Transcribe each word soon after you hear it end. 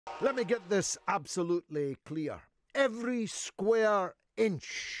Let me get this absolutely clear. Every square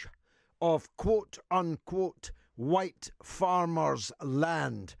inch of quote-unquote white farmers'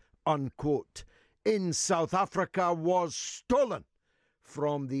 land, unquote, in South Africa was stolen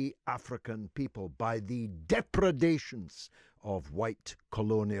from the African people by the depredations of white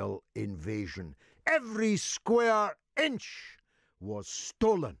colonial invasion. Every square inch was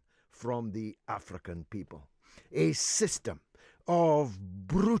stolen from the African people. A system of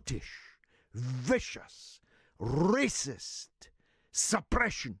brutish, vicious, racist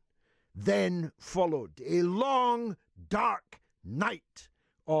suppression then followed. A long, dark night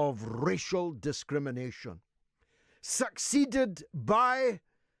of racial discrimination, succeeded by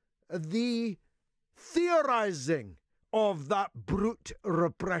the theorizing of that brute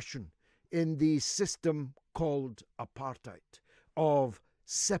repression in the system called apartheid, of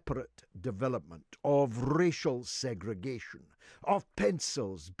separate development, of racial segregation, of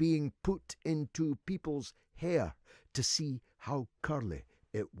pencils being put into people's hair to see how curly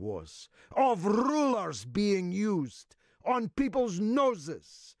it was, of rulers being used on people's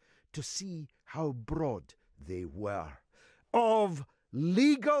noses to see how broad they were, of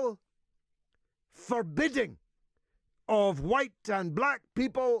legal forbidding of white and black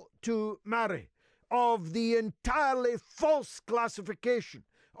people to marry, of the entirely false classification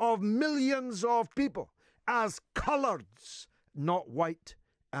of millions of people as coloureds, not white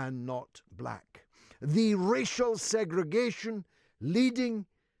and not black. The racial segregation leading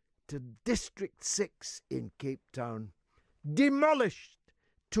to District 6 in Cape Town, demolished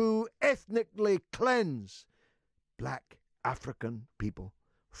to ethnically cleanse black African people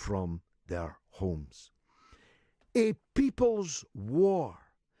from their homes. A people's war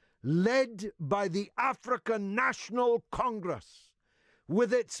led by the African National Congress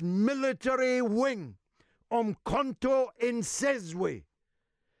with its military wing, Umkhonto Nsizwe,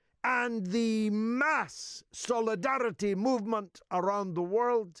 and the mass solidarity movement around the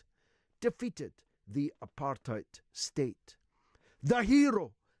world defeated the apartheid state. The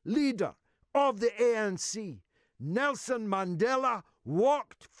hero, leader of the ANC, Nelson Mandela,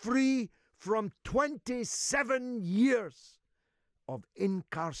 walked free from 27 years of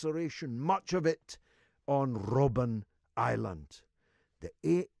incarceration, much of it on Robben Island. The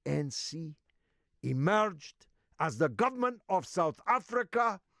ANC emerged as the government of South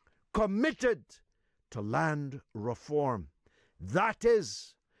Africa committed to land reform. That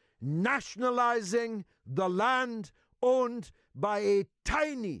is, nationalizing the land owned by a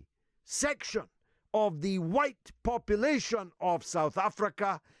tiny section of the white population of South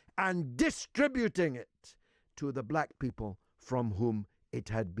Africa and distributing it to the black people from whom it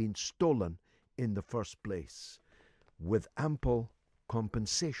had been stolen in the first place, with ample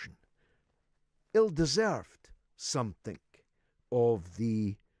compensation. Ill-deserved, some think, of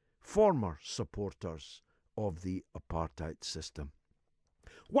the former supporters of the apartheid system.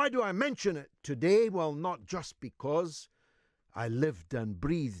 Why do I mention it today? Well, not just because I lived and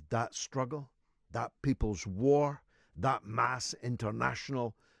breathed that struggle, that people's war, that mass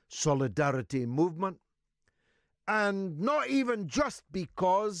international solidarity movement, and not even just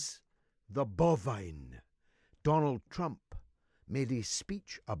because the bovine, Donald Trump, made a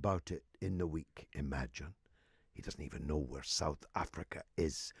speech about it in the week. Imagine. He doesn't even know where South Africa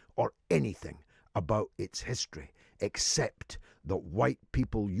is or anything about its history, except that white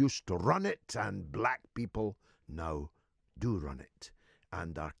people used to run it and black people now do run it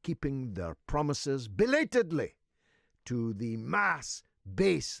and are keeping their promises belatedly to the mass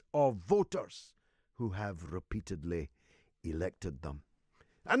base of voters who have repeatedly elected them.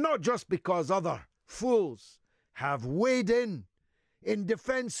 And not just because other fools have weighed in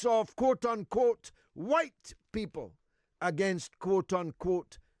defense of quote-unquote white people against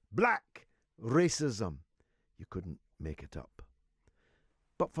quote-unquote black racism. You couldn't make it up.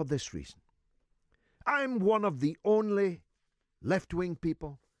 But for this reason. I'm one of the only left-wing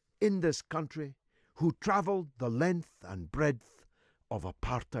people in this country who travelled the length and breadth of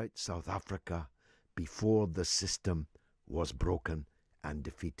apartheid South Africa before the system was broken and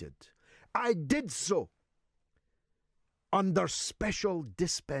defeated. I did so under special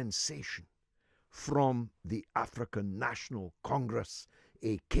dispensation from the African National Congress,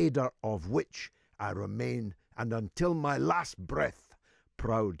 a cadre of which I remain, and until my last breath,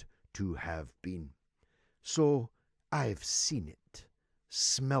 proud to have been. So I've seen it,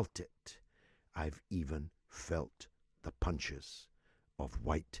 smelt it. I've even felt the punches of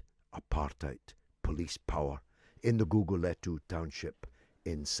white apartheid police power in the Gugulethu township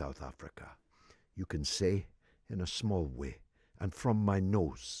in South Africa. You can say, in a small way, and from my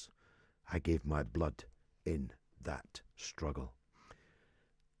nose, I gave my blood in that struggle.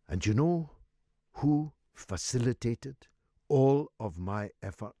 And you know who facilitated all of my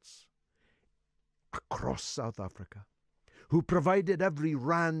efforts across South Africa? Who provided every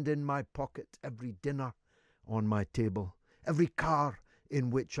rand in my pocket, every dinner on my table, every car in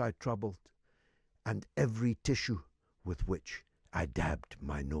which I travelled, and every tissue with which I dabbed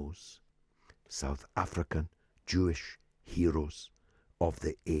my nose? South African Jewish heroes of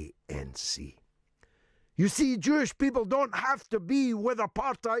the ANC. You see, Jewish people don't have to be with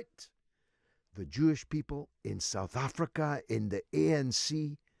apartheid. The Jewish people in South Africa, in the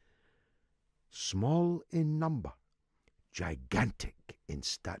ANC, small in number, gigantic in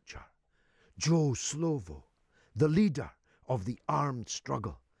stature. Joe Slovo, the leader of the armed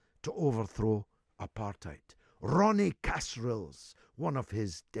struggle to overthrow apartheid. Ronnie Casrills, one of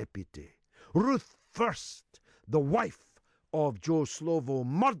his deputy. Ruth First, the wife of Joe Slovo,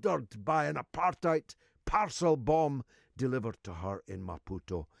 murdered by an apartheid parcel bomb delivered to her in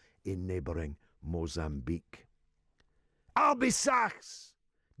Maputo in neighbouring Mozambique. Albie Sachs,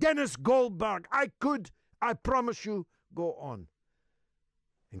 Dennis Goldberg, I promise you, go on,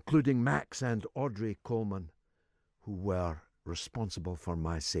 including Max and Audrey Coleman, who were responsible for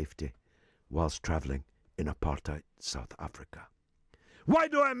my safety whilst travelling in apartheid South Africa. Why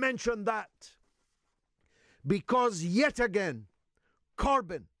do I mention that? Because yet again,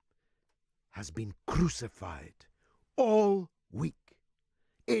 Corbyn has been crucified all week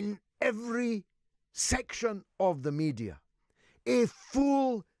in every section of the media. A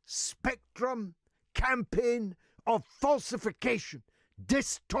full spectrum campaign of falsification,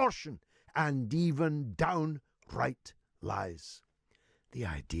 distortion, and even downright lies. The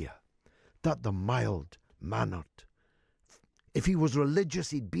idea that the mild-mannered, if he was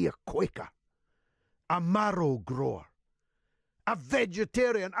religious, he'd be a Quaker, a marrow grower, a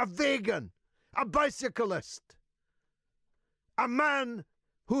vegetarian, a vegan, a bicyclist, a man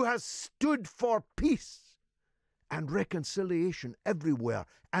who has stood for peace and reconciliation everywhere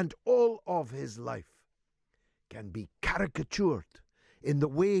and all of his life, can be caricatured in the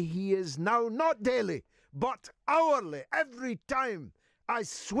way he is now, not daily, but hourly. Every time I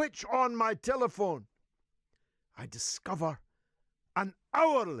switch on my telephone, I discover an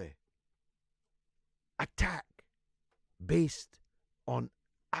hourly attack based on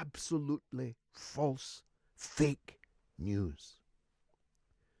absolutely false, fake news.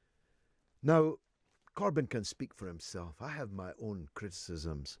 Now, Corbyn can speak for himself. I have my own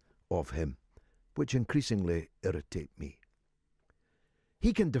criticisms of him, which increasingly irritate me.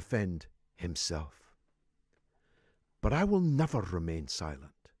 He can defend himself. But I will never remain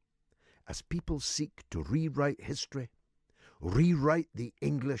silent as people seek to rewrite history, rewrite the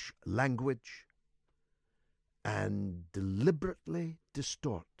English language, and deliberately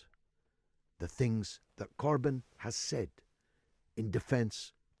distort the things that Corbyn has said in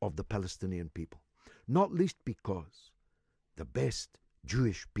defence of the Palestinian people, not least because the best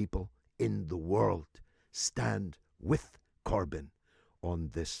Jewish people in the world stand with Corbyn on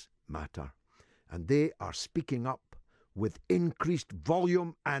this matter. And they are speaking up with increased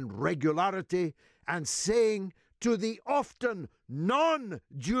volume and regularity and saying to the often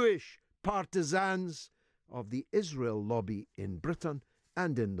non-Jewish partisans of the Israel lobby in Britain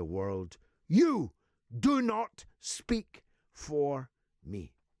and in the world, you do not speak for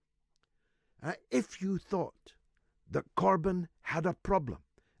me. If you thought that Corbyn had a problem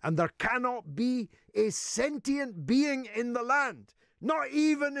and there cannot be a sentient being in the land, not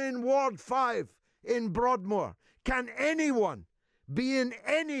even in Ward 5 in Broadmoor, can anyone be in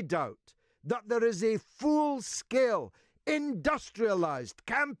any doubt that there is a full-scale, industrialised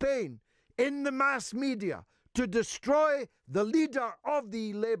campaign in the mass media to destroy the leader of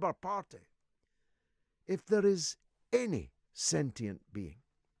the Labour Party? If there is any sentient being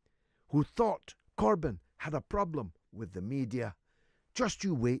who thought Corbyn had a problem with the media, just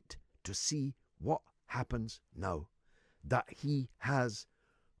you wait to see what happens now that he has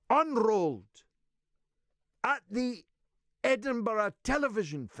unrolled at the Edinburgh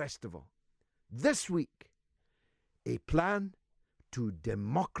Television Festival this week a plan to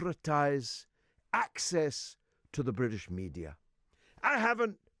democratise access to the British media. I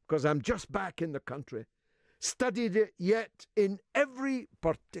haven't, because I'm just back in the country, studied it yet in every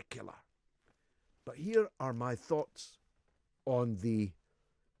particular. But here are my thoughts on the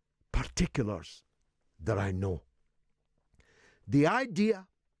particulars that I know. The idea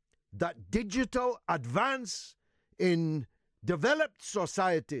that digital advance in developed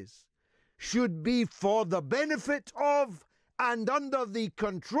societies should be for the benefit of and under the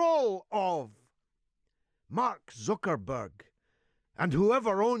control of Mark Zuckerberg and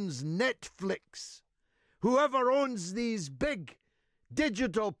whoever owns Netflix, whoever owns these big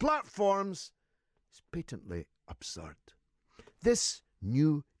digital platforms is patently absurd. This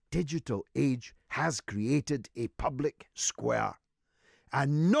new digital age has created a public square,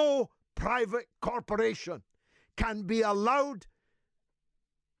 and no private corporation can be allowed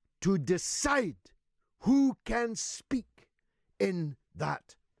to decide who can speak in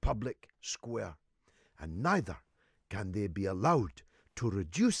that public square. And neither can they be allowed to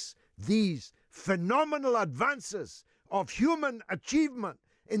reduce these phenomenal advances of human achievement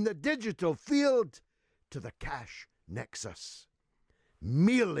in the digital field to the cash nexus,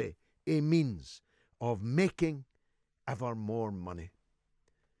 merely a means of making ever more money.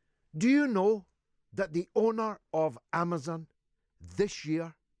 Do you know that the owner of Amazon this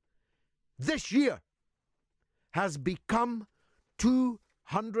year has become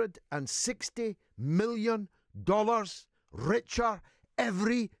 $260 million richer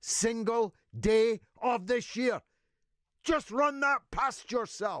every single day of this year? Just run that past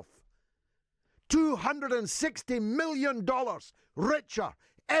yourself. $260 million richer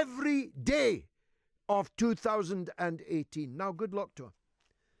every day of 2018. Now, good luck to them.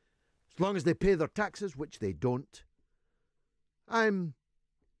 As long as they pay their taxes, which they don't, I'm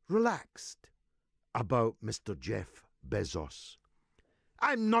relaxed about Mr. Jeff Bezos.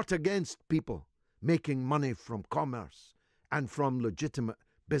 I'm not against people making money from commerce and from legitimate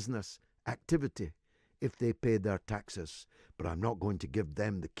business activity if they pay their taxes, but I'm not going to give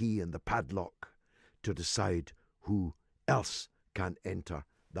them the key and the padlock to decide who else can enter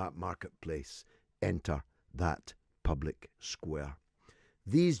that marketplace, enter that public square.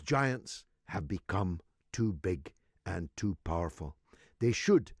 These giants have become too big and too powerful. They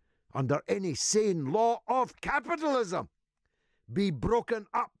should, under any sane law of capitalism, be broken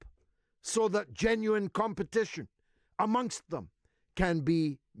up so that genuine competition amongst them can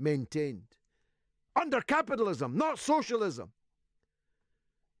be maintained. Under capitalism, not socialism.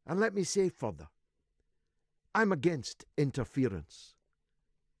 And let me say further, I'm against interference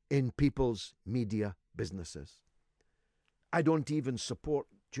in people's media businesses. I don't even support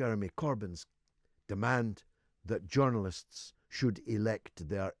Jeremy Corbyn's demand that journalists should elect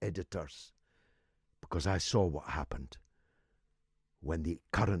their editors, because I saw what happened when the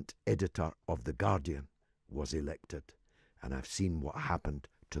current editor of The Guardian was elected, and I've seen what happened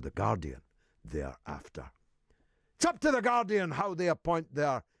to The Guardian thereafter. It's up to The Guardian how they appoint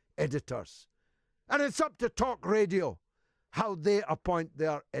their editors, and it's up to Talk Radio how they appoint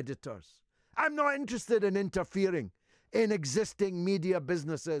their editors. I'm not interested in interfering in existing media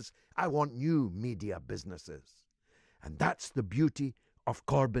businesses. I want new media businesses. And that's the beauty of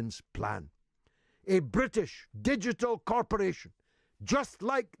Corbyn's plan. A British digital corporation, just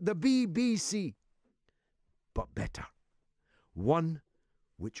like the BBC, but better. One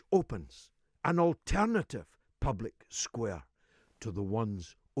which opens an alternative public square to the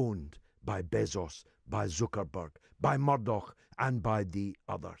ones owned by Bezos, by Zuckerberg, by Murdoch, and by the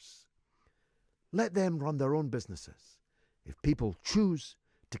others. Let them run their own businesses. If people choose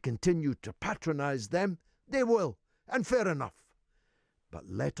to continue to patronize them, they will, and fair enough. But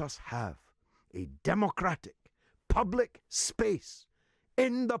let us have a democratic public space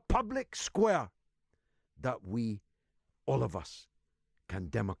in the public square that we, all of us, can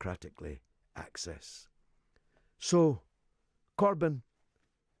democratically access. So, Corbyn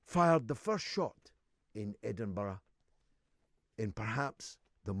fired the first shot in Edinburgh in perhaps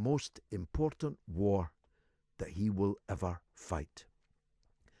the most important war that he will ever fight.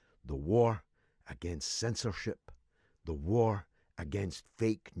 The war against censorship, the war against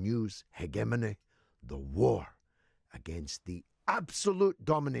fake news hegemony, the war against the absolute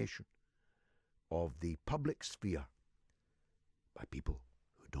domination of the public sphere by people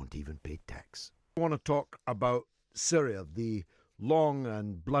who don't even pay tax. I want to talk about Syria, the long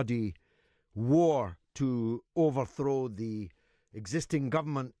and bloody war to overthrow the existing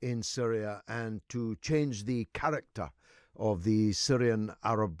government in Syria and to change the character of the Syrian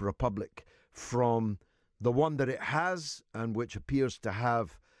Arab Republic from the one that it has and which appears to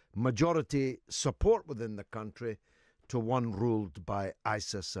have majority support within the country to one ruled by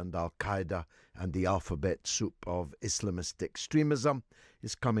ISIS and Al-Qaeda, and the alphabet soup of Islamist extremism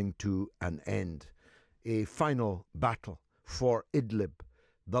is coming to an end. A final battle for Idlib,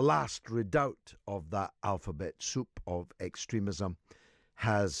 the last redoubt of that alphabet soup of extremism,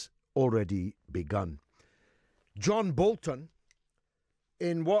 has already begun. John Bolton,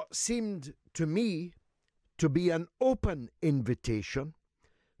 in what seemed to me to be an open invitation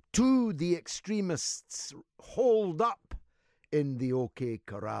to the extremists holed up in the OK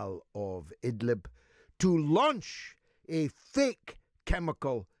Corral of Idlib to launch a fake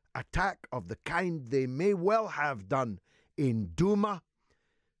chemical attack of the kind they may well have done in Duma,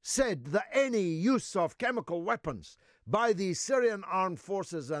 said that any use of chemical weapons by the Syrian armed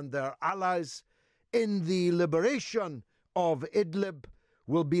forces and their allies in the liberation of Idlib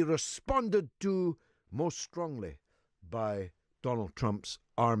will be responded to most strongly by Donald Trump's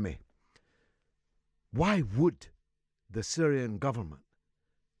army. Why would the Syrian government,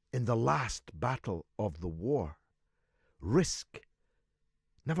 in the last battle of the war, risk,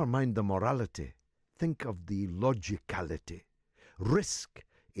 never mind the morality, think of the logicality, risk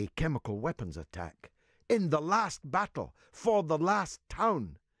a chemical weapons attack in the last battle for the last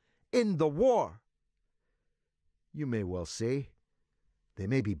town in the war? You may well say they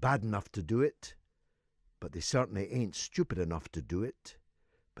may be bad enough to do it, but they certainly ain't stupid enough to do it.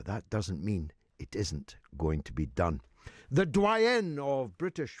 But that doesn't mean it isn't going to be done. The doyen of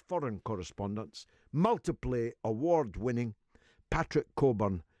British foreign correspondents, multiply award-winning Patrick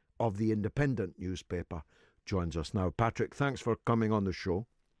Cockburn of the Independent newspaper, joins us now. Patrick, thanks for coming on the show.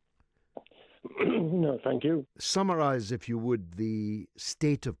 No, thank you. Summarise, if you would, the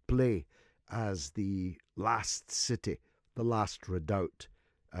state of play as the last city, the last redoubt,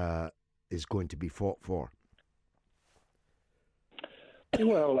 is going to be fought for.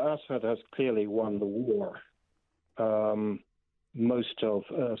 Well, Assad has clearly won the war. Most of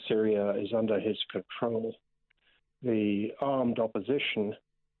Syria is under his control. The armed opposition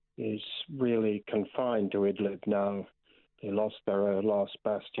is really confined to Idlib now. They lost their last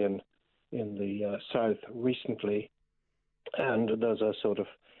bastion in the south recently, and there's a sort of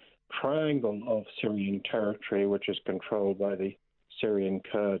triangle of Syrian territory which is controlled by the Syrian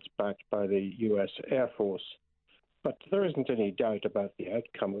Kurds backed by the US Air Force. But there isn't any doubt about the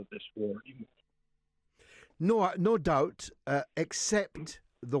outcome of this war anymore. No doubt, except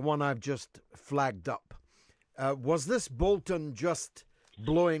the one I've just flagged up. Was this Bolton just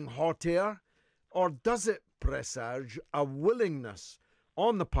blowing hot air, or does it presage a willingness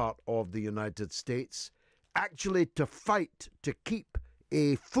on the part of the United States actually to fight to keep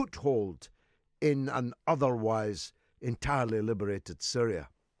a foothold in an otherwise entirely liberated Syria?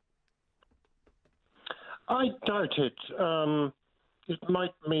 I doubt it. It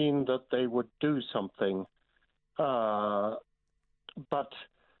might mean that they would do something, but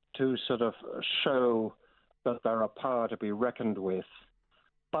to sort of show that they're a power to be reckoned with.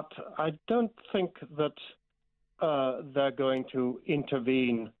 But I don't think that they're going to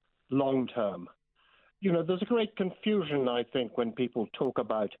intervene long term. You know, there's a great confusion, I think, when people talk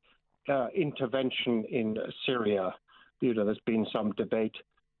about intervention in Syria. You know, there's been some debate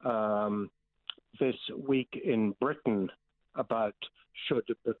this week in Britain about should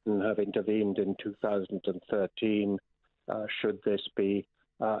Britain have intervened in 2013, should this be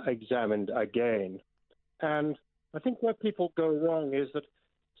examined again. And I think where people go wrong is that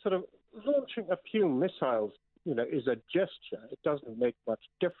sort of launching a few missiles, you know, is a gesture. It doesn't make much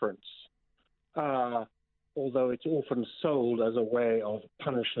difference, although it's often sold as a way of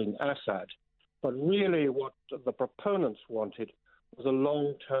punishing Assad. But really what the proponents wanted was a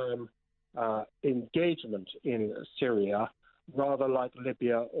long-term engagement in Syria, rather like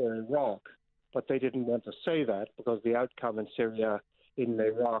Libya or Iraq. But they didn't want to say that because the outcome in Syria, in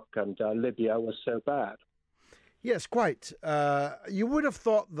Iraq and Libya was so bad. Yes, quite. You would have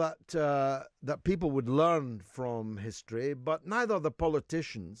thought that people would learn from history, but neither the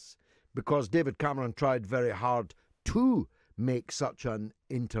politicians, because David Cameron tried very hard to make such an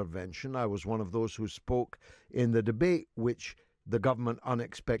intervention. I was one of those who spoke in the debate which the government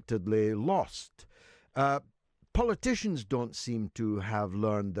unexpectedly lost. Politicians don't seem to have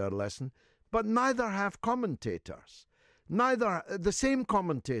learned their lesson, but neither have commentators. The same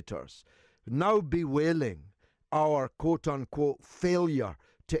commentators now bewailing our quote-unquote failure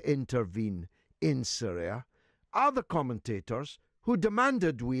to intervene in Syria are the commentators who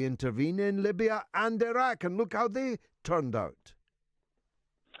demanded we intervene in Libya and Iraq, and look how they turned out.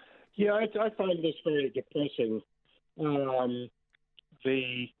 Yeah, I find this very depressing.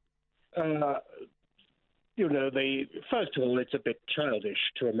 First of all, it's a bit childish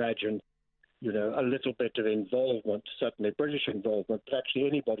to imagine, you know, a little bit of involvement, certainly British involvement, but actually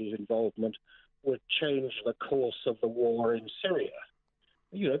anybody's involvement would change the course of the war in Syria.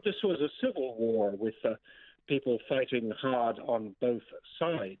 You know, this was a civil war with people fighting hard on both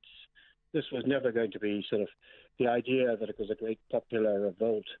sides. This was never going to be sort of the idea that it was a great popular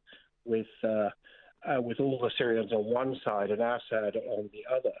revolt with all the Syrians on one side and Assad on the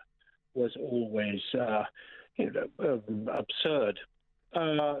other was always, absurd.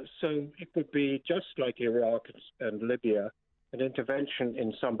 So it would be just like Iraq and Libya, an intervention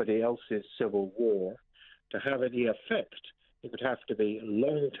in somebody else's civil war. To have any effect, it would have to be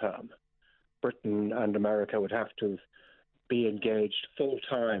long-term. Britain and America would have to be engaged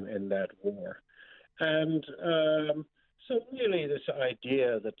full-time in that war. And so really this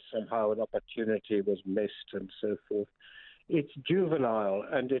idea that somehow an opportunity was missed and so forth, it's juvenile,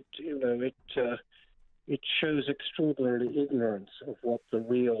 and it shows extraordinary ignorance of what the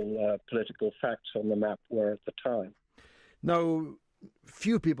real political facts on the map were at the time. Now,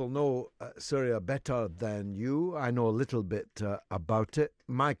 few people know Syria better than you. I know a little bit about it.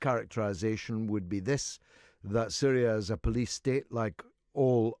 My characterization would be this, that Syria is a police state like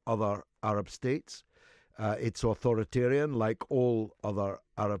all other Arab states. It's authoritarian like all other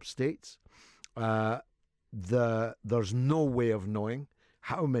Arab states. There's no way of knowing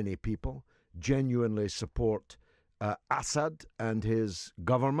how many people genuinely support Assad and his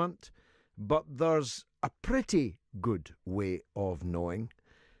government, but there's a pretty good way of knowing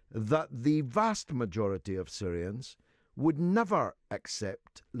that the vast majority of Syrians would never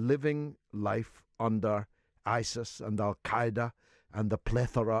accept living life under ISIS and Al-Qaeda and the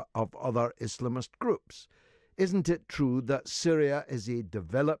plethora of other Islamist groups. Isn't it true that Syria is a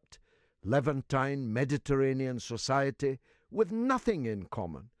developed, Levantine, Mediterranean society with nothing in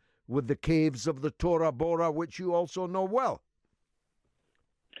common with the caves of the Tora Bora, which you also know well?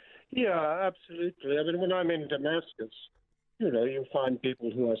 Yeah, absolutely. I mean, when I'm in Damascus, you find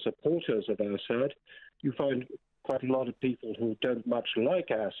people who are supporters of Assad. You find quite a lot of people who don't much like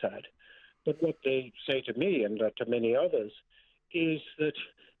Assad. But what they say to me and to many others is that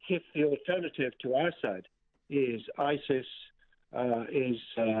if the alternative to Assad is ISIS, is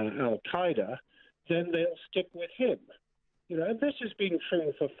Al-Qaeda, then they'll stick with him. And this has been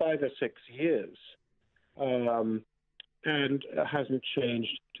true for 5 or 6 years. And hasn't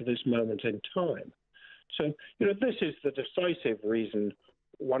changed to this moment in time. So, this is the decisive reason,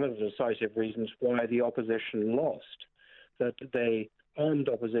 one of the decisive reasons why the opposition lost, that the armed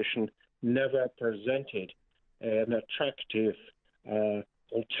opposition never presented an attractive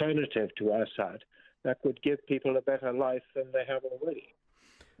alternative to Assad that would give people a better life than they have already.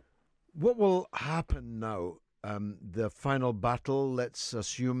 What will happen now? The final battle, let's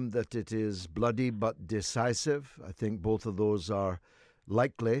assume that it is bloody but decisive. I think both of those are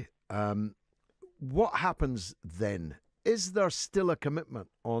likely. What happens then? Is there still a commitment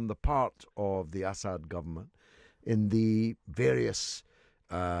on the part of the Assad government in the various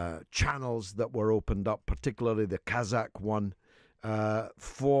channels that were opened up, particularly the Kazakh one,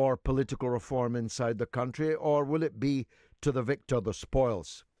 for political reform inside the country, or will it be to the victor the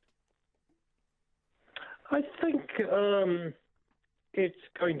spoils? I think it's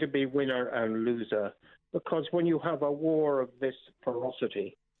going to be winner and loser, because when you have a war of this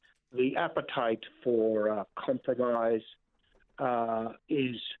ferocity, the appetite for compromise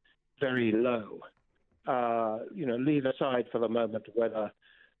is very low. Leave aside for the moment whether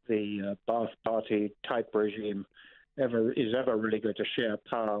the Ba'ath Party type regime is ever really going to share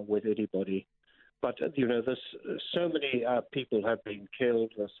power with anybody. But, there's so many people have been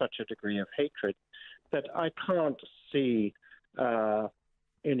killed with such a degree of hatred that I can't see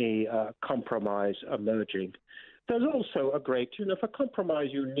any compromise emerging. There's also a great, for compromise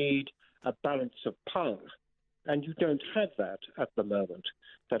you need a balance of power, and you don't have that at the moment,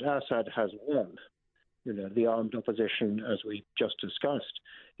 that Assad has won. The armed opposition, as we just discussed,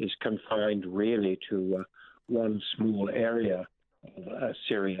 is confined really to one small area of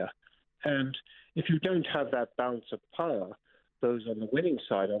Syria. And if you don't have that balance of power, those on the winning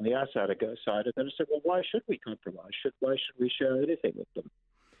side, on the Assad side, are going to say, well, why should we compromise? Why should we share anything with them?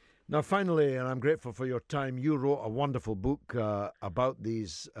 Now, finally, and I'm grateful for your time, you wrote a wonderful book about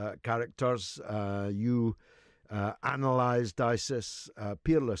these characters. You analysed ISIS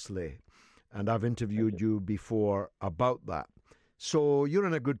peerlessly, and I've interviewed you before about that. So you're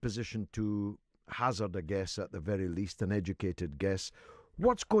in a good position to hazard a guess, at the very least, an educated guess.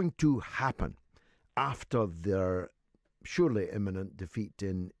 What's going to happen after their surely imminent defeat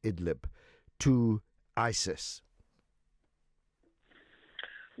in Idlib to ISIS?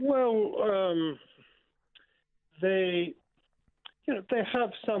 Well, they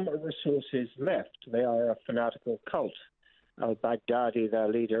have some resources left. They are a fanatical cult. Al-Baghdadi, their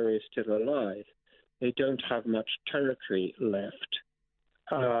leader, is still alive. They don't have much territory left.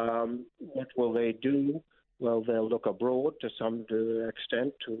 What will they do? Well, they'll look abroad to some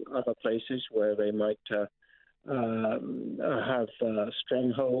extent, to other places where they might have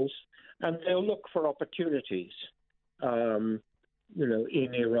strongholds, and they'll look for opportunities. In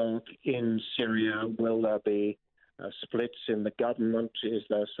Iraq, in Syria, will there be splits in the government? Is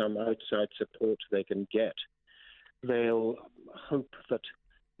there some outside support they can get? They'll hope that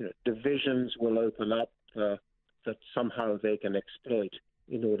divisions will open up that somehow they can exploit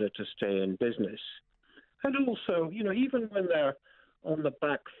in order to stay in business. And also, even when they're on the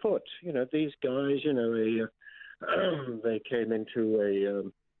back foot, these guys, they came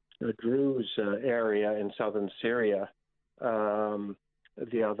into a Druze area in southern Syria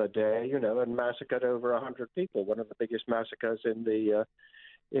the other day, and massacred over 100 people, one of the biggest massacres in the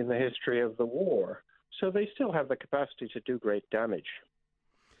history of the war. So they still have the capacity to do great damage.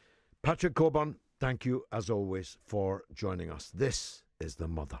 Patrick Cockburn, thank you as always for joining us. This is the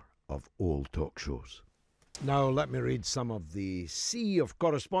mother of all talk shows. Now let me read some of the sea of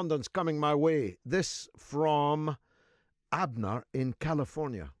correspondence coming my way. This from Abner in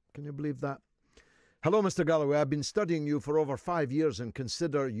California. Can you believe that? Hello, Mr. Galloway. I've been studying you for over 5 years and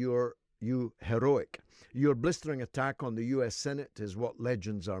consider you heroic. Your blistering attack on the US Senate is what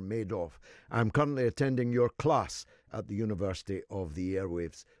legends are made of. I'm currently attending your class at the University of the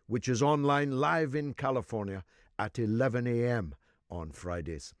Airwaves, which is online live in California at 11 a.m. on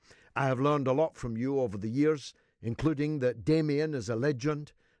Fridays. I have learned a lot from you over the years, including that Damien is a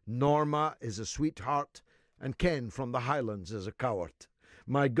legend, Norma is a sweetheart, and Ken from the Highlands is a coward.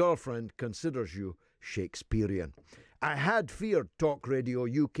 My girlfriend considers you Shakespearean. I had feared Talk Radio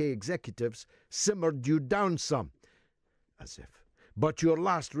UK executives simmered you down some. As if. But your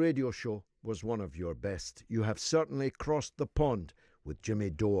last radio show was one of your best. You have certainly crossed the pond with Jimmy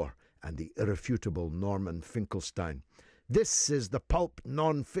Dore and the irrefutable Norman Finkelstein. This is the pulp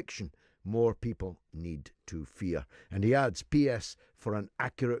non-fiction more people need to fear. And he adds, P.S. For an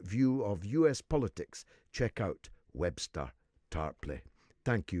accurate view of US politics, check out Webster Tarpley.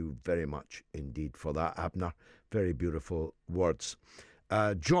 Thank you very much indeed for that, Abner. Very beautiful words.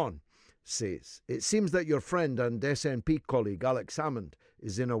 John says, it seems that your friend and SNP colleague Alex Salmond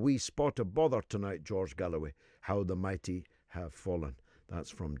is in a wee spot of bother tonight, George Galloway. How the mighty have fallen.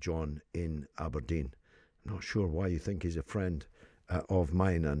 That's from John in Aberdeen. Not sure why you think he's a friend of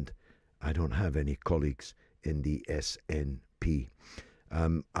mine, and I don't have any colleagues in the SNP.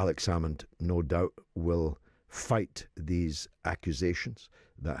 Alex Salmond, no doubt, will fight these accusations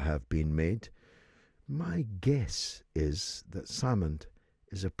that have been made. My guess is that Salmond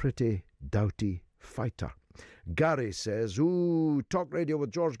is a pretty doughty fighter. Gary says, ooh, Talk Radio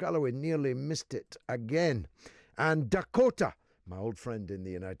with George Galloway, nearly missed it again. And Dakota, my old friend in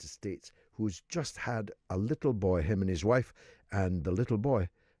the United States, who's just had a little boy, him and his wife, and the little boy,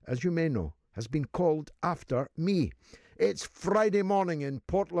 as you may know, has been called after me. It's Friday morning in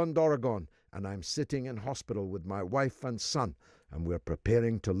Portland, Oregon, and I'm sitting in hospital with my wife and son, and we're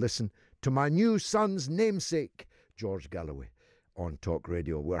preparing to listen to my new son's namesake, George Galloway, on Talk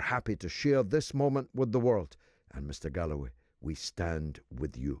Radio. We're happy to share this moment with the world. And Mr. Galloway, we stand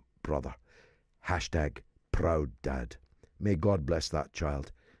with you, brother. Hashtag proud dad. May God bless that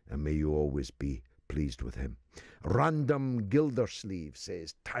child, and may you always be pleased with him. Random Gildersleeve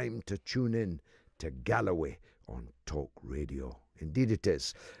says, time to tune in to Galloway on Talk Radio. Indeed it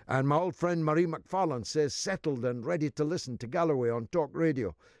is. And my old friend Marie McFarlane says, settled and ready to listen to Galloway on Talk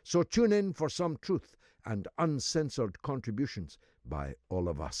Radio. So tune in for some truth and uncensored contributions by all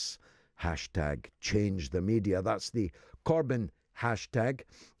of us. Hashtag change the media. That's the Corbyn hashtag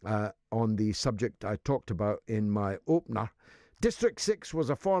on the subject I talked about in my opener. District 6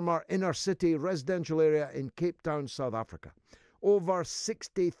 was a former inner city residential area in Cape Town, South Africa. Over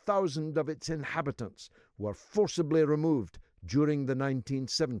 60,000 of its inhabitants were forcibly removed during the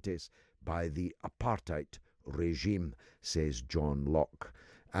 1970s by the apartheid regime, says John Locke.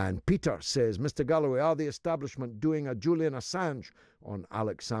 And Peter says, Mr. Galloway, are the establishment doing a Julian Assange on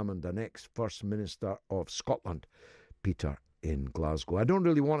Alex Salmond, an ex-First Minister of Scotland? Peter in Glasgow. I don't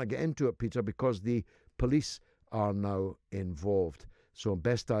really want to get into it, Peter, because the police are now involved. So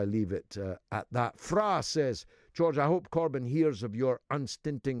best I leave it at that. Fra says, George, I hope Corbyn hears of your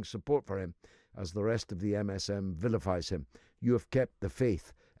unstinting support for him as the rest of the MSM vilifies him. You have kept the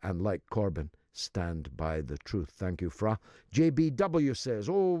faith and, like Corbyn, stand by the truth. Thank you, Fra. JBW says,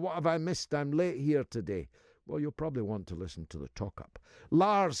 oh, what have I missed? I'm late here today. Well, you'll probably want to listen to the talk-up.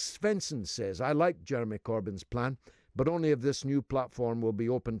 Lars Svensson says, I like Jeremy Corbyn's plan, but only if this new platform will be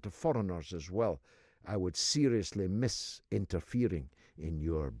open to foreigners as well. I would seriously miss interfering in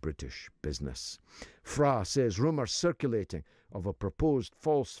your British business. Fra says, rumours circulating of a proposed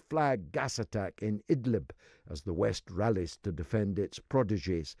false flag gas attack in Idlib as the West rallies to defend its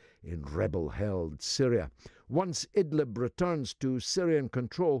protégés in rebel-held Syria. Once Idlib returns to Syrian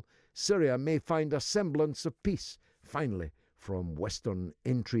control, Syria may find a semblance of peace, finally, from Western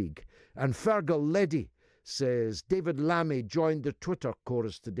intrigue. And Fergal Leddy says, David Lammy joined the Twitter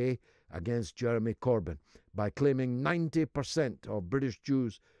chorus today against Jeremy Corbyn by claiming 90% of British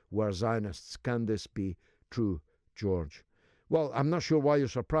Jews were Zionists. Can this be true, George? Well, I'm not sure why you're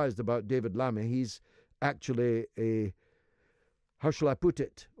surprised about David Lammy. He's actually a, how shall I put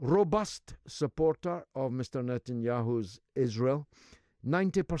it, robust supporter of Mr. Netanyahu's Israel.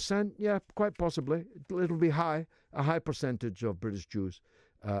 90%, yeah, quite possibly. It'll be high. A high percentage of British Jews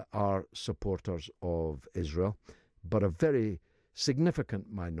are supporters of Israel, but a very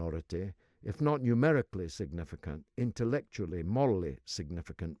significant minority, if not numerically significant, intellectually, morally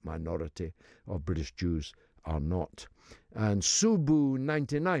significant minority of British Jews are not. And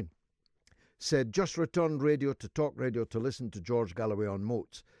Subu99 said, just returned radio to talk radio to listen to George Galloway on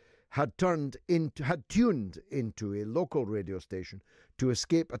Moats. Had tuned into a local radio station to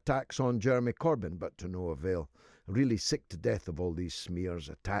escape attacks on Jeremy Corbyn, but to no avail. Really sick to death of all these smears,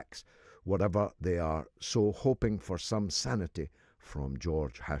 attacks, whatever they are. So hoping for some sanity from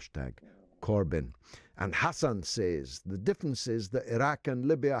George. Hashtag Corbyn. And Hassan says, the difference is that Iraq and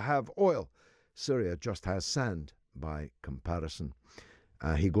Libya have oil. Syria just has sand by comparison.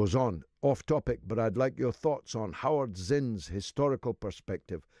 He goes on, off topic, but I'd like your thoughts on Howard Zinn's historical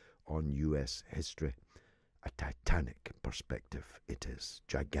perspective on US history. A titanic perspective it is,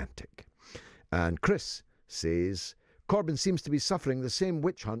 gigantic. And Chris says, Corbyn seems to be suffering the same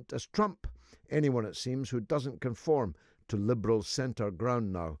witch hunt as Trump. Anyone, it seems, who doesn't conform to liberal centre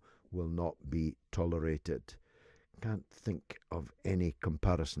ground now will not be tolerated. Can't think of any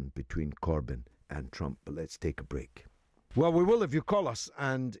comparison between Corbyn and Trump, but let's take a break. Well, we will if you call us,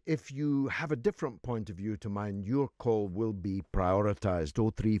 and if you have a different point of view to mine, your call will be prioritised.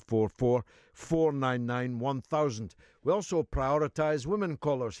 0344 499 1000. We also prioritise women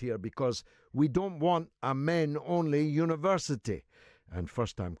callers here because we don't want a men-only university. And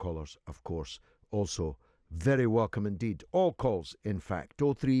first-time callers, of course, also very welcome indeed. All calls, in fact,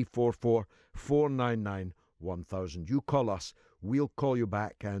 0344 499 1000. You call us, we'll call you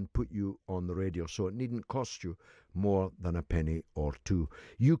back and put you on the radio, so it needn't cost you more than a penny or two.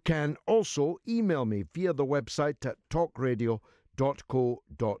 You can also email me via the website at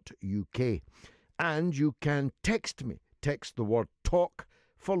talkradio.co.uk. And you can text me. Text the word talk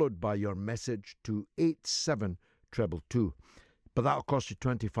followed by your message to 87222. But that'll cost you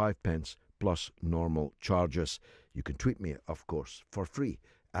 25 pence plus normal charges. You can tweet me, of course, for free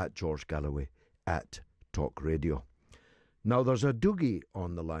at George Galloway at Talk Radio. Now there's a Dougie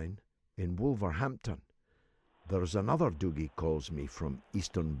on the line in Wolverhampton. There's another Dougie calls me from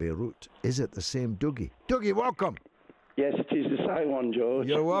Eastern Beirut. Is it the same Dougie? Dougie, welcome. Yes, it is the same one, George.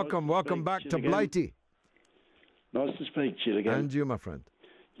 You're welcome. Welcome back to Blighty. Nice to speak to you again. And you, my friend.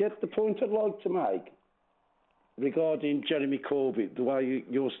 Yet the point I'd like to make regarding Jeremy Corbyn, the way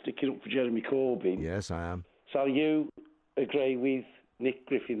you're sticking up for Jeremy Corbyn. Yes, I am. So you agree with Nick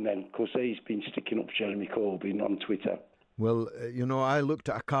Griffin then, because he's been sticking up for Jeremy Corbyn on Twitter. Well, I looked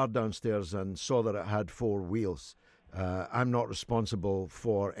at a car downstairs and saw that it had 4 wheels. I'm not responsible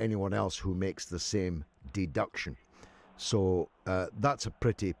for anyone else who makes the same deduction. So that's a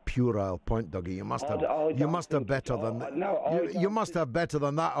pretty puerile point, Dougie. You must have better than that. You must have better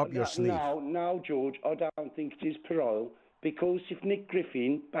than that up your sleeve. No, George, I don't think it is puerile, because if Nick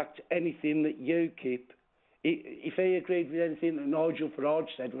Griffin backed anything that UKIP, if he agreed with anything that Nigel Farage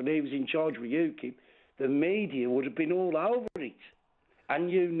said when he was in charge with UKIP, the media would have been all over it. And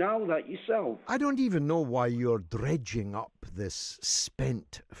you know that yourself. I don't even know why you're dredging up this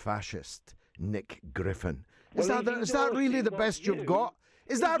spent fascist Nick Griffin. Is that really the best you've got?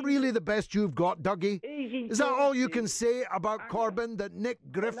 Is that really the best you've got, Dougie? Is that all you can say about Corbyn, that Nick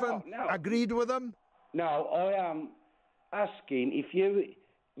Griffin agreed with him? No, I am asking if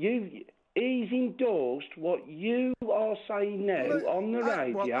he's endorsed what you are saying now on the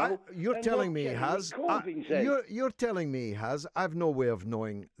radio. You're telling me he has. You're telling me he has. I've no way of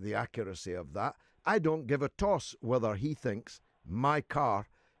knowing the accuracy of that. I don't give a toss whether he thinks my car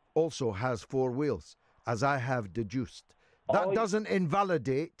also has 4 wheels, as I have deduced. That doesn't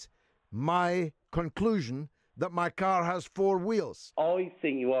invalidate my conclusion that my car has 4 wheels. I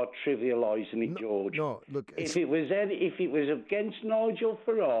think you are trivialising it, George. No, look. If it was against Nigel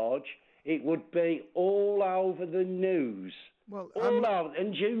Farage, it would be all over the news. Well,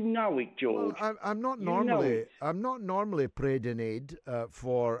 and you know it, George. Well, I'm not normally paraded in aid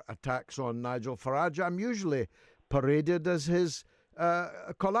for attacks on Nigel Farage. I'm usually paraded as his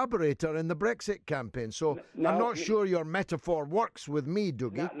collaborator in the Brexit campaign. So I'm not sure your metaphor works with me,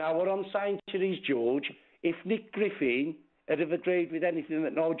 Dougie. Now, what I'm saying to you is, George, if Nick Griffin had have agreed with anything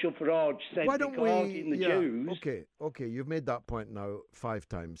that Nigel Farage said regarding the Jews... Okay, you've made that point now 5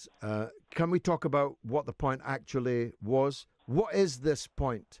 times. Can we talk about what the point actually was? What is this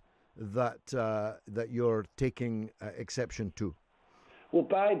point that you're taking exception to? Well,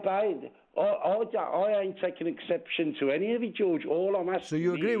 I ain't taking exception to any of it, George. All I'm asking. So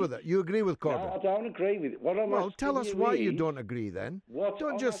you agree with it? You agree with Corbyn? No, I don't agree with it. Well, tell us why you don't agree then.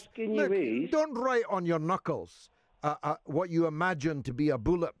 Don't write on your knuckles what you imagine to be a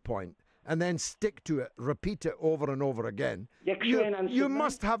bullet point and then stick to it, repeat it over and over again. You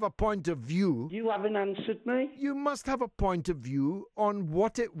must have a point of view. You haven't answered me. You must have a point of view on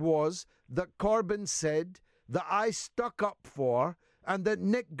what it was that Corbyn said that I stuck up for and that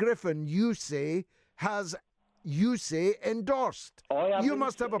Nick Griffin, you say, endorsed. You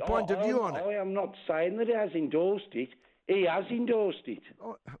must have a point of view on it. I am not saying that he has endorsed it. He has endorsed it.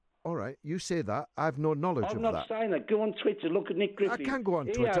 Oh, all right, you say that. I've no knowledge of that. I'm not saying that. Go on Twitter, look at Nick Griffin. I can't go on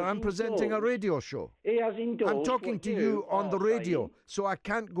Twitter. I'm presenting a radio show. He has endorsed. I'm talking to you on the radio, so I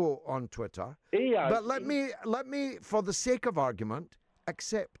can't go on Twitter. But let me, for the sake of argument,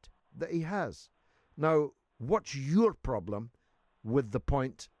 accept that he has. Now, what's your problem with the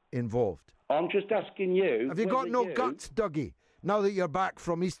point involved? I'm just asking you. Have you got no guts, Dougie, now that you're back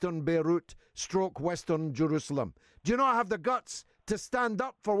from Eastern Beirut, Western Jerusalem? Do you not have the guts to stand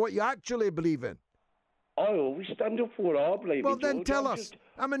up for what you actually believe in? I always stand up for what I believe in. Well, then tell us.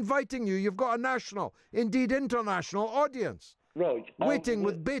 I'm inviting you. You've got a national, indeed international audience. Right. Waiting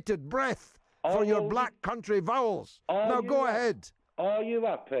with bated breath for your black country vowels. Now go ahead. Are you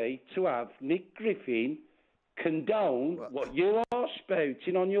happy to have Nick Griffin condone what you are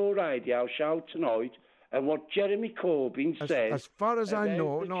spouting on your radio show tonight and what Jeremy Corbyn says? As far as I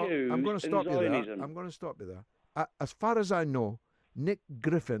know, I'm going to stop you there. I'm going to stop you there. As far as I know, Nick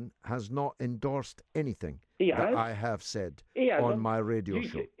Griffin has not endorsed anything that I have said on my radio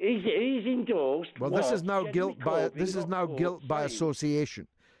show. He's endorsed. Well, this is now guilt by association.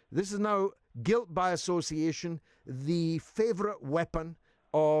 This is now guilt by association, the favourite weapon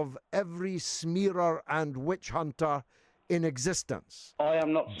of every smearer and witch hunter in existence. I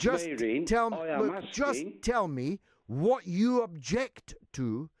am not swearing. Just tell me what you object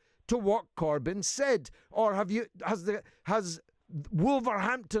to what Corbyn said, or has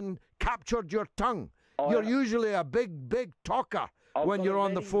Wolverhampton captured your tongue? You're usually a big talker when you're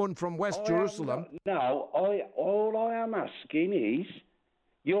on the phone from West Jerusalem. All I am asking is,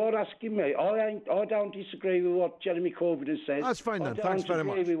 you're asking me. I don't disagree with what Jeremy Corbyn has said. That's fine then. Thanks very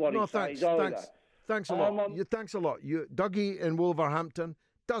much. No, thanks a lot. Thanks a lot. Dougie in Wolverhampton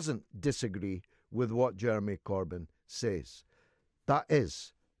doesn't disagree with what Jeremy Corbyn says. That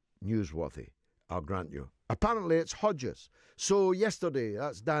is newsworthy, I'll grant you. Apparently it's Hodges. So yesterday,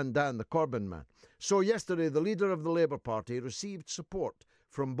 that's Dan, the Corbyn man. So yesterday, the leader of the Labour Party received support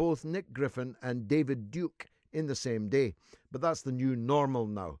from both Nick Griffin and David Duke in the same day. But that's the new normal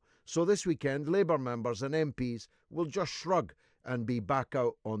now. So this weekend, Labour members and MPs will just shrug and be back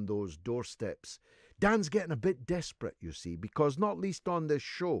out on those doorsteps. Dan's getting a bit desperate, you see, because not least on this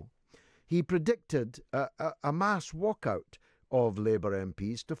show, he predicted a mass walkout of Labour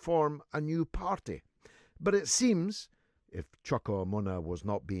MPs to form a new party. But it seems, if Chuka Umunna was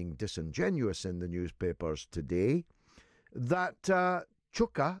not being disingenuous in the newspapers today, that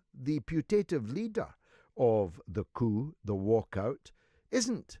Chuka, the putative leader of the coup, the walkout,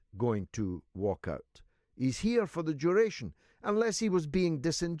 isn't going to walk out. He's here for the duration, unless he was being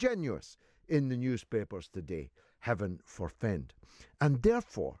disingenuous in the newspapers today. Heaven forfend. And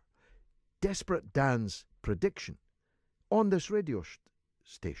therefore, Desperate Dan's prediction on this radio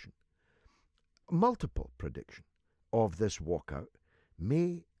station, multiple prediction of this walkout,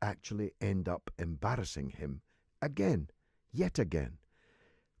 may actually end up embarrassing him again, yet again.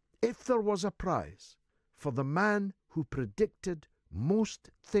 If there was a prize for the man who predicted most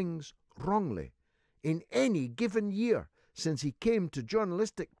things wrongly in any given year since he came to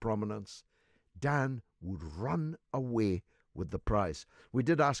journalistic prominence, Dan would run away with the prize. We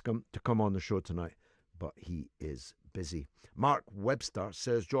did ask him to come on the show tonight, but he is busy. Mark Webster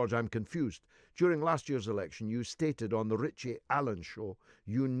says, George, I'm confused. During last year's election, you stated on the Richie Allen show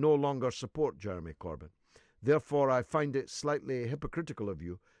you no longer support Jeremy Corbyn. Therefore, I find it slightly hypocritical of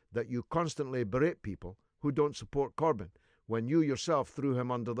you that you constantly berate people who don't support Corbyn when you yourself threw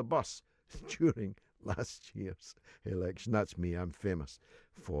him under the bus during last year's election. That's me. I'm famous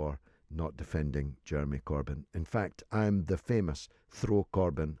for not defending Jeremy Corbyn. In fact, I'm the famous throw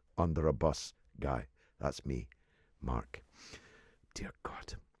Corbyn under a bus guy. That's me, Mark. Dear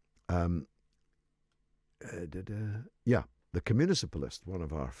God. The Communicipalist, one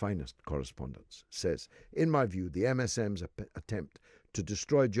of our finest correspondents, says, in my view, the MSM's attempt to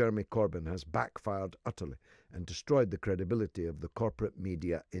destroy Jeremy Corbyn has backfired utterly and destroyed the credibility of the corporate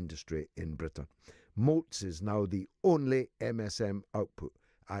media industry in Britain. Moats is now the only MSM output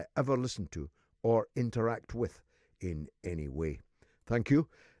I ever listen to or interact with in any way. Thank you.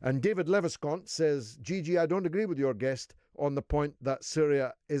 And David Leviscont says, Gigi, I don't agree with your guest on the point that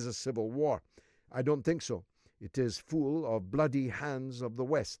Syria is a civil war. I don't think so. It is full of bloody hands of the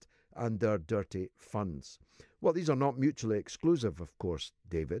West and their dirty funds. Well, these are not mutually exclusive, of course,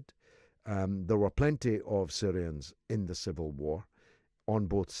 David. There were plenty of Syrians in the civil war on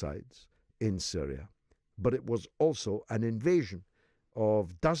both sides in Syria. But it was also an invasion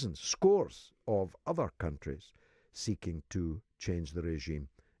of dozens, scores of other countries seeking to change the regime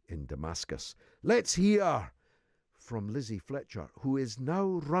in Damascus. Let's hear from Lizzie Fletcher, who is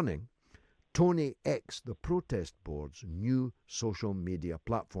now running Tony X, the protest board's new social media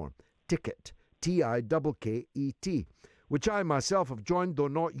platform, Ticket, T-I-K-K-E-T, which I myself have joined, though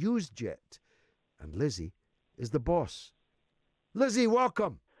not used yet. And Lizzie is the boss. Lizzie,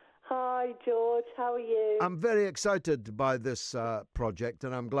 welcome. Hi, George. How are you? I'm very excited by this project,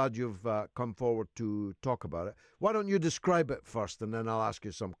 and I'm glad you've come forward to talk about it. Why don't you describe it first, and then I'll ask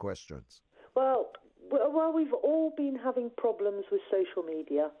you some questions. Well, we've all been having problems with social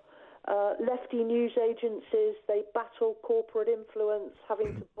media. Lefty news agencies, they battle corporate influence,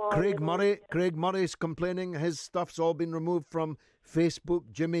 having to buy... Craig Murray's complaining his stuff's all been removed from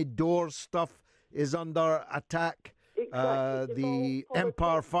Facebook. Jimmy Dore's stuff is under attack. Exactly. The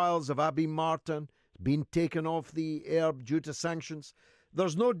Empire Files of Abby Martin been taken off the air due to sanctions.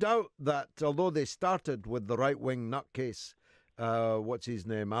 There's no doubt that although they started with the right-wing nutcase, what's his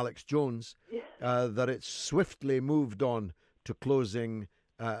name, Alex Jones, that it's swiftly moved on to closing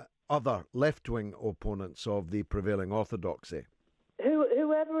other left-wing opponents of the prevailing orthodoxy.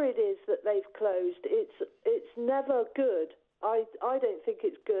 Whoever it is that they've closed, it's never good. I don't think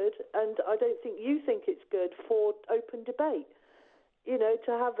it's good, and I don't think you think it's good for open debate. You know,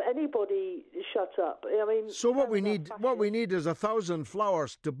 to have anybody shut up. I mean, so what we need is 1,000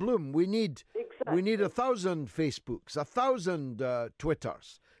 flowers to bloom. We need 1,000 Facebooks, 1,000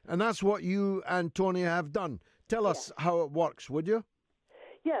 Twitters, and that's what you and Tony have done. Tell us how it works, would you?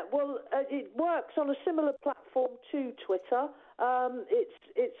 Yeah, well, it works on a similar platform to Twitter.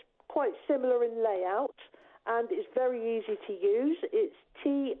 It's quite similar in layout, and it's very easy to use. It's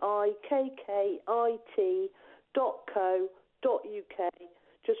tikkit.co.uk.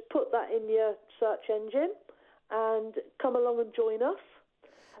 Just put that in your search engine and come along and join us.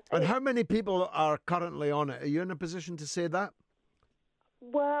 And how many people are currently on it? Are you in a position to say that?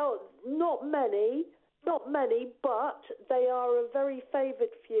 Well, not many, but they are a very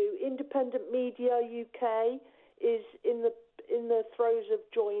favoured few. Independent Media UK is in the throes of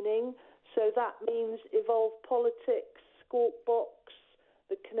joining, so that means Evolve Politics, Squawk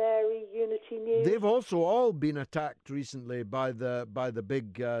The Canary, Unity News. They've also all been attacked recently by the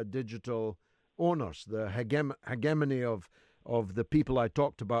big digital owners, the hegemony of the people I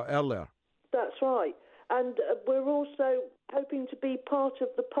talked about earlier. That's right. And we're also hoping to be part of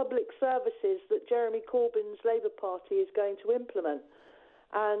the public services that Jeremy Corbyn's Labour Party is going to implement.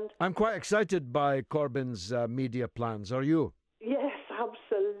 And I'm quite excited by Corbyn's media plans. Are you? Yes,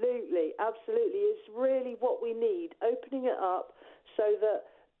 absolutely. Absolutely. It's really what we need, opening it up so that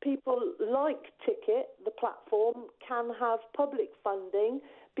people like Ticket, the platform, can have public funding,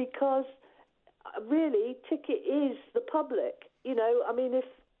 because really Ticket is the public. You know, I mean,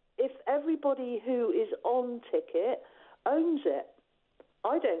 if everybody who is on Ticket owns it,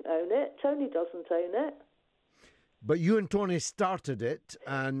 I don't own it, Tony doesn't own it. But you and Tony started it,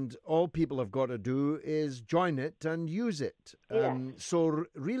 and all people have got to do is join it and use it. Yes. So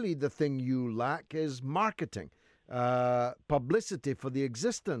really the thing you lack is marketing, publicity for the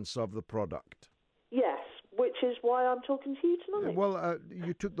existence of the product. Yes, which is why I'm talking to you tonight. Well,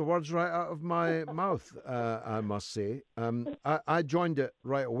 you took the words right out of my mouth, I must say. I joined it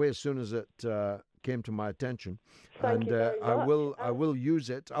right away as soon as it came to my attention. Thank you very much. I will use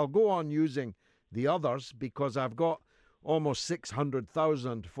it. I'll go on using the others because I've got almost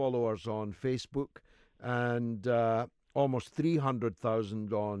 600,000 followers on Facebook and almost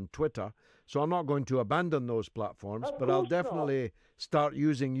 300,000 on Twitter. So I'm not going to abandon those platforms, but I'll definitely start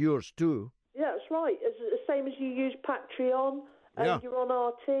using yours too. Yeah, that's right. It's the same as you use Patreon and you're on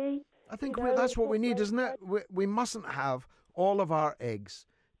RT. I think that's what we need, isn't it? We mustn't have all of our eggs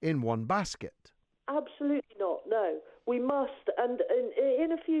in one basket. Absolutely not, no. We must, and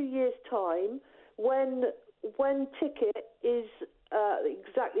in a few years' time, when Ticket is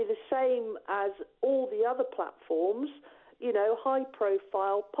exactly the same as all the other platforms, you know, high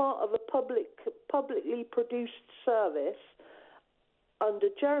profile, part of a publicly produced service under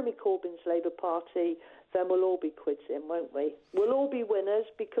Jeremy Corbyn's Labour Party, then we'll all be quids in, won't we? We'll all be winners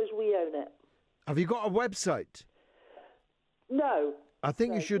because we own it. Have you got a website? No, I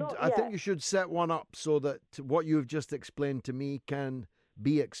think No, you should. not I think yet. you should set one up so that what you've just explained to me can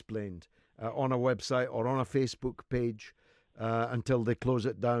be explained on a website or on a Facebook page until they close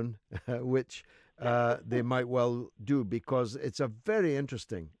it down, which they might well do, because it's a very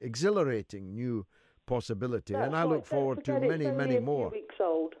interesting, exhilarating new possibility, That's and I right. look forward Don't to forget many, it's only many a more. few weeks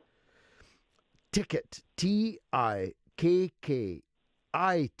old. Ticket, TIKKIT,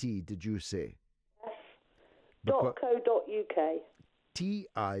 did you say? Yes. .co.uk.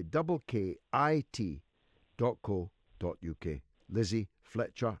 TIKKIT.co.uk. Lizzie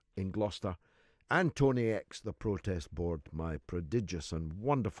Fletcher in Gloucester and Tony X, the protest board, my prodigious and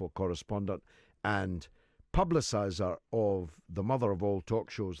wonderful correspondent and publiciser of the mother of all talk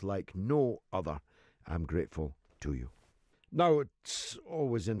shows like no other. I'm grateful to you. Now, it's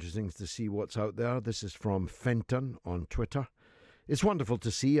always interesting to see what's out there. This is from Fenton on Twitter. It's wonderful to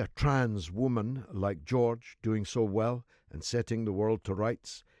see a trans woman like George doing so well and setting the world to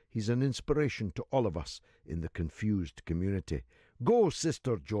rights. He's an inspiration to all of us in the confused community. Go,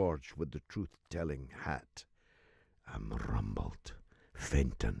 Sister George, with the truth-telling hat. I'm rumbled.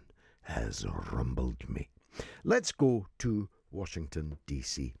 Fenton has rumbled me. Let's go to Washington,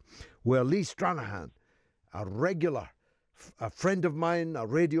 D.C., where Lee Stranahan, a regular, a friend of mine, a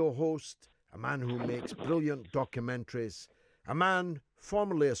radio host, a man who makes brilliant documentaries, a man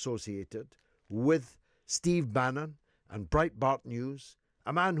formerly associated with Steve Bannon and Breitbart News,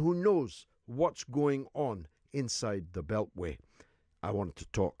 a man who knows what's going on inside the Beltway. I want to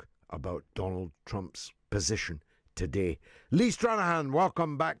talk about Donald Trump's position today. Lee Stranahan,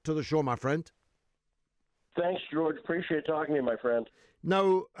 welcome back to the show, my friend. Thanks, George. Appreciate talking to you, my friend.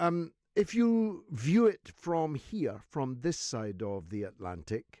 Now, if you view it from here, from this side of the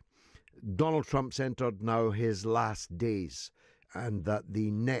Atlantic, Donald Trump's entered now his last days, and that the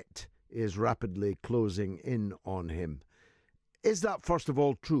net is rapidly closing in on him. Is that, first of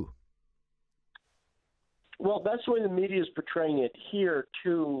all, true? Well, that's the way the media is portraying it here,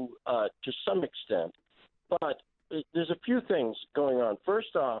 to some extent. But there's a few things going on.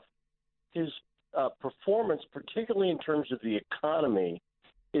 First off, his performance, particularly in terms of the economy,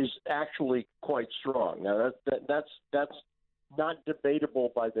 is actually quite strong. Now, that's not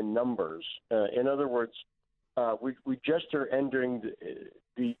debatable by the numbers. In other words, we just are entering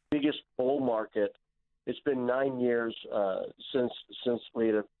the biggest bull market. It's been 9 years since we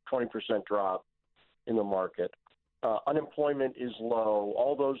had a 20% drop in the market. Unemployment is low.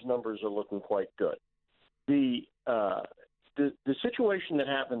 All those numbers are looking quite good. The situation that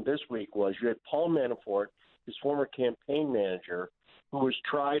happened this week was you had Paul Manafort, his former campaign manager, who was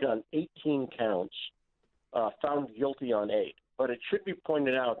tried on 18 counts, found guilty on 8. But it should be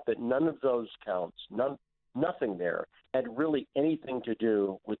pointed out that none of those counts, nothing there, had really anything to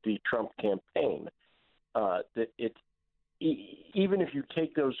do with the Trump campaign. Even if you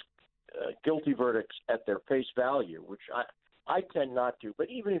take those guilty verdicts at their face value, which I tend not to, but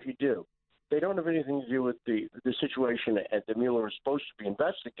even if you do, they don't have anything to do with the situation that Mueller was supposed to be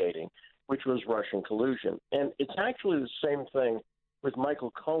investigating, which was Russian collusion. And it's actually the same thing with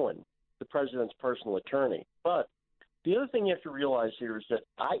Michael Cohen, the president's personal attorney. But the other thing you have to realize here is that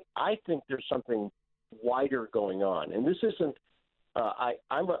I think there's something wider going on. And this isn't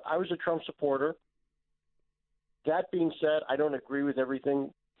I was a Trump supporter. That being said, I don't agree with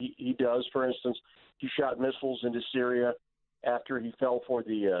everything he does. For instance, he shot missiles into Syria after he fell for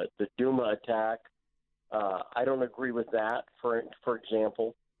the Duma attack. I don't agree with that, for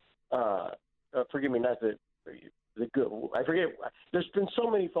example. Forgive me, not the good. I forget. There's been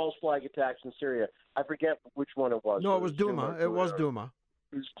so many false flag attacks in Syria. I forget which one it was. No, it was Duma. It was Duma.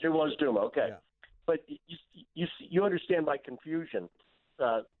 It was Duma. Okay, yeah. But you understand my confusion.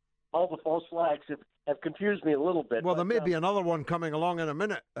 All the false flags have confused me a little bit. Well, there may be another one coming along in a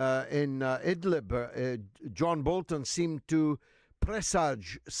minute. In Idlib, John Bolton seemed to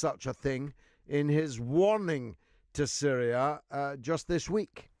presage such a thing in his warning to Syria just this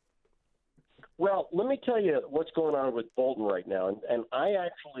week. Well, let me tell you what's going on with Bolton right now. And I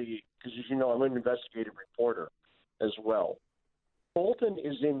actually, because as you know, I'm an investigative reporter as well. Bolton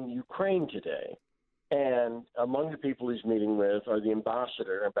is in Ukraine today. And among the people he's meeting with are the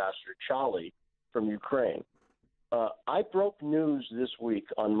Ambassador Charlie from Ukraine. I broke news this week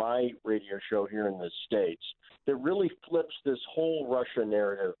on my radio show here in the States that really flips this whole Russia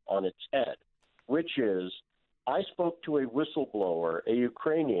narrative on its head, which is I spoke to a whistleblower, a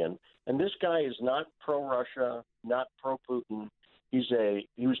Ukrainian, and this guy is not pro-Russia, not pro-Putin.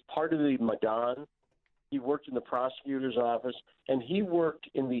 He was part of the Maidan. He worked in the prosecutor's office, and he worked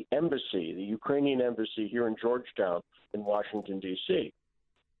in the embassy, the Ukrainian embassy here in Georgetown in Washington, D.C.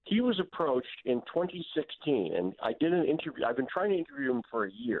 He was approached in 2016, and I did an interview. I've been trying to interview him for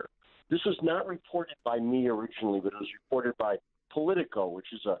a year. This was not reported by me originally, but it was reported by Politico, which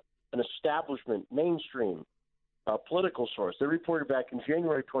is an establishment, mainstream political source. They reported back in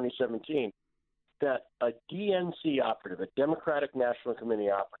January 2017 that a DNC operative, a Democratic National Committee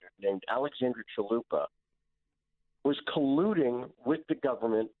operative named Alexandra Chalupa, was colluding with the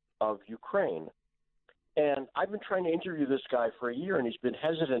government of Ukraine. And I've been trying to interview this guy for a year, and he's been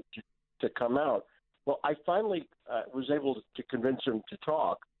hesitant to come out. Well, I finally was able to convince him to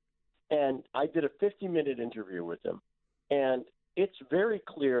talk, and I did a 50-minute interview with him. And it's very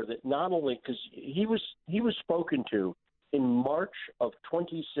clear that not only because he was spoken to in March of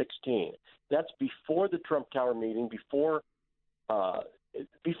 2016. That's before the Trump Tower meeting, before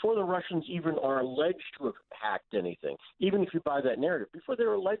the Russians even are alleged to have hacked anything, even if you buy that narrative, before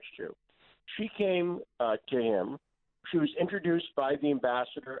they're alleged to. She came to him. She was introduced by the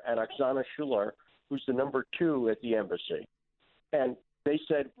ambassador and Oksana Schuler, who's the number 2 at the embassy. And they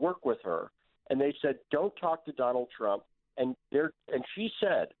said, work with her. And they said, don't talk to Donald Trump. And she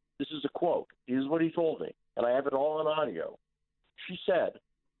said, this is a quote, this is what he told me, and I have it all on audio. She said,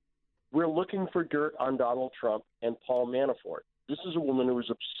 we're looking for dirt on Donald Trump and Paul Manafort. This is a woman who was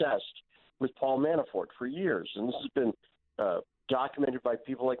obsessed with Paul Manafort for years, and this has been documented by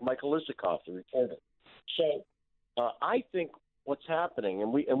people like Michael Isikoff, the reporter. So I think what's happening,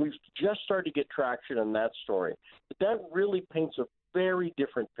 and we've just started to get traction on that story, but that really paints a very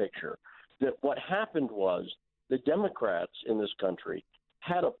different picture. That what happened was the Democrats in this country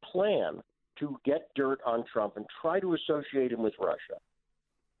had a plan to get dirt on Trump and try to associate him with Russia.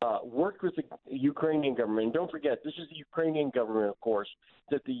 Worked with the Ukrainian government. And don't forget, this is the Ukrainian government, of course,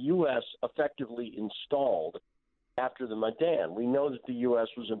 that the U.S. effectively installed after the Maidan. We know that the U.S.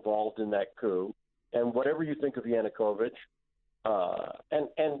 was involved in that coup. And whatever you think of Yanukovych,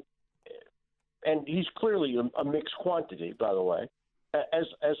 and he's clearly a mixed quantity, by the way,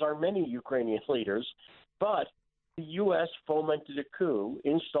 as are many Ukrainian leaders. But the U.S. fomented a coup,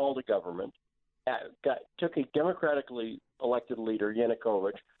 installed a government, took a democratically elected leader,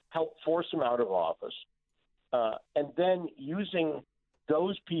 Yanukovych, helped force him out of office, and then using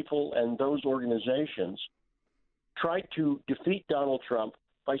those people and those organizations, tried to defeat Donald Trump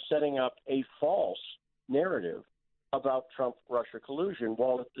by setting up a false narrative about Trump-Russia collusion,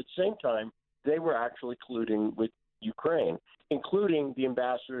 while at the same time they were actually colluding with Ukraine, including the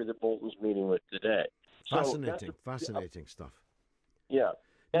ambassador that Bolton's meeting with today. Fascinating stuff. Yeah.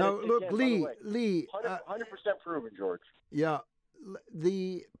 And now, look, again, Lee, 100% proven, George. Yeah,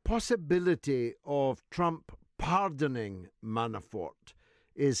 the possibility of Trump pardoning Manafort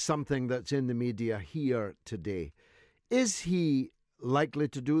is something that's in the media here today. Is he likely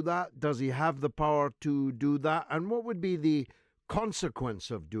to do that? Does he have the power to do that? And what would be the consequence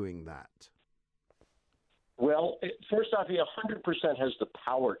of doing that? Well, first off, he 100% has the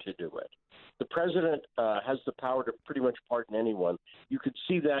power to do it. The president has the power to pretty much pardon anyone. You could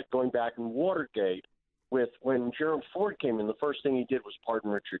see that going back in Watergate with when Gerald Ford came in, the first thing he did was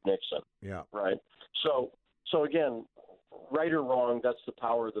pardon Richard Nixon. Yeah. Right. So again, right or wrong, that's the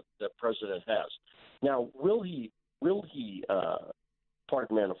power that the president has. Now, will he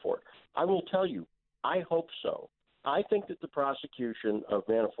pardon Manafort? I will tell you, I hope so. I think that the prosecution of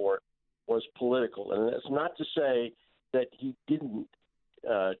Manafort was political, and that's not to say that he didn't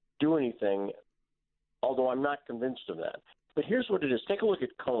do anything, although I'm not convinced of that. But here's what it is. Take a look at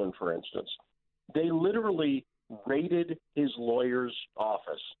Cohen, for instance. They literally raided his lawyer's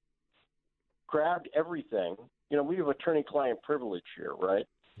office, grabbed everything. You know, we have attorney-client privilege here, right?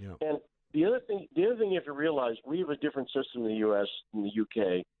 Yeah. And the other thing you have to realize, we have a different system in the U.S. and the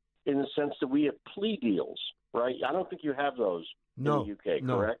UK in the sense that we have plea deals, right? I don't think you have those in the UK,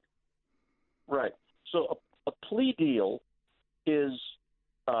 correct? Right. So a plea deal is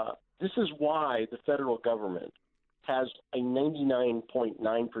this is why the federal government has a 99.9%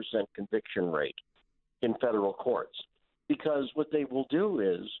 conviction rate in federal courts, because what they will do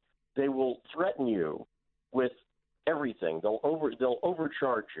is they will threaten you with everything. They'll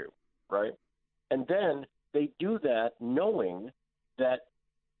overcharge you, right? And then they do that knowing that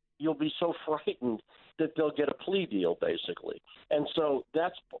you'll be so frightened that they'll get a plea deal, basically. And so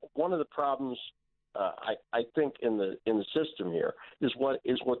that's one of the problems I think in the system here is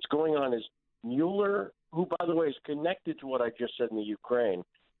what's going on is Mueller, who, by the way, is connected to what I just said in the Ukraine,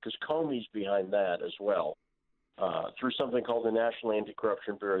 because Comey's behind that as well, through something called the National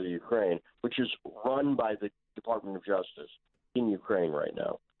Anti-Corruption Bureau of the Ukraine, which is run by the Department of Justice in Ukraine right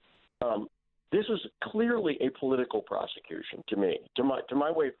now. This is clearly a political prosecution to me. To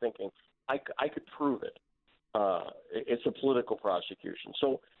my way of thinking, I could prove it. it's a political prosecution.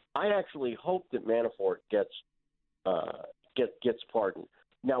 So I actually hope that Manafort gets pardoned.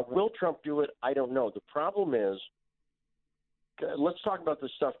 Now, will Trump do it? I don't know. The problem is, let's talk about the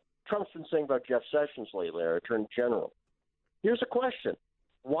stuff Trump's been saying about Jeff Sessions lately, our Attorney General. Here's a question.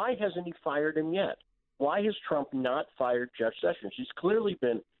 Why hasn't he fired him yet? Why has Trump not fired Jeff Sessions? He's clearly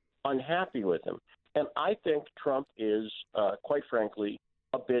been unhappy with him. And I think Trump is, quite frankly,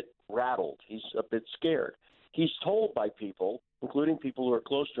 a bit rattled. He's a bit scared. He's told by people, including people who are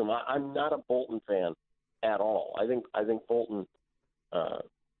close to him, I'm not a Bolton fan at all. I think Bolton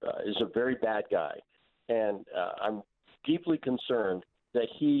is a very bad guy. And I'm deeply concerned that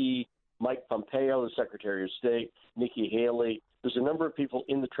he, Mike Pompeo, the Secretary of State, Nikki Haley, there's a number of people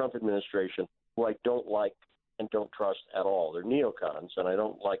in the Trump administration who I don't like and don't trust at all. They're neocons, and I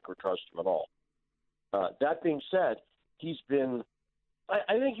don't like or trust them at all. That being said, he's been –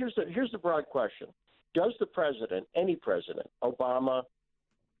 I think here's the broad question. Does the president, any president, Obama,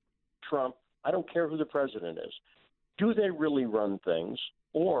 Trump, I don't care who the president is, do they really run things,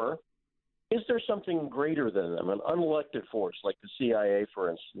 or is there something greater than them, an unelected force like the CIA, for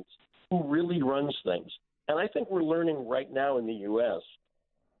instance, who really runs things? And I think we're learning right now in the U.S.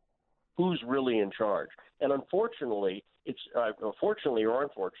 who's really in charge. And unfortunately, fortunately or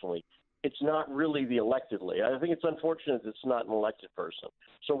unfortunately, it's not really the elected leader. I think it's unfortunate it's not an elected person.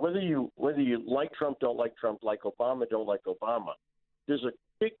 So whether you like Trump, don't like Trump, like Obama, don't like Obama, there's a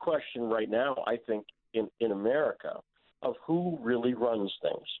big question right now, I think, in America of who really runs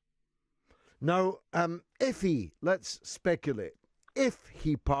things. Now, let's speculate, if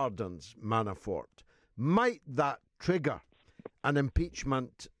he pardons Manafort, might that trigger an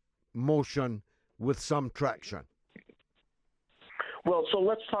impeachment motion with some traction? Well, so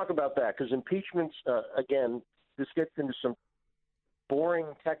let's talk about that, because impeachments, again, this gets into some boring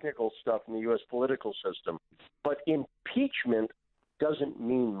technical stuff in the U.S. political system, but impeachment doesn't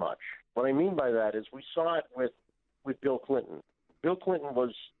mean much. What I mean by that is we saw it with Bill Clinton. Bill Clinton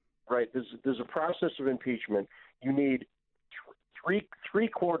was, right, there's a process of impeachment. You need three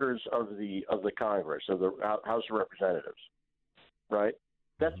quarters of the Congress, of the House of Representatives, right?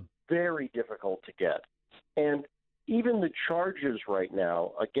 That's very difficult to get. And even the charges right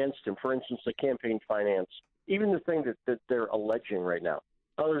now against him, for instance, the campaign finance, even the thing that they're alleging right now,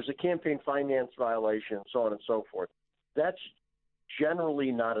 there's a campaign finance violation, so on and so forth, that's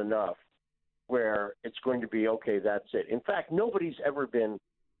generally not enough where it's going to be, okay, that's it. In fact, nobody's ever been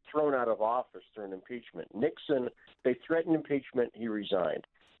thrown out of office through an impeachment. Nixon, they threatened impeachment, he resigned.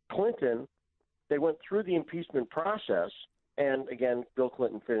 Clinton, they went through the impeachment process, and again, Bill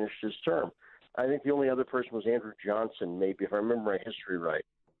Clinton finished his term. I think the only other person was Andrew Johnson, maybe, if I remember my history right.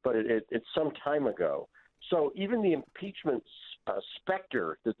 But it's some time ago. So even the impeachment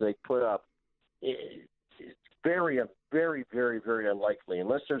specter that they put up is very, very, very, very unlikely,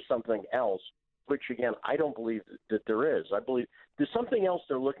 unless there's something else, which, again, I don't believe that there is. I believe there's something else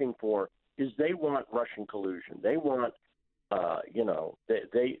they're looking for is they want Russian collusion. They want,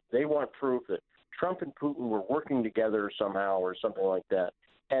 they want proof that Trump and Putin were working together somehow or something like that.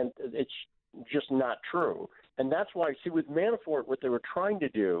 And it's just not true. And that's why, see, with Manafort, what they were trying to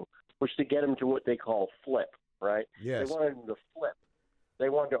do was to get him to what they call flip, right? Yes. They wanted him to flip. They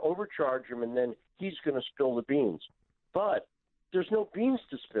wanted to overcharge him, and then he's going to spill the beans. But there's no beans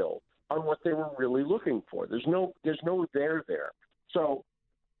to spill on what they were really looking for. There's no there there. So,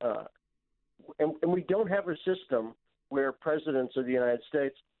 and we don't have a system where presidents of the United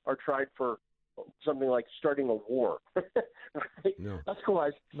States are tried for something like starting a war. Right? No.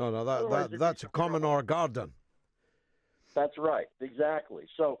 Otherwise, that's a common or garden. That's right, exactly.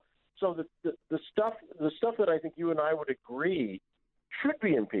 So the stuff that I think you and I would agree should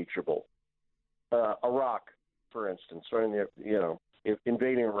be impeachable. Iraq, for instance, or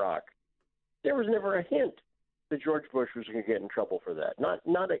invading Iraq. There was never a hint that George Bush was going to get in trouble for that. Not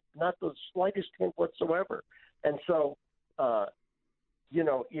the slightest hint whatsoever. And so,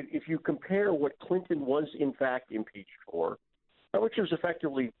 if you compare what Clinton was in fact impeached for, which was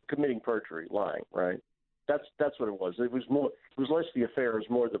effectively committing perjury, lying, right? That's what it was. It was less the affair, it was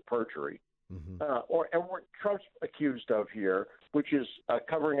more the perjury. Mm-hmm. And what Trump's accused of here, which is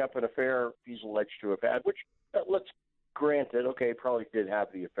covering up an affair he's alleged to have had, which let's grant it, okay, probably did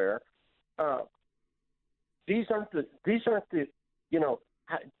have the affair. These aren't the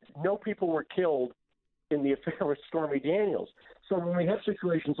no people were killed in the affair with Stormy Daniels. So when we have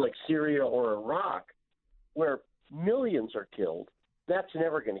situations like Syria or Iraq, where millions are killed, that's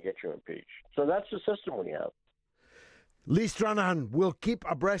never going to get you impeached. So that's the system we have. Lee Stranahan will keep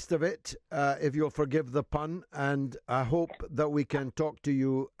abreast of it, if you'll forgive the pun, and I hope that we can talk to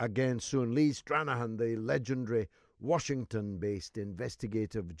you again soon. Lee Stranahan, the legendary Washington-based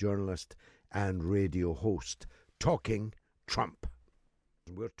investigative journalist and radio host, talking Trump.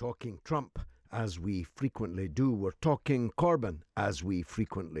 We're talking Trump, as we frequently do. We're talking Corbyn, as we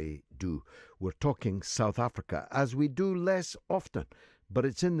frequently do. We're talking South Africa, as we do less often, but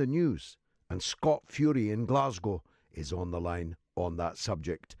it's in the news. And Scott Fury in Glasgow is on the line on that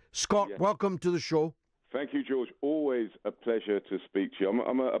subject. Scott, welcome to the show. Thank you, George. Always a pleasure to speak to you.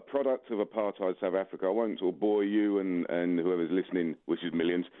 I'm a product of apartheid South Africa. I won't sort of bore you and whoever's listening, which is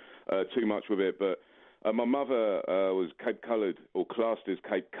millions, too much with it. But my mother was Cape Coloured, or classed as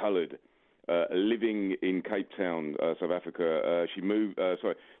Cape Coloured, living in Cape Town, South Africa. She moved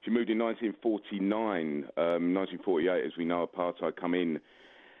in 1949, 1948, as we know, apartheid come in.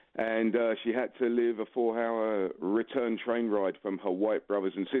 And she had to live a 4-hour return train ride from her white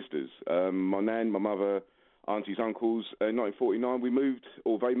brothers and sisters. My nan, my mother, aunties, uncles. In 1949, we moved,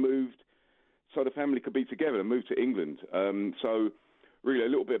 or they moved, so the family could be together and moved to England. So, really, a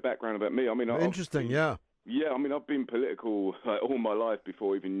little bit of background about me. I mean, interesting, yeah. Yeah, I mean, I've been political all my life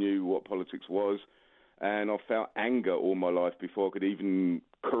before I even knew what politics was. And I've felt anger all my life before I could even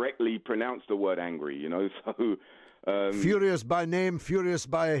correctly pronounce the word angry, you know, so... furious by name, furious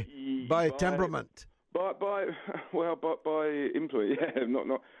by temperament. By influence, yeah.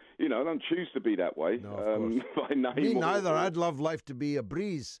 Not. You know, I don't choose to be that way. No, of course. By name. Me neither. I'd love life to be a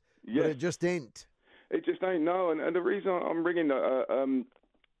breeze, but it just ain't. It just ain't. No, and the reason I'm ringing,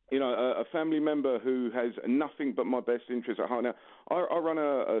 a family member who has nothing but my best interests at heart. Now, I run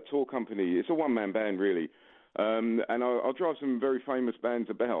a tour company. It's a one-man band, really, and I'll drive some very famous bands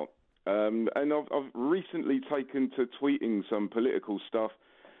about. And I've recently taken to tweeting some political stuff,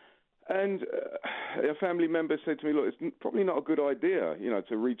 and a family member said to me, look, it's probably not a good idea, you know,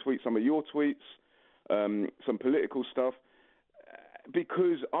 to retweet some of your tweets, some political stuff,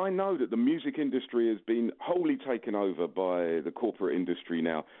 because I know that the music industry has been wholly taken over by the corporate industry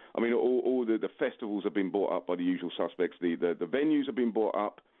now. I mean, all the festivals have been bought up by the usual suspects, the venues have been bought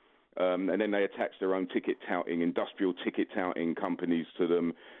up, and then they attach their own ticket touting, industrial ticket touting companies to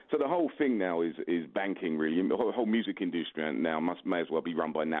them. So the whole thing now is banking, really. The whole music industry now may as well be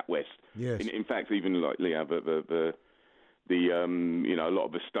run by NatWest. Yes. In fact, even like a lot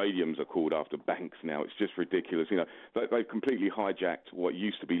of the stadiums are called after banks now. It's just ridiculous. You know, they've completely hijacked what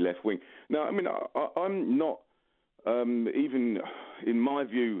used to be left wing. Now, I mean, I'm not even in my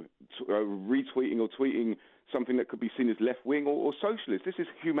view retweeting or tweeting something that could be seen as left-wing or socialist. This is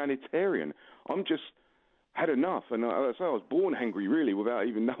humanitarian. I'm just had enough. And I was born angry, really, without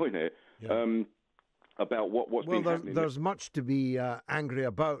even knowing it, about what's been happening. There's much to be angry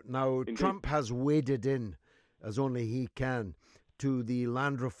about. Now, indeed. Trump has waded in, as only he can, to the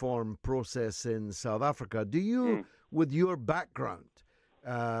land reform process in South Africa. Do you, with your background,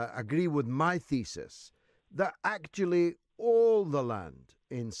 agree with my thesis that actually all the land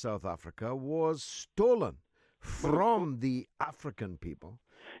in South Africa was stolen from the African people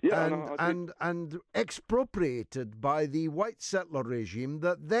and expropriated by the white settler regime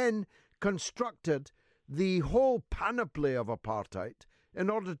that then constructed the whole panoply of apartheid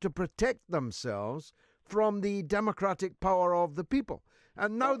in order to protect themselves from the democratic power of the people?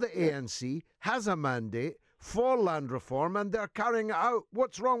 And now the ANC has a mandate for land reform and they're carrying it out.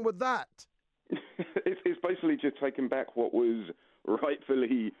 What's wrong with that? It's basically just taking back what was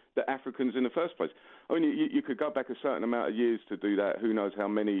rightfully the Africans in the first place. I mean, you could go back a certain amount of years to do that. Who knows how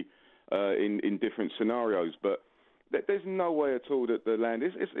many in different scenarios. But there's no way at all that the land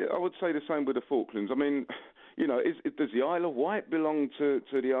is. I would say the same with the Falklands. I mean, you know, does the Isle of Wight belong to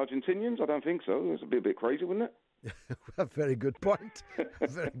the Argentinians? I don't think so. It's a bit crazy, wouldn't it? A very good point. A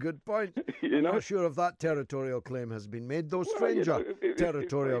very good point. I'm not sure if that territorial claim has been made, though stranger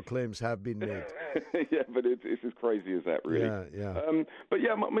territorial claims have been made. Yeah, but it's as crazy as that, really. Yeah. But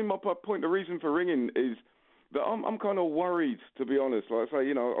yeah, I mean, my point, the reason for ringing is that I'm kind of worried, to be honest. Like I say,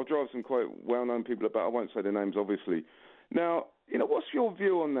 you know, I'll drive some quite well-known people about. I won't say their names, obviously. Now, you know, what's your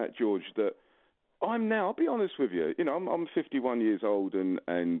view on that, George? That I'll be honest with you, you know, I'm 51 years old and,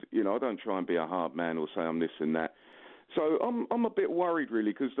 you know, I don't try and be a hard man or say I'm this and that. So I'm a bit worried,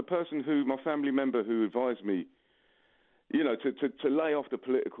 really, because the person my family member who advised me, you know, to lay off the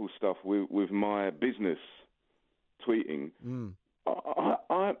political stuff with my business tweeting,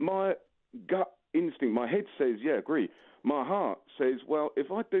 my gut instinct, my head says, yeah, agree. My heart says, well,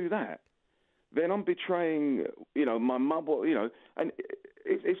 if I do that, then I'm betraying, you know, my mum, you know, and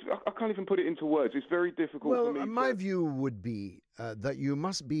I can't even put it into words. It's very difficult for me. Well, my view would be that you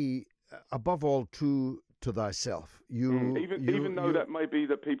must be, above all, true to thyself. Even though that may be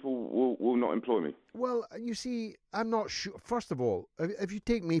that people will not employ me. Well, you see, I'm not sure. First of all, if you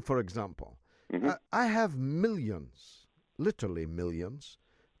take me, for example, I have millions, literally millions,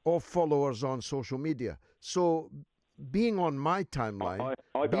 of followers on social media. So being on my timeline,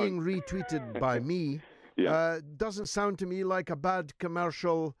 being retweeted by me, doesn't sound to me like a bad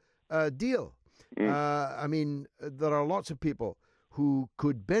commercial deal. I mean, there are lots of people who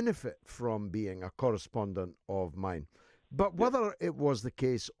could benefit from being a correspondent of mine. But whether it was the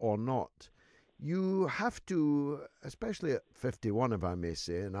case or not, you have to, especially at 51, if I may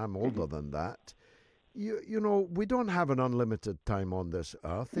say, and I'm older than that, you know, we don't have an unlimited time on this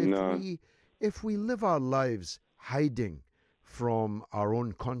earth. If we live our lives hiding from our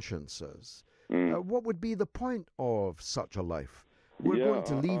own consciences, what would be the point of such a life? We're going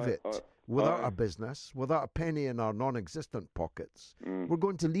to leave it without a business, without a penny in our non-existent pockets. We're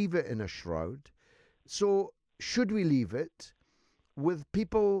going to leave it in a shroud. So should we leave it with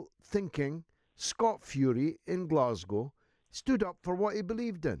people thinking Scott Fury in Glasgow stood up for what he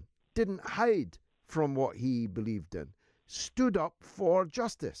believed in, didn't hide from what he believed in, stood up for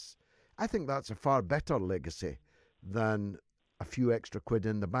justice? I think that's a far better legacy than a few extra quid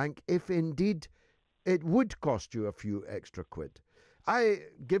in the bank, if indeed it would cost you a few extra quid. I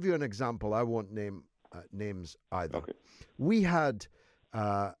give you an example. I won't name names either. Okay. We had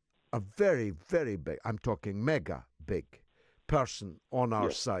a very, very big, I'm talking mega big person on our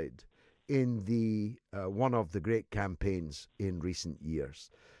side in the one of the great campaigns in recent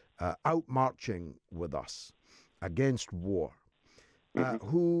years, out marching with us against war,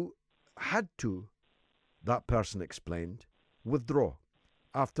 who had to, that person explained, withdraw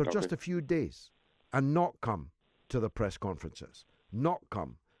after just a few days and not come to the press conferences, not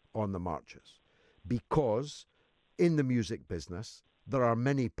come on the marches, because in the music business there are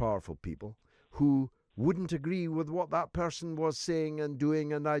many powerful people who wouldn't agree with what that person was saying and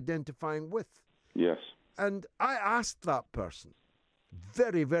doing and identifying with. Yes. And I asked that person,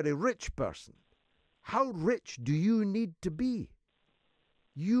 very, very rich person, how rich do you need to be?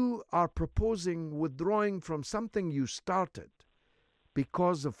 You are proposing withdrawing from something you started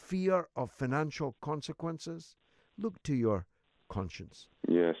because of fear of financial consequences? Look to your conscience.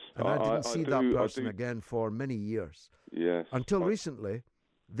 Yes. And I didn't see that person again for many years. Yes. Until recently,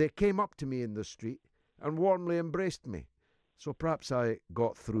 they came up to me in the street and warmly embraced me. So perhaps I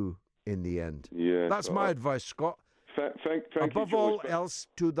got through in the end. Yes. That's my advice, Scott. Thank Above you, all else,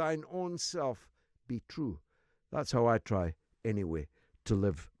 to thine own self be true. That's how I try, anyway, to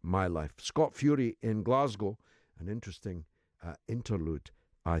live my life. Scott Fury in Glasgow, an interesting interlude,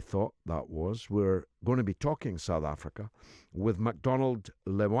 I thought that was. We're going to be talking South Africa with McDonald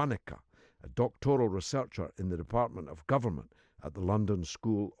Lewanika, a doctoral researcher in the Department of Government at the London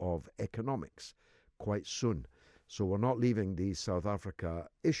School of Economics, quite soon. So we're not leaving the South Africa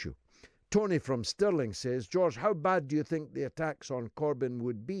issue. Tony from Stirling says, George, how bad do you think the attacks on Corbyn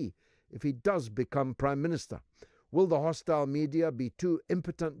would be if he does become Prime Minister? Will the hostile media be too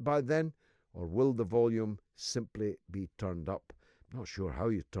impotent by then, or will the volume simply be turned up? I'm not sure how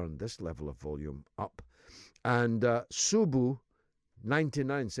you turn this level of volume up. And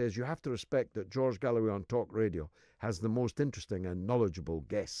Subu99 says, you have to respect that George Galloway on Talk Radio has the most interesting and knowledgeable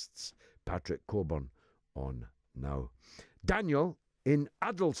guests. Patrick Cockburn on now. Daniel in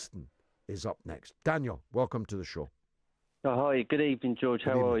Addleston is up next. Daniel, welcome to the show. Oh, hi, good evening, George.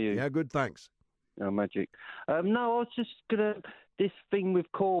 How are you? Yeah, good, thanks. Oh, magic. No, I was just going to, this thing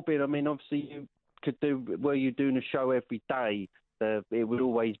with Corbyn, I mean, obviously you could do, were you doing a show every day, it would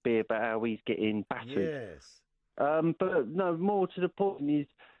always be about how he's getting battered. Yes. But no, more to the point is,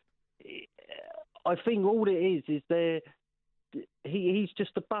 I think all it is he's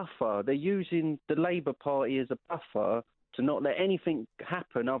just a buffer. They're using the Labour Party as a buffer to not let anything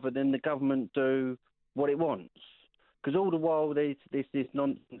happen other than the government do what it wants. Because all the while there's this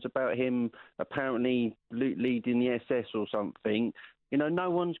nonsense about him apparently leading the SS or something, you know, no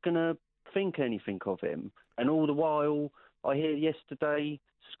one's going to think anything of him. And all the while, I hear yesterday,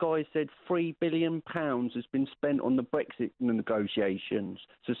 Sky said £3 billion has been spent on the Brexit negotiations.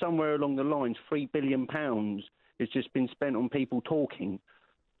 So somewhere along the lines, £3 billion has just been spent on people talking.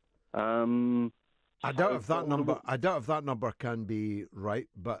 I doubt if that number can be right,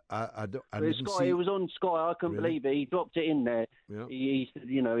 but I didn't Sky, see. It was on Sky. I couldn't believe it. He dropped it in there. Yeah. He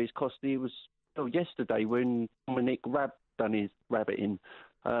you know, it was yesterday when Nick done his rabbiting.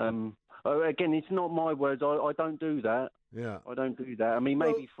 Again, it's not my words. I don't do that. Yeah, I don't do that. I mean,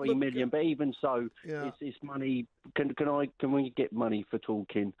 maybe 3 million, but even so, yeah. it's money. Can we get money for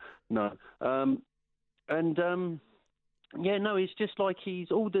talking? No. Yeah, no, it's just like it's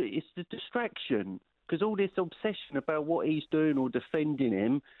the distraction. because all this obsession about what he's doing or defending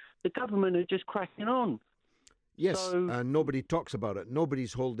him, the government are just cracking on. Yes, So, and nobody talks about it.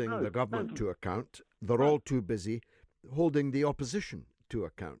 Nobody's holding the government to account. They're all too busy holding the opposition to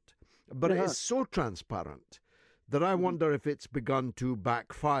account. But it is so transparent that I wonder if it's begun to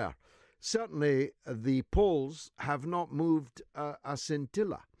backfire. Certainly, the polls have not moved a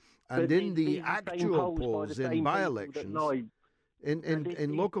scintilla. And in the actual polls in by-elections,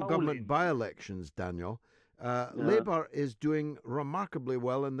 in local government by-elections, Daniel, Labour is doing remarkably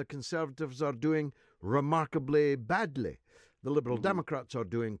well and the Conservatives are doing remarkably badly. The Liberal Democrats are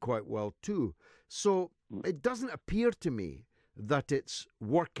doing quite well too. So it doesn't appear to me that it's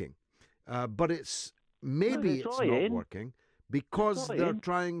working. But it's not working because they're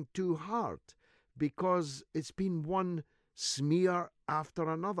trying too hard, because it's been one smear after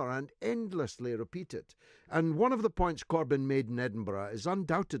another and endlessly repeated. And one of the points Corbyn made in Edinburgh is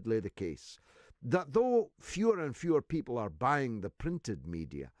undoubtedly the case, that though fewer and fewer people are buying the printed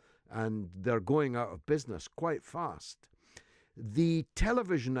media and they're going out of business quite fast, the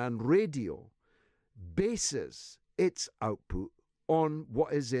television and radio bases its output on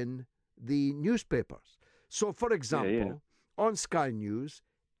what is in the newspapers. So, for example, on Sky News,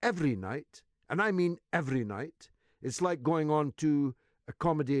 every night, and I mean every night, it's like going on to a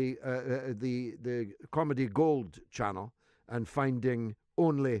comedy, the Comedy Gold channel, and finding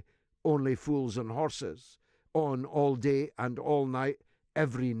only Fools and Horses on all day and all night,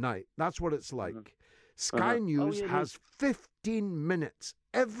 every night. That's what it's like. Sky News has 15 minutes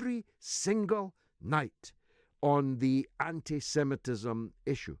every single night on the anti-Semitism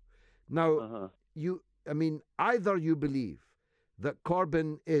issue. Now, either you believe that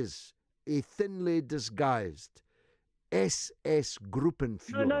Corbyn is a thinly disguised SS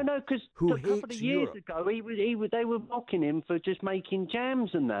Gruppenführer no, because a couple of years ago, they were mocking him for just making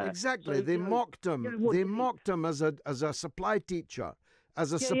jams and that. Exactly, so, they mocked him. They mocked him as a supply teacher,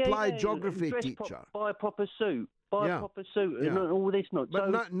 as a supply geography teacher. By a proper suit. A proper suit and all this not.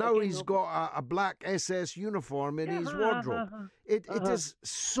 But so, now he's got a black SS uniform in his wardrobe. It is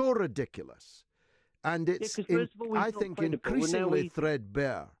so ridiculous. And it's, I think, increasingly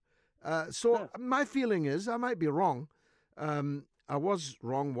threadbare. So my feeling is, I might be wrong. I was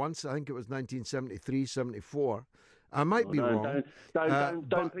wrong once. I think it was 1973, 74. I might be wrong.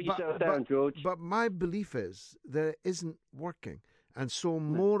 Don't put yourself down, George. But my belief is that it isn't working. And so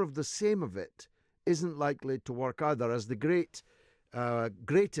more of the same of it isn't likely to work either. As the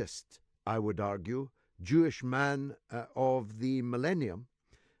greatest, I would argue, Jewish man of the millennium,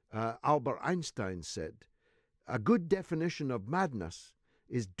 Albert Einstein, said, a good definition of madness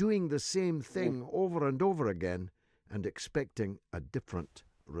is doing the same thing over and over again and expecting a different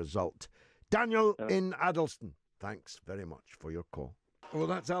result. Daniel in Addleston, thanks very much for your call. Well,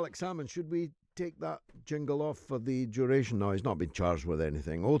 that's Alex Salmon. Should we take that jingle off for the duration? No, he's not been charged with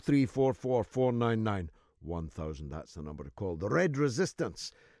anything. 0344 499 1000, that's the number to call. The Red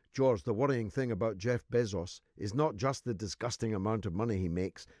Resistance. George, the worrying thing about Jeff Bezos is not just the disgusting amount of money he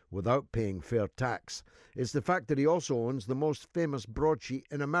makes without paying fair tax. It's the fact that he also owns the most famous broadsheet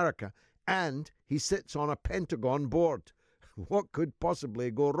in America, and he sits on a Pentagon board. What could possibly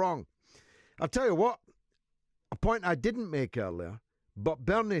go wrong? I'll tell you what, a point I didn't make earlier, but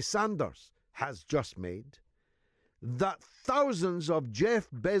Bernie Sanders has just made, that thousands of Jeff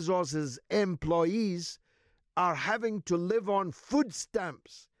Bezos's employees are having to live on food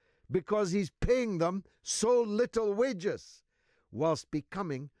stamps because he's paying them so little wages, whilst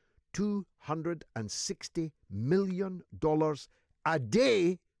becoming $260 million a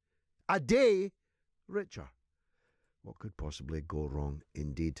day richer. What could possibly go wrong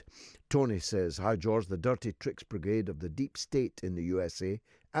indeed? Tony says, hi George, the dirty tricks brigade of the deep state in the USA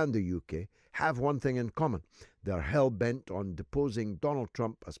and the UK have one thing in common. They're hell-bent on deposing Donald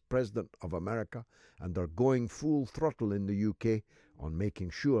Trump as President of America, and they're going full throttle in the UK on making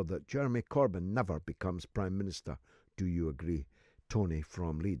sure that Jeremy Corbyn never becomes Prime Minister. Do you agree? Tony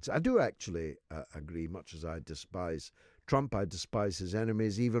from Leeds. I do actually agree. Much as I despise Trump, I despise his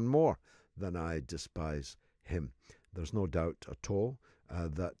enemies even more than I despise him. There's no doubt at all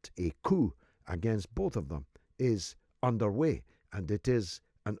that a coup against both of them is underway, and it is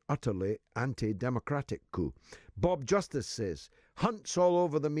an utterly anti-democratic coup. Bob Justice says, hunts all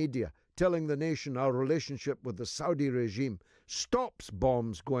over the media telling the nation our relationship with the Saudi regime stops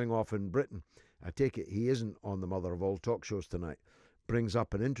bombs going off in Britain. I take it he isn't on the mother of all talk shows tonight. Brings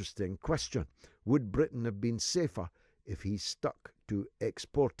up an interesting question. Would Britain have been safer if he stuck to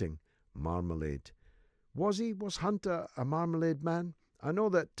exporting marmalade? Was Hunt a marmalade man? I know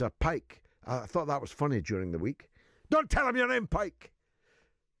that Pike, I thought that was funny during the week. Don't tell him your name, Pike!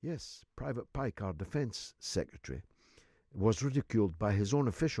 Yes, Private Pike, our Defence Secretary, was ridiculed by his own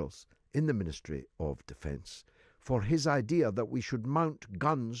officials in the Ministry of Defence for his idea that we should mount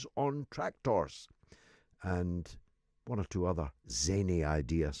guns on tractors, and one or two other zany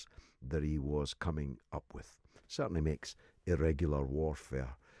ideas that he was coming up with. Certainly makes irregular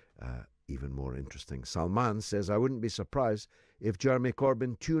warfare even more interesting. Salman says, I wouldn't be surprised if Jeremy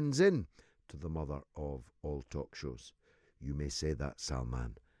Corbyn tunes in to the mother of all talk shows. You may say that,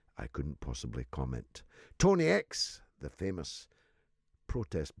 Salman. I couldn't possibly comment. Tony X, the famous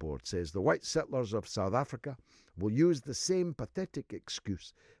protest board, says the white settlers of South Africa will use the same pathetic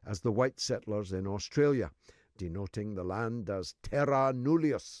excuse as the white settlers in Australia, denoting the land as terra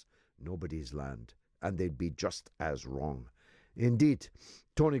nullius, nobody's land, and they'd be just as wrong. Indeed,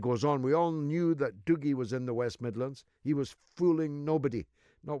 Tony goes on, we all knew that Dougie was in the West Midlands. He was fooling nobody,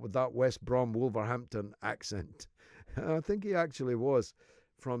 not with that West Brom Wolverhampton accent. I think he actually was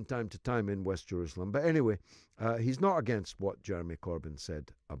from time to time in West Jerusalem. But anyway, he's not against what Jeremy Corbyn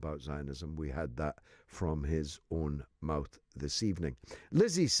said about Zionism. We had that from his own mouth this evening.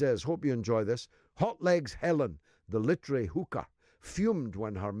 Lizzie says, hope you enjoy this. Hot Legs Helen, the literary hooker, fumed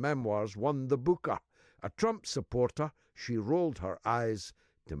when her memoirs won the Booker. A Trump supporter, she rolled her eyes,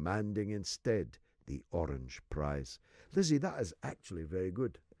 demanding instead the Orange Prize. Lizzie, that is actually very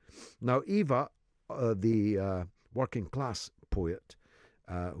good. Now, Eva, the working class poet,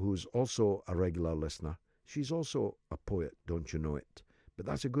 who's also a regular listener, she's also a poet, don't you know it? But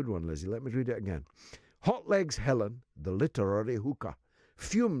that's a good one, Lizzie. Let me read it again. Hot Legs Helen, the literary hooker,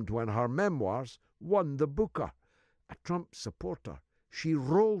 fumed when her memoirs won the Booker. A Trump supporter, she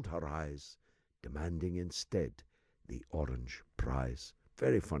rolled her eyes, demanding instead the Orange Prize.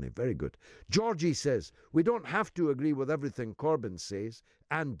 Very funny, very good. Georgie says, we don't have to agree with everything Corbyn says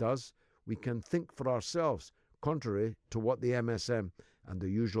and does. We can think for ourselves, contrary to what the MSM and the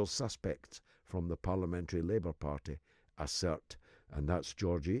usual suspects from the Parliamentary Labour Party assert. And that's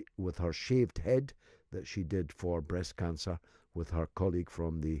Georgie with her shaved head that she did for breast cancer with her colleague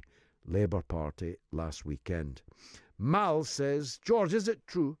from the Labour Party last weekend. Mal says, George, is it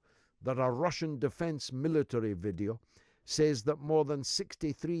true that a Russian defence military video says that more than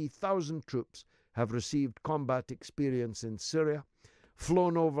 63,000 troops have received combat experience in Syria,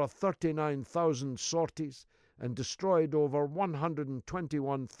 flown over 39,000 sorties, and destroyed over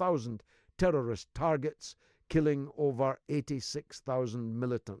 121,000 terrorist targets, killing over 86,000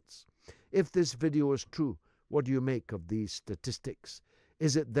 militants? If this video is true, what do you make of these statistics?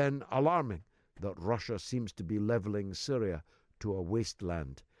 Is it then alarming that Russia seems to be levelling Syria to a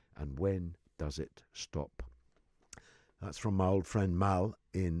wasteland? And when does it stop? That's from my old friend Mal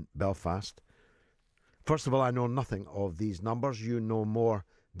in Belfast. First of all, I know nothing of these numbers. You know more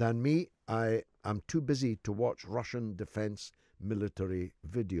than me. I am too busy to watch Russian defence military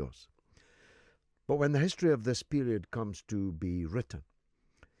videos. But when the history of this period comes to be written,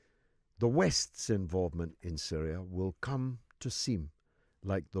 the West's involvement in Syria will come to seem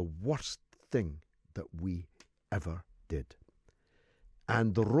like the worst thing that we ever did.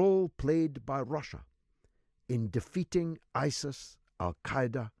 And the role played by Russia in defeating ISIS,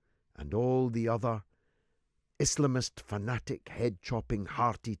 Al-Qaeda, and all the other Islamist, fanatic, head-chopping,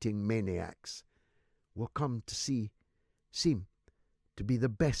 heart-eating maniacs will come to seem to be the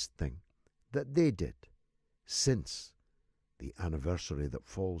best thing that they did since the anniversary that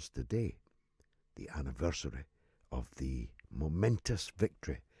falls today, the anniversary of the momentous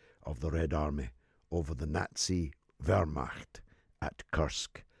victory of the Red Army over the Nazi Wehrmacht at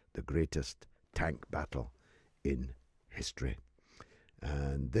Kursk, the greatest tank battle in history.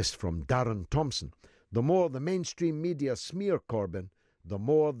 And this from Darren Thompson. The more the mainstream media smear Corbyn, the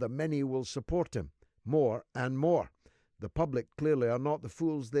more the many will support him. More and more. The public clearly are not the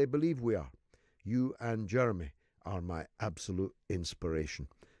fools they believe we are. You and Jeremy are my absolute inspiration.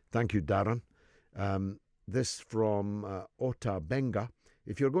 Thank you, Darren. This from Ota Benga.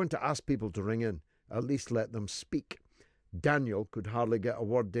 If you're going to ask people to ring in, at least let them speak. Daniel could hardly get a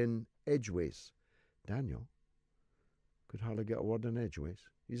word in edgeways. Daniel could hardly get a word in edgeways.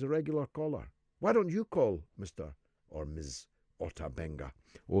 He's a regular caller. Why don't you call Mr. or Ms. Ota Benga?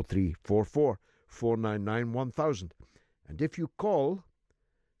 0344 499 1000. And if you call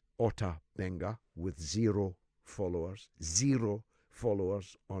Ota Benga with zero followers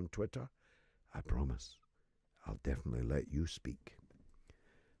on Twitter, I promise I'll definitely let you speak.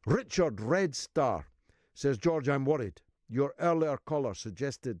 Richard Red Star says, George, I'm worried. Your earlier caller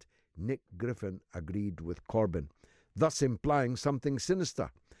suggested Nick Griffin agreed with Corbyn, thus implying something sinister.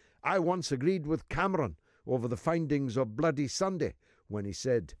 I once agreed with Cameron over the findings of Bloody Sunday when he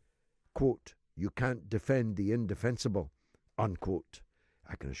said, quote, you can't defend the indefensible, unquote.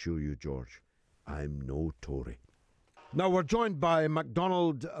 I can assure you, George, I'm no Tory. Now we're joined by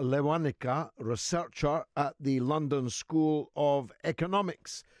McDonald Lewanika, researcher at the London School of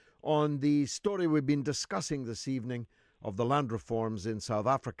Economics, on the story we've been discussing this evening of the land reforms in South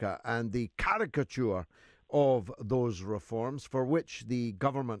Africa and the caricature of those reforms for which the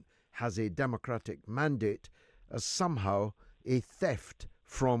government has a democratic mandate as somehow a theft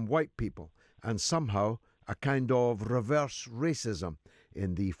from white people and somehow a kind of reverse racism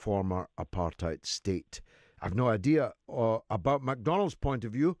in the former apartheid state. I've no idea about McDonald's point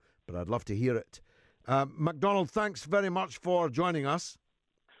of view, but I'd love to hear it. McDonald, thanks very much for joining us.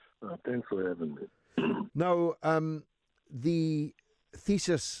 Thanks for having me. Now, the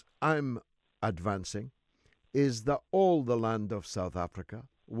thesis I'm advancing is that all the land of South Africa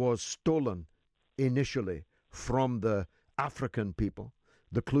was stolen initially from the African people,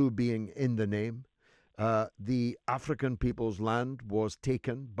 the clue being in the name. The African people's land was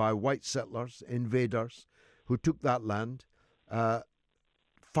taken by white settlers, invaders, who took that land,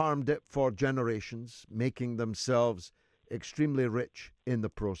 farmed it for generations, making themselves extremely rich in the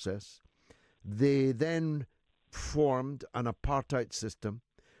process. They then formed an apartheid system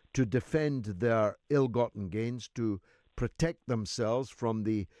to defend their ill-gotten gains, to protect themselves from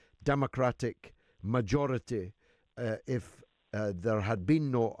the democratic majority if there had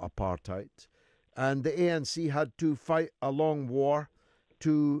been no apartheid. And the ANC had to fight a long war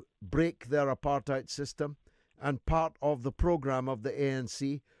to break their apartheid system. And part of the program of the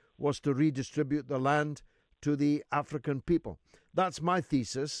ANC was to redistribute the land to the African people. That's my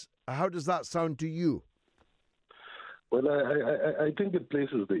thesis. How does that sound to you? Well, I think it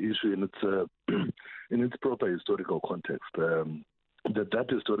places the issue in its in its proper historical context. That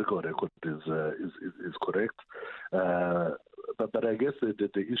historical record is correct, but I guess the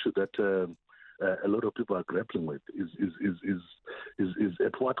issue that a lot of people are grappling with is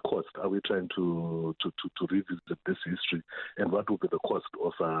at what cost are we trying to revisit this history, and what will be the cost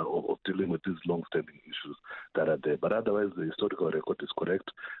of dealing with these long-standing issues that are there. But otherwise, the historical record is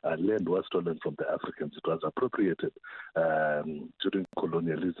correct. Land was stolen from the Africans. It was appropriated during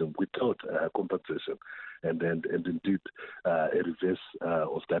colonialism without compensation, and indeed a reverse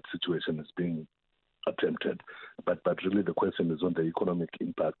of that situation is being attempted, but really the question is on the economic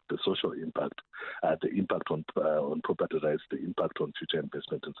impact, the social impact, the impact on property rights, the impact on future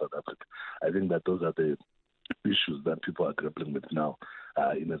investment in South Africa. I think that those are the issues that people are grappling with now,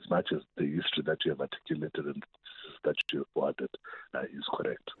 in as much as the history that you have articulated and that you have forwarded is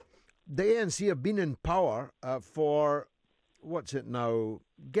correct. The ANC have been in power for, what's it now,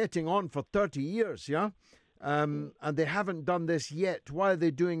 getting on for 30 years, yeah? And they haven't done this yet. Why are they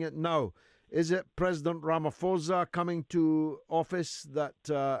doing it now? Is it President Ramaphosa coming to office that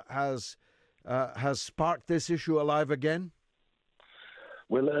has sparked this issue alive again?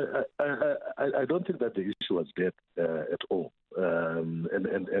 Well, I don't think that the issue was dead at all,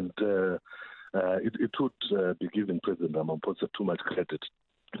 it would be giving President Ramaphosa too much credit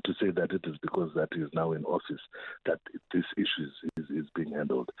to say that it is because that he is now in office that this issue is being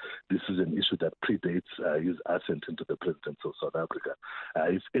handled. This is an issue that predates his ascent into the presidency of South Africa.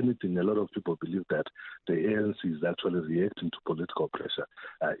 If anything, a lot of people believe that the ANC is actually reacting to political pressure,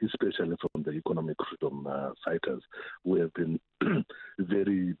 especially from the economic freedom fighters, who have been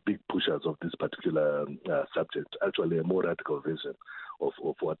very big pushers of this particular subject, actually a more radical version of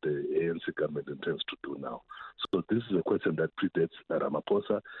what the ANC government intends to do now. So this is a question that predates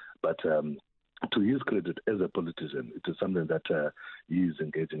Ramaphosa, but to his credit as a politician, it is something that he is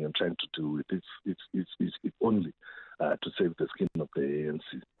engaging and trying to do. It's only to save the skin of the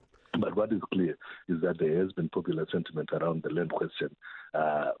ANC. But what is clear is that there has been popular sentiment around the land question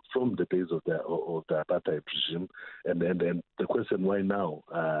from the days of the apartheid regime, and the question why now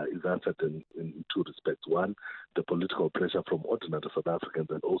is answered in two respects. One, the political pressure from ordinary South Africans,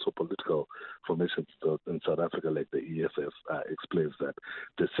 and also political formations in South Africa like the EFF explains that.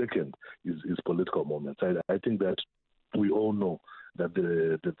 The second is political moments. I think that we all know that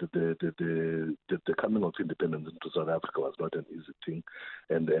the coming of independence into South Africa was not an easy thing,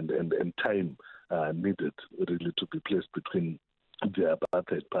 and time needed really to be placed between the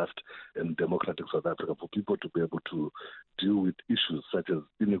apartheid past and democratic South Africa for people to be able to deal with issues such as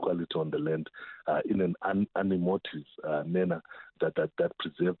inequality on the land in an unemotive manner that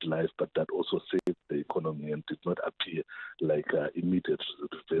preserved life, but that also saved the economy and did not appear like immediate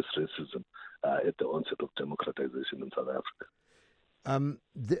reverse racism at the onset of democratization in South Africa.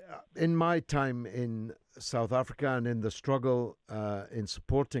 In my time in South Africa and in the struggle in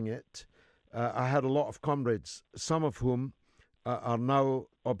supporting it, I had a lot of comrades, some of whom are now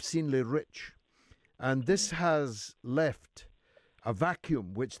obscenely rich. And this has left a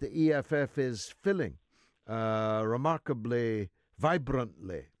vacuum which the EFF is filling remarkably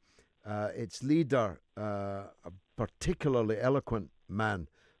vibrantly. Its leader, a particularly eloquent man,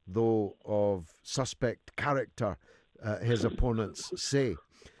 though of suspect character, his opponents say.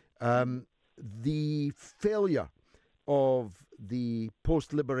 The failure of the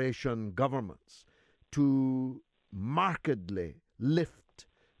post-liberation governments to markedly lift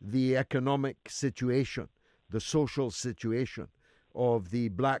the economic situation, the social situation of the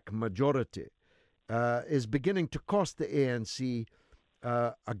black majority is beginning to cost the ANC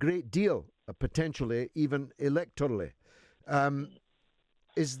a great deal, potentially even electorally.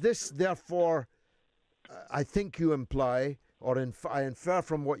 Is this therefore, I think you imply, or I infer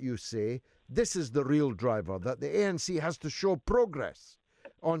from what you say, this is the real driver, that the ANC has to show progress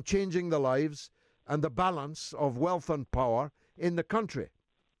on changing the lives and the balance of wealth and power in the country?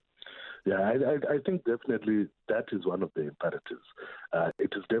 Yeah, I think definitely that is one of the imperatives.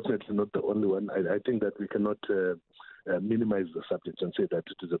 It is definitely not the only one. I think that we cannot minimize the subject and say that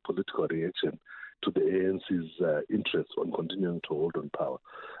it is a political reaction to the ANC's interest on continuing to hold on power,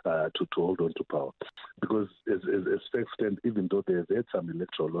 to hold on to power. Because as facts stand, even though they've had some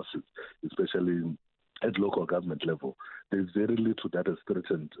electoral losses, especially at local government level, there's very little that has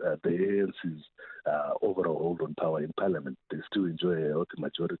threatened the ANC's overall hold on power in parliament. They still enjoy a healthy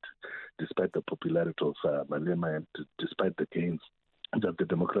majority, despite the popularity of Malema and despite the gains that the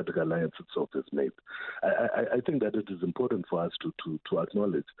Democratic Alliance itself has made. I think that it is important for us to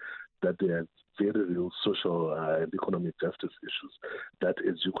acknowledge that there are very real social and economic justice issues that,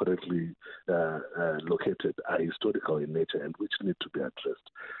 as you correctly located, are historical in nature and which need to be addressed.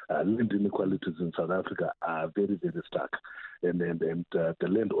 Land inequalities in South Africa are very, very stark. And the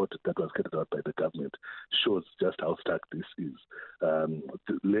land audit that was carried out by the government shows just how stark this is.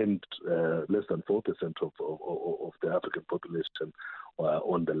 The land, less than 4% of the African population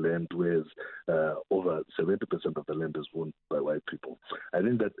on the land, whereas over 70% of the land is owned by white people. I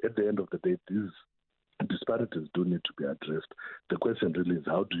think that at the end of the day, these disparities do need to be addressed. The question really is,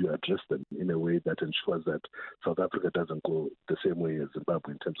 how do you address them in a way that ensures that South Africa doesn't go the same way as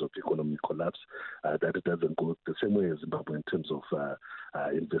Zimbabwe in terms of economic collapse, that it doesn't go the same way as Zimbabwe in terms of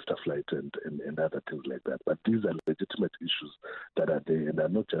investor flight and other things like that. But these are legitimate issues that are there and are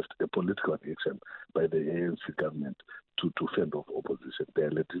not just a political reaction by the ANC government to fend off opposition. They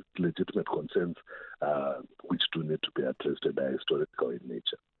are legitimate concerns which do need to be addressed and are historical in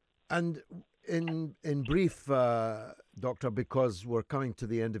nature. And in brief, Doctor, because we're coming to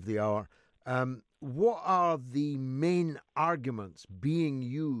the end of the hour, what are the main arguments being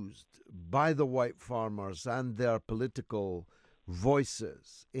used by the white farmers and their political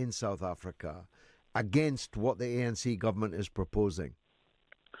voices in South Africa against what the ANC government is proposing?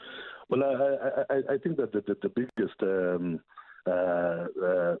 Well, I think that the biggest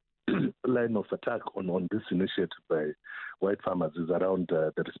line of attack on this initiative by white farmers is around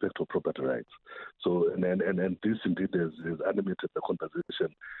the respect of property rights. So, and this indeed has animated the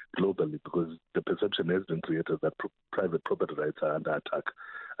conversation globally, because the perception has been created that private property rights are under attack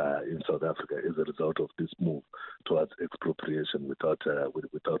in South Africa as a result of this move towards expropriation without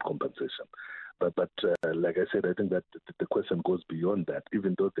compensation. But like I said, I think that the question goes beyond that.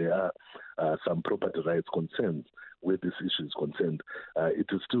 Even though there are some property rights concerns where this issue is concerned, it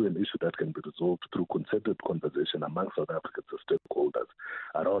is still an issue that can be resolved through concerted conversation among South African stakeholders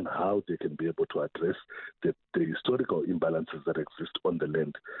around how they can be able to address the historical imbalances that exist on the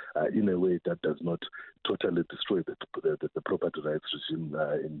land in a way that does not totally destroy the property rights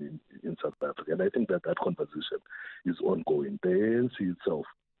regime in South Africa. And I think that conversation is ongoing. The ANC itself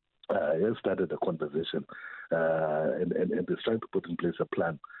has started a conversation and is trying to put in place a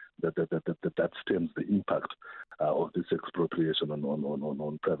plan that stems the impact of this expropriation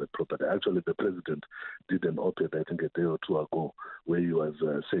on private property. Actually, the president did an op-ed, I think, a day or two ago, where he was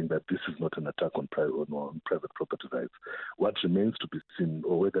saying that this is not an attack on private property rights. What remains to be seen,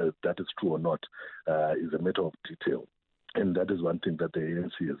 or whether that is true or not, is a matter of detail. And that is one thing that the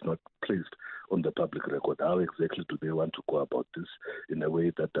ANC has not placed on the public record. How exactly do they want to go about this in a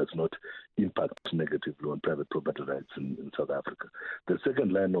way that does not impact negatively on private property rights in South Africa? The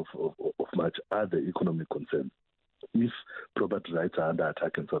second line of march are the economic concerns. If property rights are under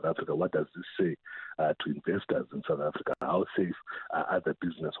attack in South Africa, what does this say to investors in South Africa? How safe are the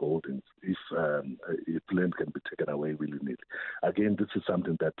business holdings if land can be taken away willy-nilly? Again, this is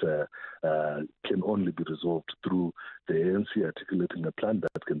something that can only be resolved through the ANC articulating a plan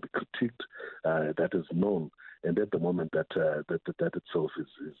that can be critiqued, that is known And at the moment, that itself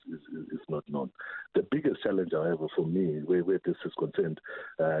is not known. The biggest challenge, however, for me, where this is concerned,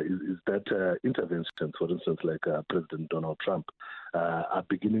 is that interventions, for instance, like President Donald Trump, are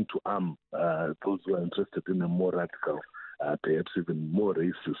beginning to arm those who are interested in a more radical, perhaps even more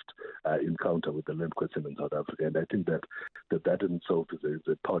racist encounter with the land question in South Africa. And I think that in itself is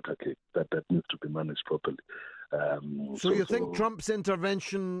a powder cake that needs to be managed properly. So you think Trump's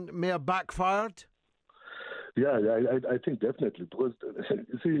intervention may have backfired? Yeah, I think definitely, because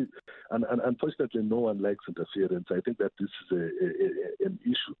you see, and unfortunately, no one likes interference. I think that this is an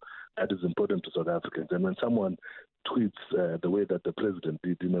issue that is important to South Africans. And when someone tweets the way that the president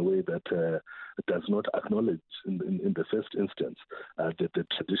did, in a way that does not acknowledge, in the first instance, the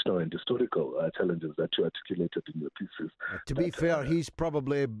traditional and historical challenges that you articulated in your pieces. To be fair, he's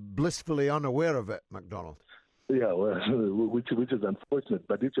probably blissfully unaware of it, McDonald. Yeah, well, which is unfortunate.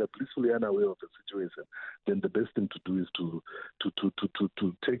 But if you're blissfully unaware of the situation, then the best thing to do is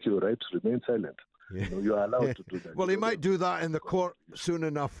to take your right to remain silent. Yeah. You are allowed to do that. Well, he might do that in the court soon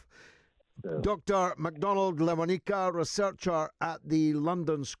enough. Yeah. Dr. McDonald Lewanika, researcher at the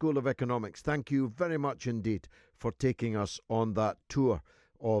London School of Economics, thank you very much indeed for taking us on that tour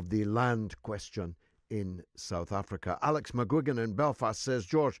of the land question in South Africa. Alex McGuigan in Belfast says,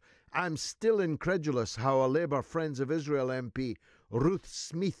 George, I'm still incredulous how a Labour Friends of Israel MP, Ruth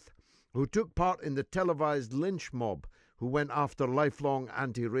Smith, who took part in the televised lynch mob who went after lifelong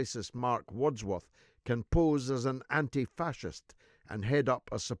anti-racist Mark Wadsworth, can pose as an anti-fascist and head up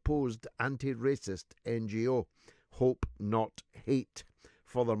a supposed anti-racist NGO, Hope Not Hate.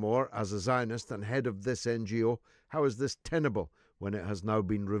 Furthermore, as a Zionist and head of this NGO, how is this tenable when it has now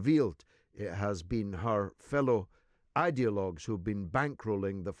been revealed it has been her fellow ideologues who've been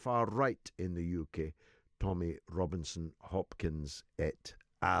bankrolling the far right in the UK? Tommy Robinson Hopkins et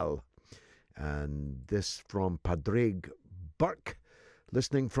al. And this from Padraig Burke,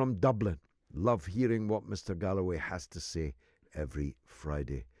 listening from Dublin. Love hearing what Mr. Galloway has to say every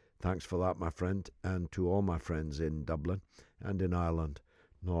Friday. Thanks for that, my friend, and to all my friends in Dublin and in Ireland,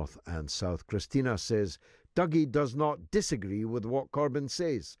 North and South. Christina says, Dougie does not disagree with what Corbyn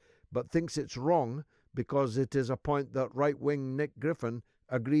says, but thinks it's wrong because it is a point that right-wing Nick Griffin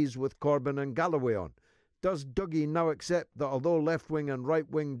agrees with Corbyn and Galloway on. Does Dougie now accept that although left-wing and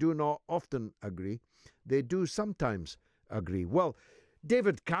right-wing do not often agree, they do sometimes agree? Well,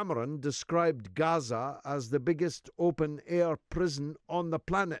 David Cameron described Gaza as the biggest open-air prison on the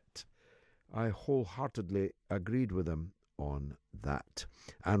planet. I wholeheartedly agreed with him on that.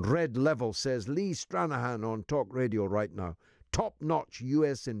 And Red Level says, Lee Stranahan on Talk Radio right now, top-notch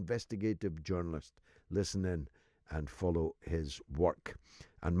US investigative journalist. Listen in and follow his work.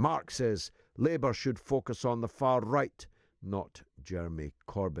 And Mark says, Labour should focus on the far right, not Jeremy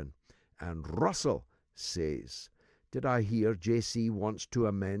Corbyn. And Russell says, did I hear JC wants to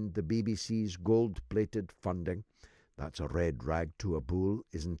amend the BBC's gold-plated funding? That's a red rag to a bull,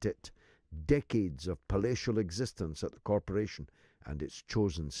 isn't it? Decades of palatial existence at the corporation and its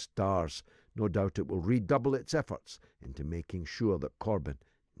chosen stars. No doubt it will redouble its efforts into making sure that Corbyn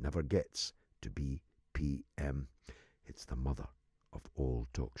never gets to be PM. It's the mother of all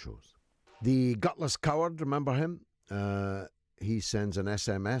talk shows. The gutless coward, remember him? He sends an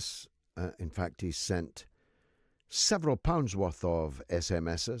SMS. In fact, he sent several pounds worth of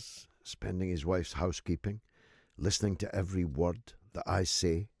SMSs, spending his wife's housekeeping, listening to every word that I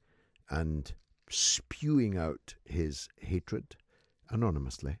say, and spewing out his hatred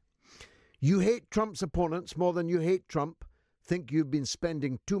anonymously. You hate Trump's opponents more than you hate Trump. Think you've been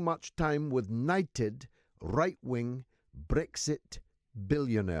spending too much time with knighted right-wing Brexit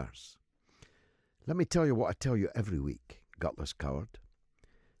billionaires. Let me tell you what I tell you every week, gutless coward.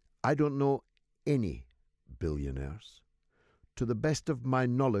 I don't know any billionaires. To the best of my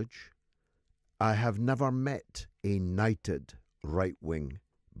knowledge, I have never met a knighted right-wing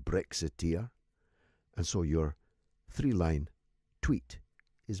Brexiteer. And so your three-line tweet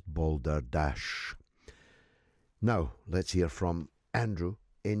is balderdash. Now, let's hear from Andrew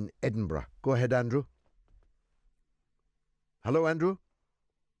in Edinburgh. Go ahead, Andrew. Hello, Andrew.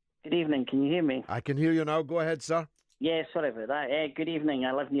 Good evening. Can you hear me? I can hear you now. Go ahead, sir. Yeah, sorry about that. Good evening.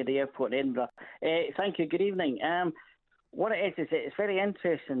 I live near the airport in Edinburgh. Thank you. Good evening. What it is it's very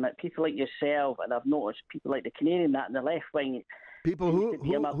interesting that people like yourself, and I've noticed people like the Canadian, that and the left wing. People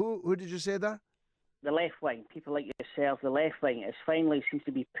who did you say that? The left wing. People like yourself, the left wing, is finally seems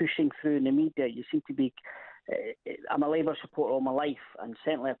to be pushing through in the media. You seem to be. I'm a Labour supporter all my life, and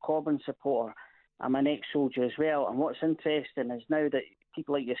certainly a Corbyn supporter. I'm an ex-soldier as well. And what's interesting is now that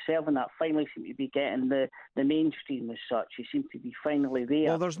people like yourself and that finally seem to be getting the mainstream as such. You seem to be finally there.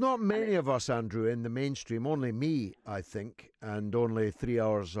 Well, there's not many of us, Andrew, in the mainstream. Only me, I think, and only 3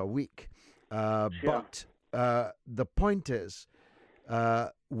 hours a week. Sure. But the point is,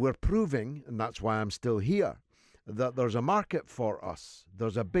 we're proving, and that's why I'm still here, that there's a market for us.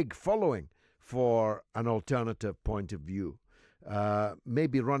 There's a big following for an alternative point of view,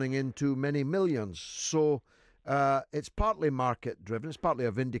 maybe running into many millions. So it's partly market driven. It's partly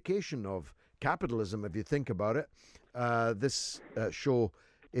a vindication of capitalism, if you think about it. This show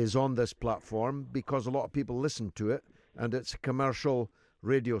is on this platform because a lot of people listen to it, and it's a commercial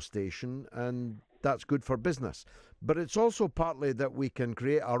radio station, and that's good for business. But it's also partly that we can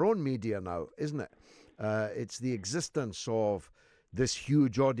create our own media now, isn't it? It's the existence of this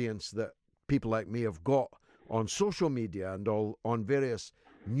huge audience that people like me have got on social media and all on various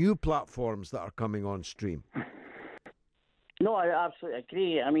new platforms that are coming on stream. No, I absolutely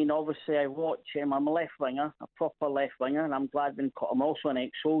agree. I mean, obviously, I watch. I'm a left winger, a proper left winger, and I'm glad I'm also an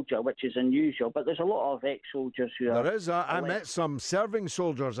ex-soldier, which is unusual. But there's a lot of ex-soldiers who are. There is. I met some serving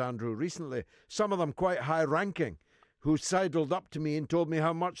soldiers, Andrew, recently. Some of them quite high-ranking, who sidled up to me and told me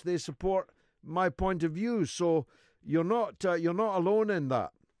how much they support my point of view. So you're not alone in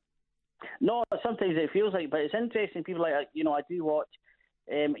that. No, sometimes it feels like, but it's interesting. People like, I do watch.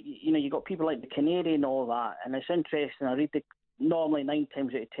 You got people like the Canary and all that, and it's interesting. I read normally 9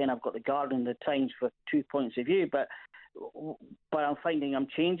 times out of 10 I've got the Guardian and the Times for 2 points of view, but I'm finding I'm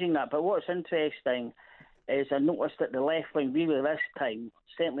changing that. But what's interesting is I noticed that the left wing really this time,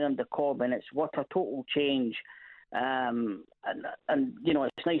 certainly under Corbyn, it's what a total change. And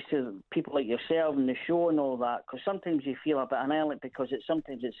it's nice to people like yourself and the show and all that, because sometimes you feel a bit anemic because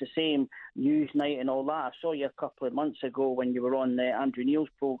sometimes it's the same news night and all that. I saw you a couple of months ago when you were on the Andrew Neil's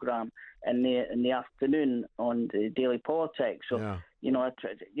programme in the afternoon on the Daily Politics. So yeah.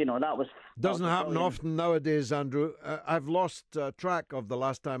 That was doesn't happen brilliant. often nowadays, Andrew. I've lost track of the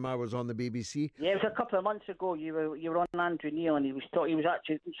last time I was on the BBC. Yeah, it was a couple of months ago. You were on Andrew Neil, and you were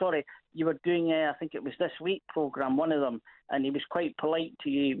doing I think it was This Week programme, one of them, and he was quite polite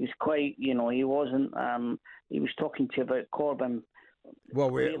to you. He was quite, he wasn't. He was talking to you about Corbyn. Well,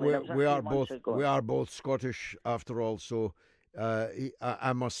 we are both Scottish after all, so.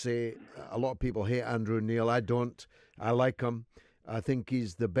 I must say, a lot of people hate Andrew Neil. I don't. I like him. I think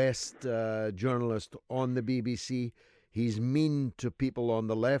he's the best journalist on the BBC. He's mean to people on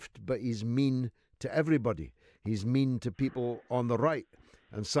the left, but he's mean to everybody. He's mean to people on the right.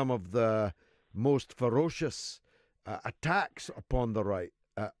 And some of the most ferocious attacks upon the right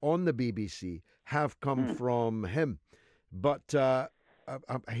on the BBC have come from him. But I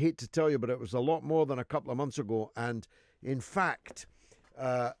hate to tell you, but it was a lot more than a couple of months ago. And in fact,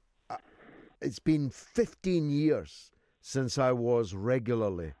 it's been 15 years since I was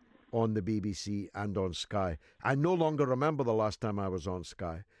regularly on the BBC and on Sky. I no longer remember the last time I was on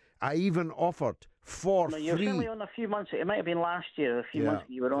Sky. I even offered for free. You were certainly on a few months. It might have been last year. A few months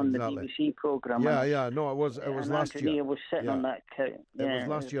ago, you were on the BBC programme. No, it was last year. Neil was sitting on that couch. It was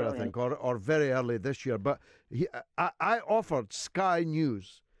last year, brilliant. I think, or very early this year. But I offered Sky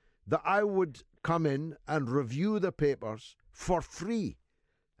News that I would come in and review the papers for free,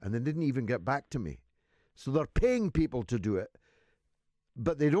 and they didn't even get back to me. So they're paying people to do it,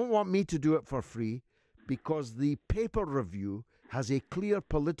 but they don't want me to do it for free because the paper review has a clear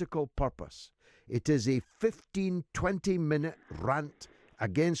political purpose. It is a 15, 20-minute rant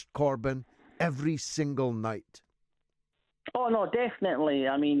against Corbyn every single night. Oh, no, definitely.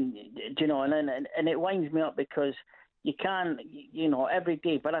 I mean, and it winds me up because you can, every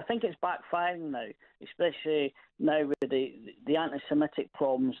day. But I think it's backfiring now, especially now with the anti-Semitic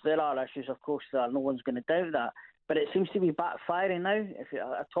problems. There are issues, of course, there. No one's going to doubt that. But it seems to be backfiring now.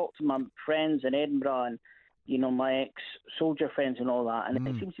 I talk to my friends in Edinburgh and, my ex-soldier friends and all that, and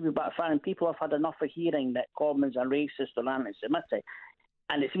it seems to be backfiring. People have had enough of hearing that Corbyn's a racist or anti-Semitic.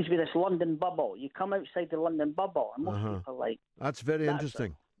 And it seems to be this London bubble. You come outside the London bubble, and most people are like... That's very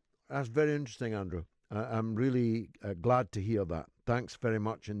interesting. That's very interesting, Andrew. I'm really glad to hear that. Thanks very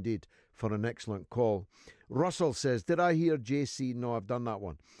much indeed for an excellent call. Russell says, did I hear JC? No, I've done that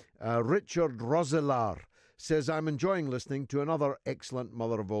one. Richard Roselar says, I'm enjoying listening to another excellent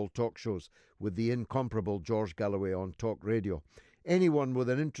Mother of All talk shows with the incomparable George Galloway on Talk Radio. Anyone with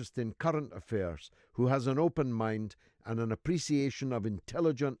an interest in current affairs, who has an open mind and an appreciation of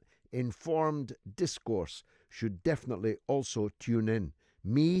intelligent, informed discourse should definitely also tune in.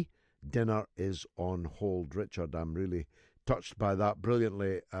 Me, dinner is on hold. Richard, I'm really touched by that,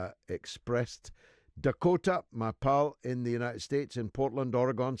 brilliantly expressed. Dakota, my pal in the United States, in Portland,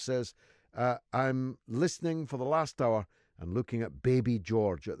 Oregon, says, I'm listening for the last hour and looking at baby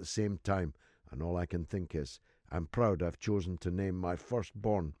George at the same time. And all I can think is, I'm proud I've chosen to name my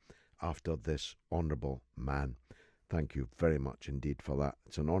firstborn after this honourable man. Thank you very much indeed for that.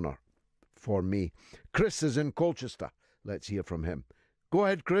 It's an honour for me. Chris is in Colchester. Let's hear from him. Go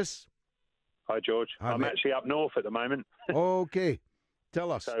ahead, Chris. Hi, George. I'm actually up north at the moment. Okay.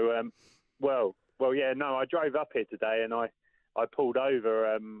 Tell us. So, I drove up here today and I pulled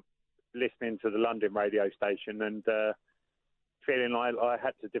over listening to the London radio station and feeling like I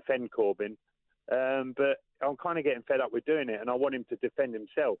had to defend Corbyn. But I'm kind of getting fed up with doing it, and I want him to defend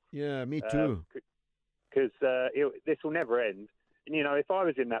himself. Yeah, me too. Because this will never end. And, if I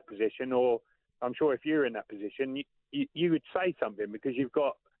was in that position, or I'm sure if you're in that position, you would say something, because you've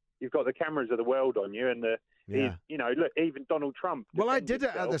got the cameras of the world on you, and look, even Donald Trump. Well, I did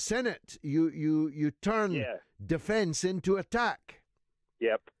it at the Senate. You turn defence into attack.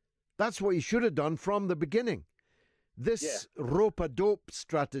 Yep. That's what he should have done from the beginning. This rope-a-dope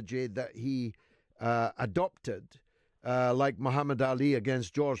strategy that he adopted, like Muhammad Ali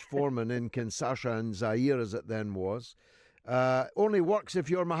against George Foreman in Kinshasa and Zaire, as it then was, only works if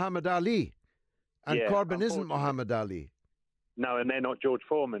you're Muhammad Ali. And Corbyn isn't Muhammad Ali. No, and they're not George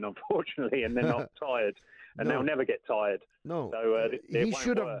Foreman, unfortunately, and they're not tired. And they'll never get tired. No. So, he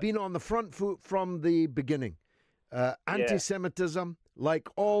should have been on the front foot from the beginning. Antisemitism, like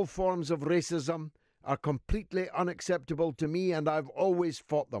all forms of racism, are completely unacceptable to me, and I've always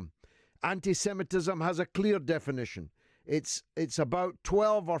fought them. Antisemitism has a clear definition. It's about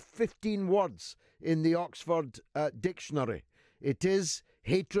 12 or 15 words in the Oxford Dictionary. It is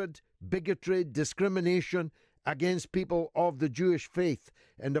hatred, bigotry, discrimination against people of the Jewish faith.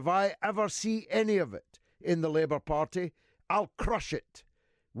 And if I ever see any of it in the Labour Party, I'll crush it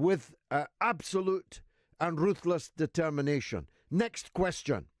with absolute and ruthless determination. Next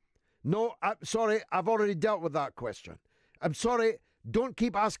question. No, I'm sorry, I've already dealt with that question. I'm sorry, don't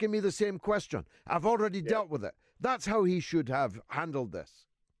keep asking me the same question. I've already dealt with it. That's how he should have handled this.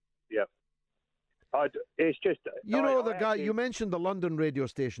 Yeah. It's just... the guy, you mentioned the London radio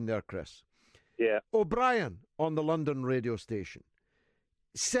station there, Chris. Yeah. O'Brien on the London radio station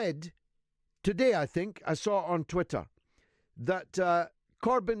said today, I think, I saw on Twitter, that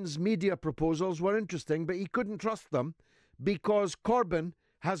Corbyn's media proposals were interesting, but he couldn't trust them because Corbyn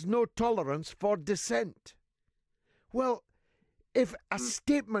has no tolerance for dissent. Well, if a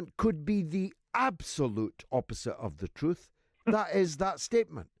statement could be the absolute opposite of the truth, that is that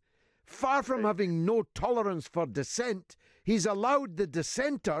statement. Far from having no tolerance for dissent, he's allowed the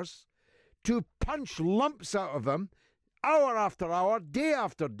dissenters to punch lumps out of him hour after hour, day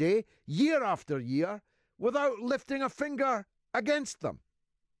after day, year after year, without lifting a finger against them.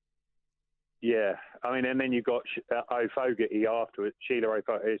 Yeah, I mean, and then you've got O'Fogarty afterwards, Sheila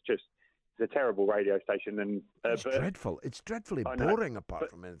O'Fogarty. It's a terrible radio station. And it's dreadful. It's dreadfully boring apart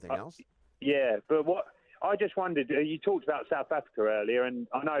from anything else. Yeah, but what I just wondered, you talked about South Africa earlier, and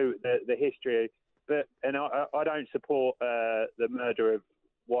I know the history, but I don't support the murder of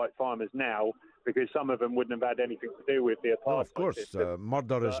white farmers now, because some of them wouldn't have had anything to do with the apartheid. Well, of course,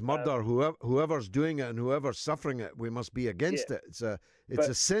 murder is murder. Whoever's doing it and whoever's suffering it, we must be against it. It's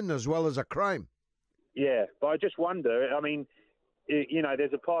a sin as well as a crime. Yeah, but I just wonder. I mean,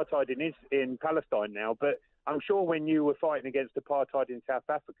 there's apartheid in Palestine now, but I'm sure when you were fighting against apartheid in South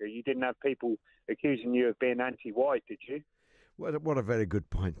Africa, you didn't have people accusing you of being anti-white, did you? What a very good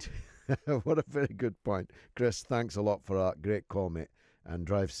point. What a very good point, Chris. Thanks a lot for that. Great call, mate, and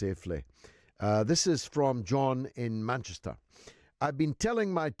drive safely. This is from John in Manchester. I've been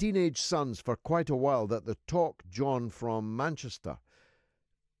telling my teenage sons for quite a while that the talk, John from Manchester.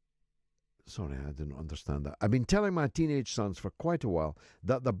 Sorry, I didn't understand that. I've been telling my teenage sons for quite a while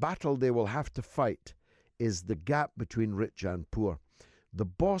that the battle they will have to fight is the gap between rich and poor. The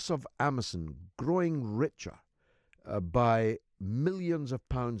boss of Amazon growing richer by millions of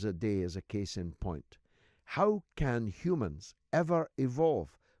pounds a day is a case in point. How can humans ever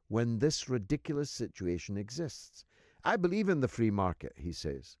evolve when this ridiculous situation exists? I believe in the free market, he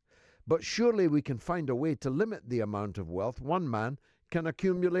says, but surely we can find a way to limit the amount of wealth one man can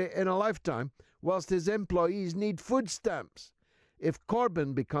accumulate in a lifetime whilst his employees need food stamps. If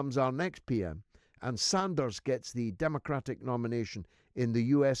Corbyn becomes our next PM and Sanders gets the Democratic nomination in the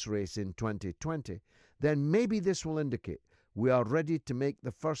US race in 2020, then maybe this will indicate we are ready to make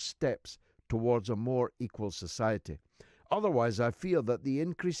the first steps towards a more equal society. Otherwise, I fear that the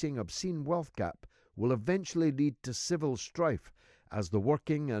increasing obscene wealth gap will eventually lead to civil strife as the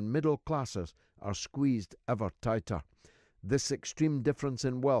working and middle classes are squeezed ever tighter. This extreme difference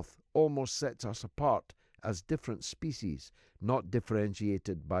in wealth almost sets us apart as different species, not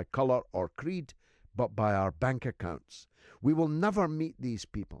differentiated by colour or creed, but by our bank accounts. We will never meet these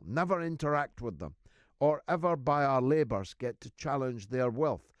people, never interact with them, or ever by our labours get to challenge their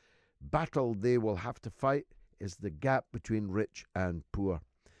wealth. Battle they will have to fight is the gap between rich and poor.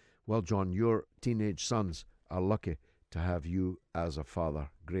 Well, John, your teenage sons are lucky to have you as a father.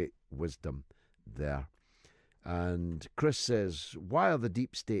 Great wisdom there. And Chris says, why are the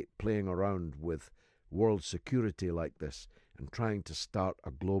deep state playing around with world security like this and trying to start a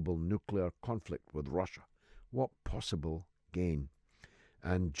global nuclear conflict with Russia? What possible gain?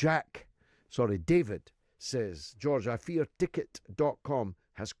 And David says, George, I fear ticket.com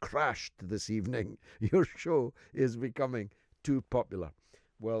has crashed this evening. Your show is becoming too popular.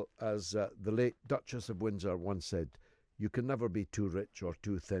 Well, as the late Duchess of Windsor once said, you can never be too rich or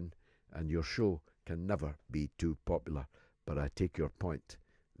too thin, and your show can never be too popular. But I take your point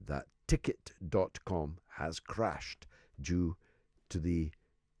that ticket.com has crashed due to the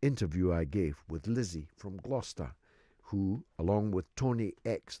interview I gave with Lizzie from Gloucester, who, along with Tony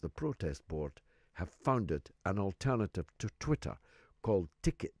X, the protest board, have founded an alternative to Twitter called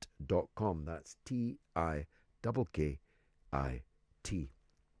ticket.com. That's TIKKIT.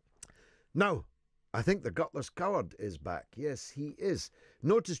 Now, I think the gutless coward is back. Yes, he is.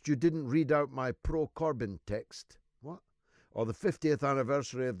 Noticed you didn't read out my pro-Corbyn text. What? Or the 50th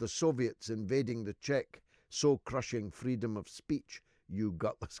anniversary of the Soviets invading the Czech, so crushing freedom of speech, you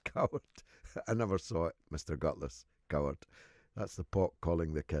gutless coward. I never saw it, Mr. Gutless Coward. That's the pot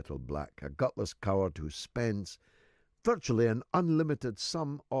calling the kettle black. A gutless coward who spends virtually an unlimited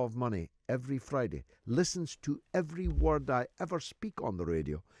sum of money every Friday, listens to every word I ever speak on the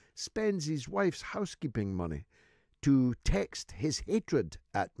radio, spends his wife's housekeeping money to text his hatred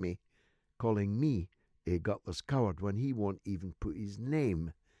at me, calling me a gutless coward when he won't even put his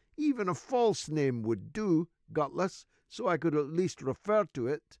name. Even a false name would do, gutless, so I could at least refer to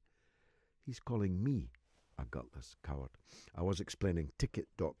it. He's calling me a gutless coward. I was explaining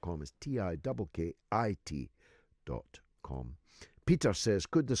ticket.com is TIKKIT.com. Peter says,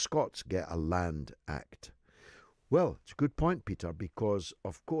 could the Scots get a Land Act? Well, it's a good point, Peter, because,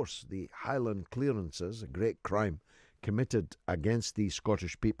 of course, the Highland clearances, a great crime committed against the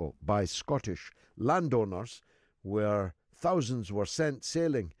Scottish people by Scottish landowners, where thousands were sent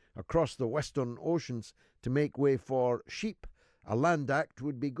sailing across the western oceans to make way for sheep. A Land Act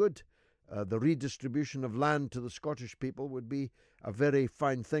would be good. The redistribution of land to the Scottish people would be a very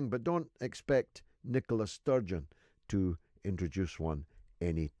fine thing, but don't expect Nicola Sturgeon to introduce one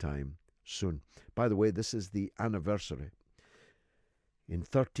anytime soon. By the way, this is the anniversary. In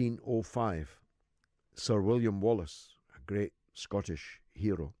 1305, Sir William Wallace, a great Scottish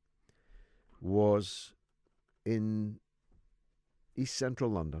hero, was in East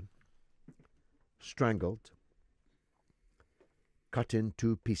Central London, strangled, cut in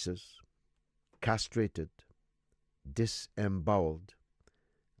 2 pieces, castrated, disemboweled,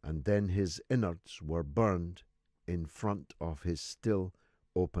 and then his innards were burned in front of his still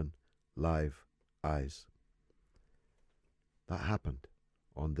open live eyes. That happened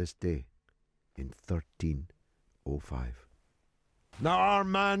on this day in 1305. Now our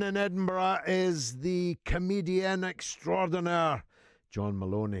man in Edinburgh is the comedian extraordinaire, John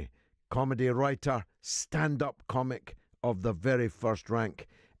Moloney, comedy writer, stand-up comic of the very first rank.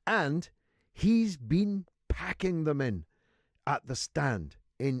 And he's been packing them in at the stand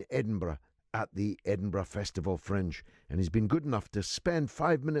in Edinburgh at the Edinburgh Festival Fringe. And he's been good enough to spend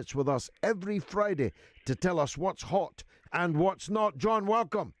 5 minutes with us every Friday to tell us what's hot and what's not. John,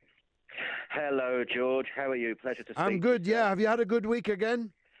 welcome. Hello, George. How are you? Pleasure to speak. I'm good, yeah. Have you had a good week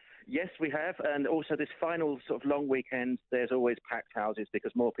again? Yes, we have. And also this final sort of long weekend, there's always packed houses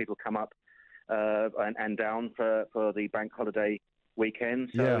because more people come up and down for the bank holiday weekend.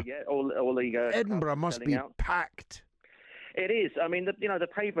 So, yeah all the... Edinburgh must be packed. It is. I mean, the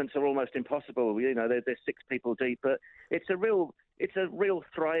pavements are almost impossible. They're 6 people deep, but it's a real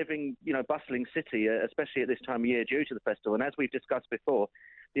thriving, bustling city, especially at this time of year due to the festival. And as we've discussed before,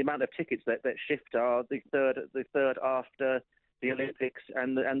 the amount of tickets that shift are the third after the Olympics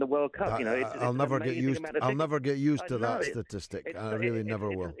and the World Cup. I'll never get used to that statistic. I really never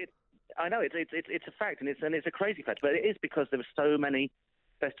will. I know it's a fact, and it's a crazy fact, but it is because there were so many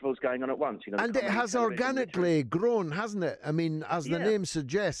festivals going on at once. And it has organically grown, hasn't it? I mean, as the name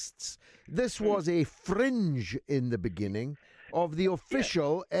suggests, this was a fringe in the beginning of the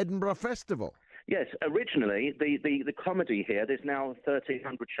official Edinburgh Festival. Yes, originally the comedy here. There's now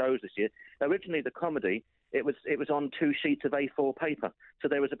 1,300 shows this year. Originally, the comedy it was on 2 sheets of A4 paper, so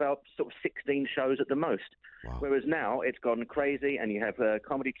there was about sort of 16 shows at the most. Wow. Whereas now it's gone crazy, and you have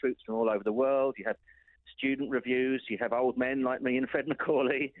comedy troupes from all over the world. You have student reviews. You have old men like me and Fred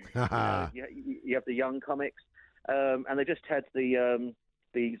Macaulay. You have the young comics, and they just had the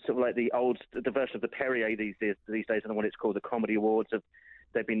sort of like the version of the Perrier these days. I don't know what it's called, the Comedy Awards.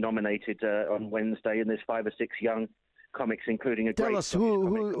 They've been nominated on Wednesday, and there's 5 or 6 young comics, including a Tell great us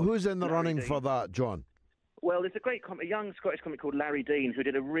who's in the Larry running Dean. for that, John. Well, there's a young Scottish comic called Larry Dean who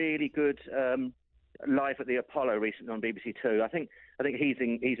did a really good live at the Apollo recently on BBC Two. I think he's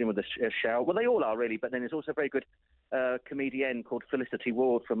in with a shout. Well, they all are really, but then there's also a very good comedienne called Felicity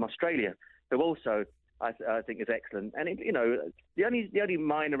Ward from Australia, who also I think is excellent. And the only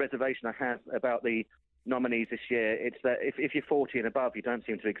minor reservation I have about the nominees this year, it's that if you're 40 and above, you don't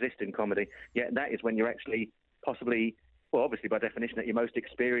seem to exist in comedy. Yet that is when you're actually possibly, well, obviously by definition, that you're most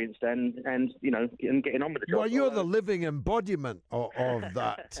experienced and getting on with the job. Well, you're the living embodiment of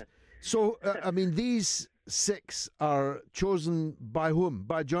that. So, I mean, these 6 are chosen by whom?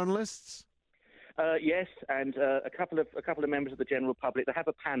 By journalists? Yes, and a couple of members of the general public. They have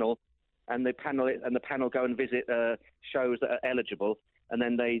a panel, and the panel go and visit shows that are eligible, and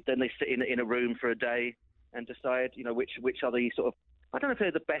then they sit in a room for a day and decide, which are the sort of, I don't know if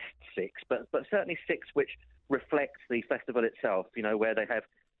they're the best 6, but certainly 6 which reflect the festival itself. Where they have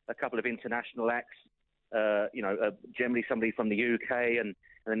a couple of international acts, generally somebody from the UK and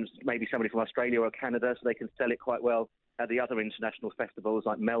then maybe somebody from Australia or Canada, so they can sell it quite well at the other international festivals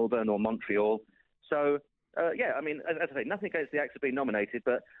like Melbourne or Montreal. So, I mean, as I say, nothing against the acts of being nominated,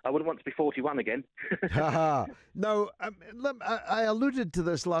 but I wouldn't want to be 41 again. Now, I alluded to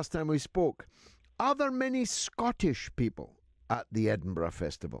this last time we spoke. Are there many Scottish people at the Edinburgh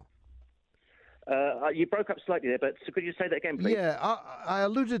Festival? You broke up slightly there, but could you say that again, please? Yeah, I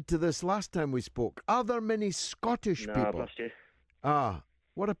alluded to this last time we spoke. Are there many Scottish people? No, I've lost you. Ah,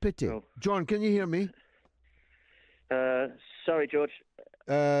 what a pity. Oh. John, can you hear me? Sorry, George.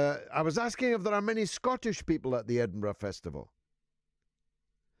 I was asking if there are many Scottish people at the Edinburgh Festival.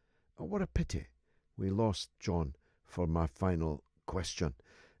 Oh, what a pity. We lost John for my final question.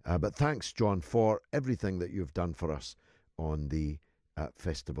 But thanks, John, for everything that you've done for us on the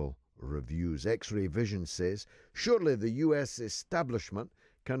festival reviews. X-Ray Vision says, surely the US establishment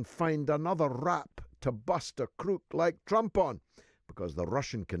can find another rap to bust a crook like Trump on, because the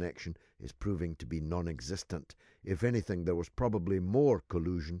Russian connection is proving to be non-existent. If anything, there was probably more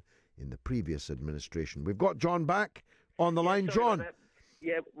collusion in the previous administration. We've got John back on the line. John.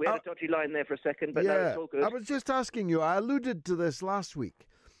 Yeah, we had a dodgy line there for a second, but no, it's all good. I was just asking you, I alluded to this last week.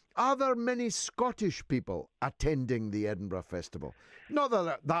 Are there many Scottish people attending the Edinburgh Festival? Not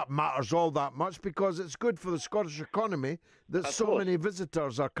that that matters all that much, because it's good for the Scottish economy that so many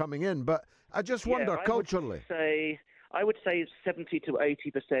visitors are coming in. But I just wonder, culturally. I would say 70 to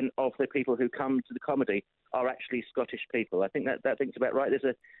 80% of the people who come to the comedy are actually Scottish people. I think that think's about right.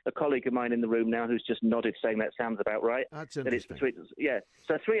 There's a colleague of mine in the room now who's just nodded, saying that sounds about right. That's interesting.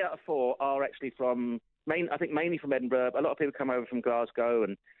 So 3 out of 4 are actually mainly from Edinburgh. A lot of people come over from Glasgow,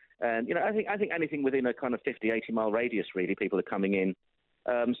 and I think anything within a kind of 50, 80 mile radius, really, people are coming in.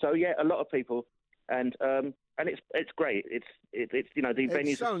 A lot of people, and it's great. It's the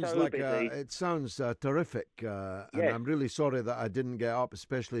venues are so busy. It sounds terrific, and I'm really sorry that I didn't get up,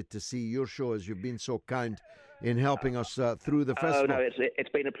 especially to see your show, as you've been so kind in helping us through the festival. Oh no, it's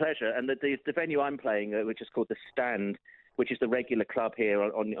been a pleasure. And the venue I'm playing, which is called The Stand, which is the regular club here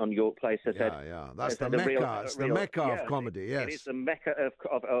on York Place, that's the Mecca. It's the Mecca of comedy. Yes, it is the Mecca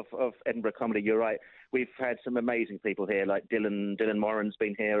of Edinburgh comedy. You're right. We've had some amazing people here, like Dylan Moran's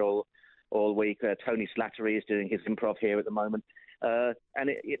been here all week. Tony Slattery is doing his improv here at the moment, and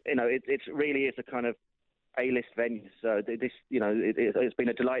it really is a kind of A-list venue. So it's been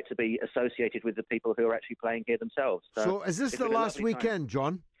a delight to be associated with the people who are actually playing here themselves. So is this the last weekend,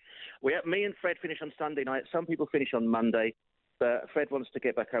 John? Me and Fred finish on Sunday night. Some people finish on Monday, but Fred wants to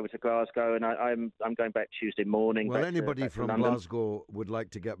get back over to Glasgow, and I'm going back Tuesday morning. Well, anybody from Glasgow would like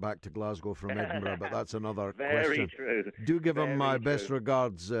to get back to Glasgow from Edinburgh, but that's another question. Very true. Do give him my best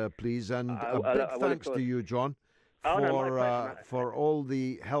regards, please, and a big thanks to you, John, for all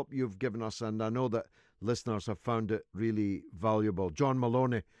the help you've given us, and I know that listeners have found it really valuable. John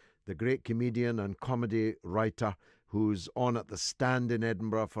Moloney, the great comedian and comedy writer, who's on at the Stand in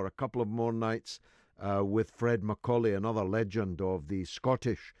Edinburgh for a couple of more nights with Fred Macaulay, another legend of the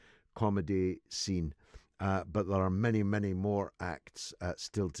Scottish comedy scene. But there are many, many more acts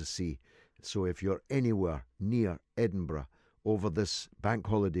still to see. So if you're anywhere near Edinburgh over this bank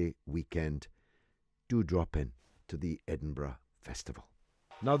holiday weekend, do drop in to the Edinburgh Festival.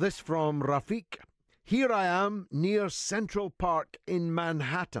 Now this from Rafiq. Here I am near Central Park in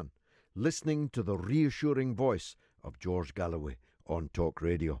Manhattan, listening to the reassuring voice of George Galloway on talk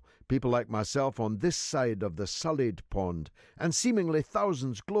radio. People like myself on this side of the sullied pond, and seemingly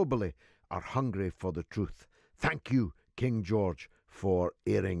thousands globally, are hungry for the truth. Thank you, King George, for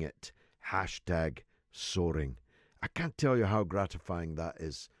airing it. #soaring. I can't tell you how gratifying that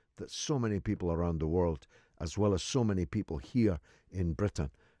is, that so many people around the world, as well as so many people here in Britain,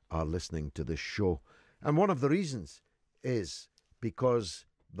 are listening to this show. And one of the reasons is because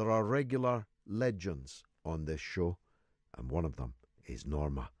there are regular legends on this show, and one of them is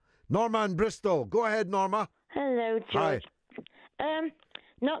Norma. Norma in Bristol. Go ahead, Norma. Hello, George. Hi.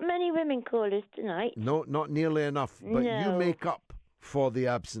 Not many women callers tonight. No, not nearly enough, but you make up for the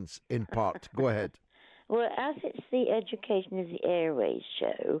absence in part. Go ahead. Well, as it's the Education of the Airways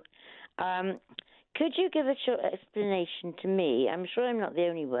show, could you give a short explanation to me, I'm sure I'm not the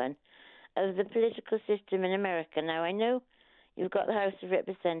only one, of the political system in America? Now, I know you've got the House of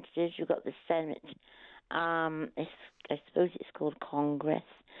Representatives, you've got the Senate. I suppose it's called Congress.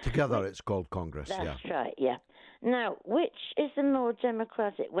 Together it's called Congress, That's right, yeah. Now, which is the more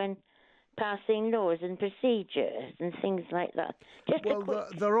democratic when passing laws and procedures and things like that?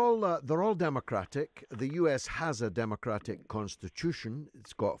 They're all democratic. The US has a democratic constitution.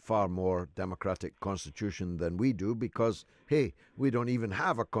 It's got far more democratic constitution than we do because, hey, we don't even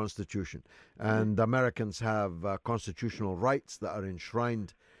have a constitution. And Americans have constitutional rights that are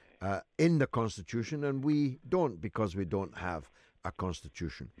enshrined in the Constitution, and we don't because we don't have a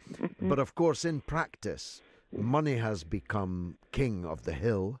constitution. But of course, in practice, money has become king of the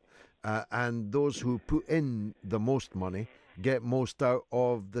hill, and those who put in the most money get most out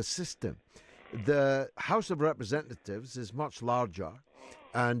of the system. The House of Representatives is much larger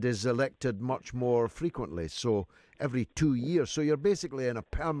and is elected much more frequently, so every 2 years. So you're basically in a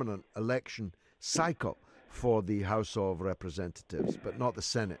permanent election cycle for the House of Representatives, but not the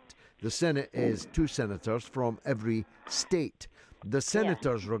Senate. The Senate is 2 senators from every state. The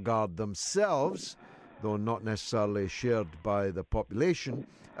senators regard themselves, though not necessarily shared by the population,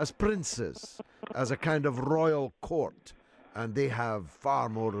 as princes, as a kind of royal court, and they have far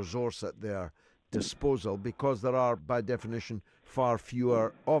more resource at their disposal because there are, by definition, far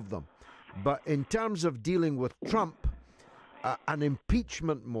fewer of them. But in terms of dealing with Trump, an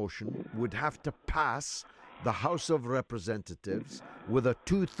impeachment motion would have to pass the House of Representatives with a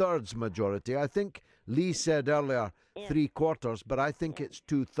 2/3 majority. I think Lee said earlier 3/4, but I think it's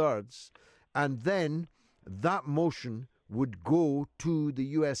 2/3. And then that motion would go to the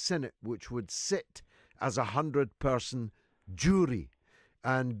US Senate, which would sit as a 100-person jury.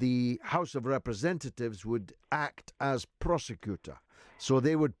 And the House of Representatives would act as prosecutor. So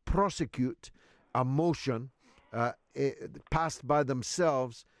they would prosecute a motion passed by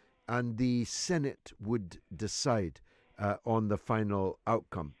themselves, and the Senate would decide on the final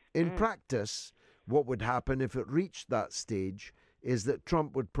outcome. In practice, what would happen if it reached that stage is that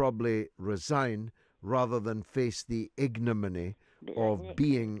Trump would probably resign rather than face the ignominy of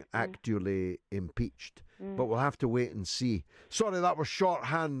being actually impeached. But we'll have to wait and see. Sorry, that was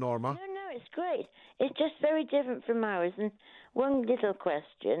shorthand, Norma. No, it's great. It's just very different from ours. And one little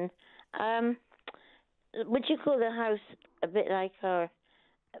question. Would you call the House a bit like our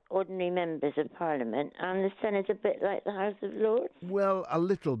ordinary members of Parliament, and the Senate a bit like the House of Lords? Well, a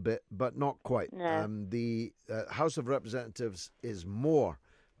little bit, but not quite. No. The House of Representatives is more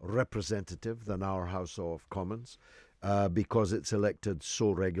representative than our House of Commons because it's elected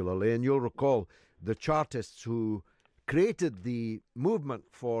so regularly. And you'll recall the Chartists who created the movement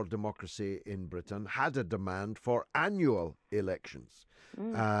for democracy in Britain had a demand for annual elections.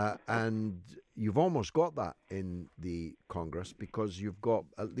 And you've almost got that in the Congress because you've got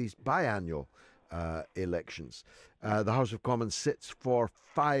at least biannual elections. The House of Commons sits for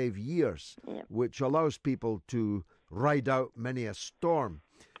 5 years, which allows people to ride out many a storm.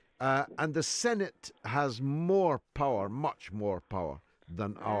 And the Senate has more power, much more power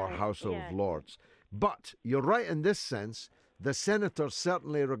than our House of Lords. But you're right in this sense, the senators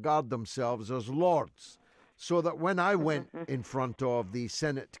certainly regard themselves as lords. So that when I went in front of the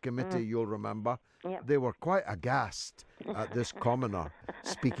Senate committee, you'll remember, they were quite aghast at this commoner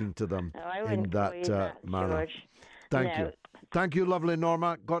speaking to them in that manner. George. Thank you. Thank you, lovely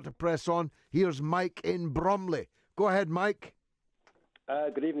Norma. Got to press on. Here's Mike in Bromley. Go ahead, Mike.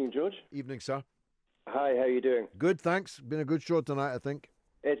 Good evening, George. Evening, sir. Hi, how are you doing? Good, thanks. Been a good show tonight, I think.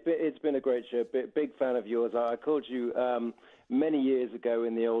 It's been a great show. Big fan of yours. I called you many years ago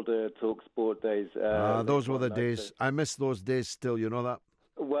in the older Talk Sport days. Those were the days. I miss those days still, you know that?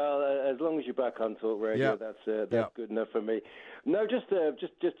 Well, as long as you're back on Talk Radio, that's good enough for me. No, just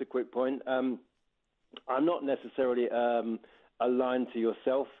a quick point. I'm not necessarily aligned to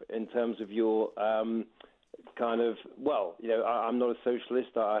yourself in terms of your kind of, well, I'm not a socialist,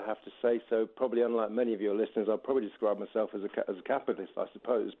 I have to say, so probably unlike many of your listeners, I'll probably describe myself as a capitalist, I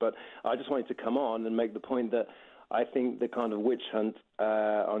suppose. But I just wanted to come on and make the point that I think the kind of witch hunt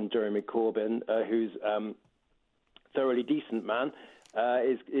on Jeremy Corbyn, who's thoroughly decent man,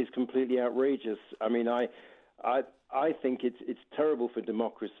 is completely outrageous. I mean, I think it's terrible for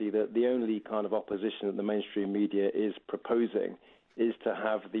democracy that the only kind of opposition that the mainstream media is proposing is to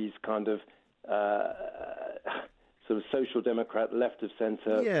have these kind of sort of social democrat, left of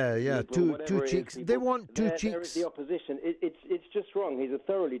centre. Yeah, two cheeks. They want two cheeks. There is the opposition. It's just wrong. He's a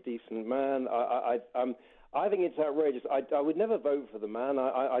thoroughly decent man. I think it's outrageous. I would never vote for the man.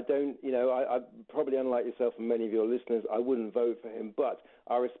 I don't, I probably, unlike yourself and many of your listeners, I wouldn't vote for him. But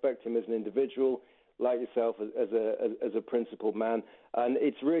I respect him as an individual, like yourself, as a principled man. And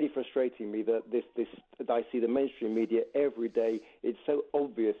it's really frustrating me that I see the mainstream media every day. It's so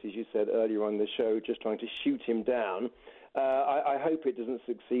obvious, as you said earlier on the show, just trying to shoot him down. I hope it doesn't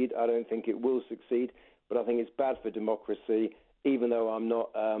succeed. I don't think it will succeed. But I think it's bad for democracy, even though I'm not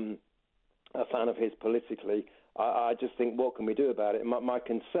a fan of his politically. I just think, what can we do about it? My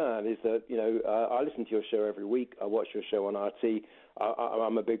concern is that, I listen to your show every week. I watch your show on RT.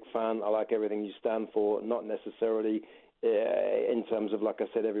 I'm a big fan. I like everything you stand for, not necessarily in terms of, like I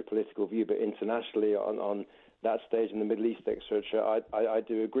said, every political view, but internationally on that stage in the Middle East, etc. I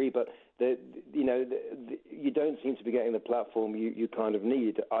do agree, but you don't seem to be getting the platform you kind of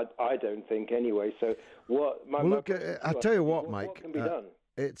need. I don't think anyway. So what? I'll tell you what, Mike. What can be done?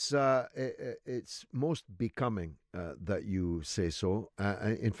 It's most becoming that you say so.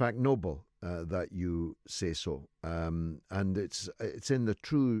 In fact, noble that you say so. And it's in the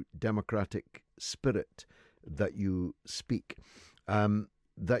true democratic spirit that you speak.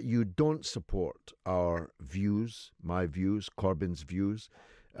 That you don't support our views, my views, Corbyn's views,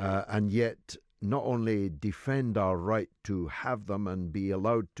 and yet not only defend our right to have them and be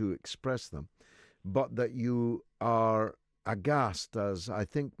allowed to express them, but that you are aghast, as I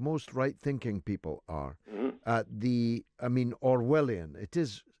think most right-thinking people are, at the, Orwellian, it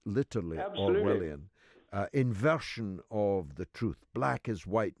is literally Absolutely. Orwellian, inversion of the truth. Black is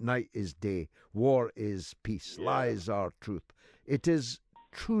white, night is day, war is peace, lies are truth. It is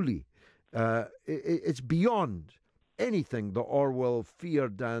truly, it's beyond anything that Orwell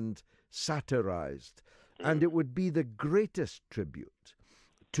feared and satirized. And it would be the greatest tribute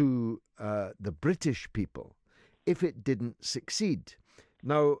to the British people if it didn't succeed.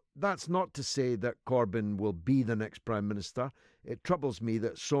 Now, that's not to say that Corbyn will be the next Prime Minister. It troubles me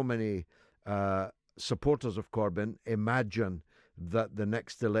that so many supporters of Corbyn imagine that the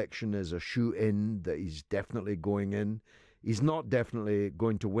next election is a shoe-in, that he's definitely going in. He's not definitely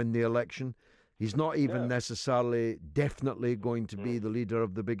going to win the election. He's not even necessarily definitely going to be the leader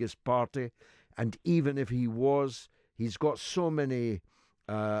of the biggest party. And even if he was, he's got so many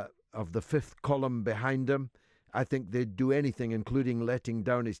of the fifth column behind him. I think they'd do anything, including letting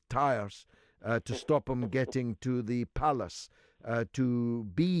down his tyres, to stop him getting to the palace to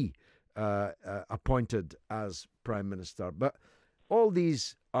be appointed as Prime Minister. But all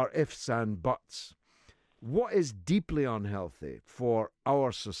these are ifs and buts. What is deeply unhealthy for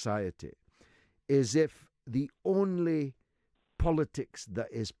our society is if the only politics that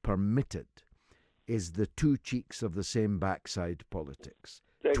is permitted is the two cheeks of the same backside politics.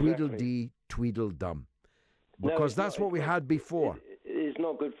 Exactly. Tweedledee, tweedledum. Because that's what we had before. It's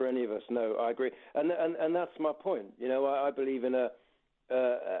not good for any of us. No, I agree, and that's my point. I believe in a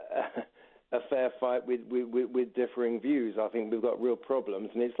fair fight with differing views. I think we've got real problems,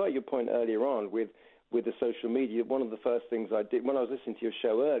 and it's like your point earlier on with the social media. One of the first things I did when I was listening to your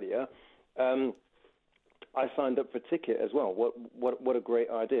show earlier, I signed up for Ticket as well. What a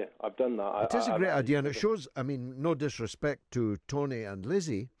great idea! I've done that. It is a great idea, and it shows. No disrespect to Tony and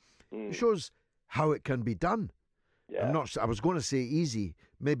Lizzie, it shows how it can be done. Yeah. I was going to say easy.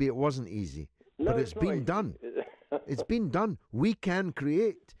 Maybe it wasn't easy, but it's been done. It's been done. We can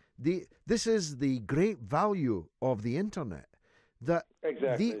create this is the great value of the internet, that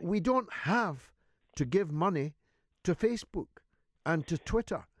we don't have to give money to Facebook and to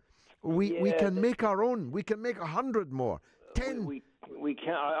Twitter. We can make our own. We can make 100 more, 10. We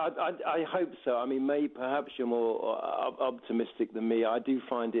can. I hope so. Perhaps you're more optimistic than me. I do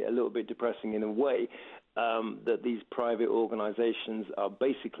find it a little bit depressing in a way that these private organisations are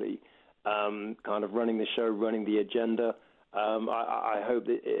basically kind of running the show, running the agenda. I hope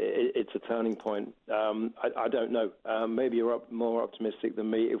that it's a turning point. I don't know. Maybe you're more optimistic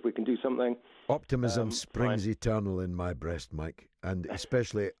than me. If we can do something. Optimism springs eternal in my breast, Mike, and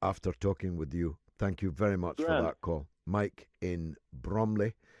especially after talking with you. Thank you very much for that call. Mike in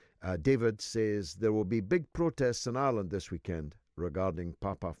Bromley. David says there will be big protests in Ireland this weekend regarding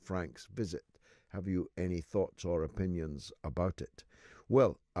Papa Frank's visit. Have you any thoughts or opinions about it?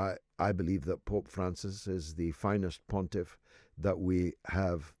 Well, I believe that Pope Francis is the finest pontiff that we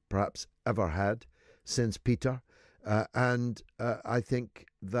have perhaps ever had since Peter. And I think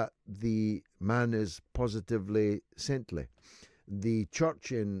that the man is positively saintly. The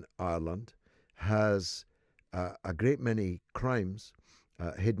church in Ireland has a great many crimes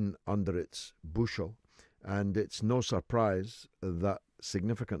hidden under its bushel, and it's no surprise that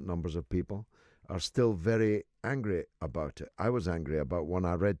significant numbers of people are still very angry about it. I was angry about one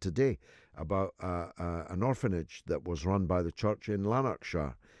I read today about an orphanage that was run by the church in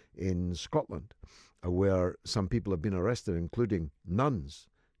Lanarkshire in Scotland, where some people have been arrested, including nuns,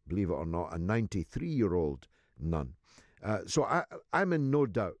 believe it or not, a 93-year-old nun. So I'm in no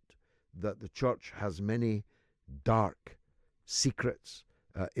doubt that the church has many dark secrets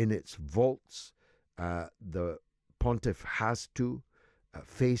in its vaults. The pontiff has to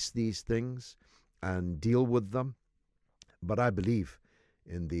face these things and deal with them. But I believe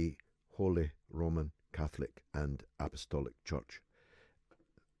in the Holy Roman Catholic and Apostolic Church.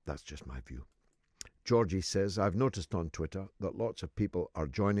 That's just my view. Georgie says, I've noticed on Twitter that lots of people are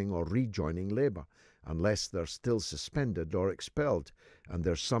joining or rejoining Labour, unless they're still suspended or expelled. And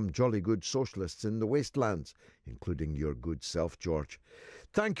there's some jolly good socialists in the wastelands, including your good self, George.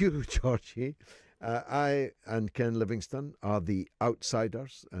 Thank you, Georgie. I and Ken Livingstone are the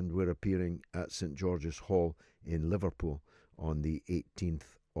Outsiders, and we're appearing at St George's Hall in Liverpool on the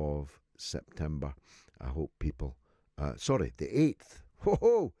 18th of September. I hope people... the 8th.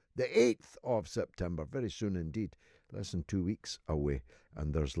 Ho-ho! The 8th of September. Very soon indeed. Less than 2 weeks away.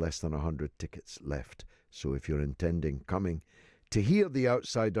 And there's less than 100 tickets left. So if you're intending coming to hear the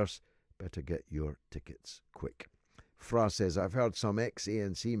Outsiders, better get your tickets quick. Fra says, I've heard some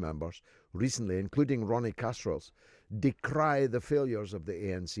ex-ANC members recently, including Ronnie Casserels, decry the failures of the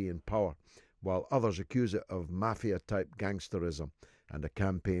ANC in power, while others accuse it of mafia-type gangsterism and a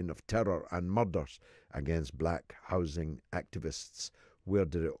campaign of terror and murders against black housing activists. Where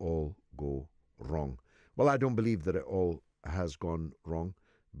did it all go wrong? Well, I don't believe that it all has gone wrong,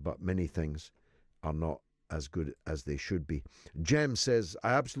 but many things are not as good as they should be. Jem says,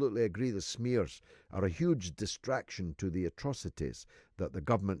 I absolutely agree the smears are a huge distraction to the atrocities that the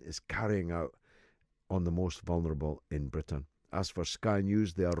government is carrying out on the most vulnerable in Britain. As for Sky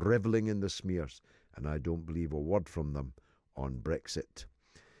News, they are revelling in the smears, and I don't believe a word from them on Brexit.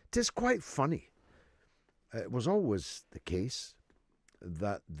 It is quite funny. It was always the case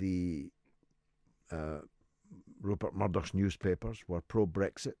that the Rupert Murdoch's newspapers were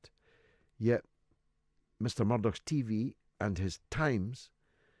pro-Brexit, yet Mr. Murdoch's TV and his Times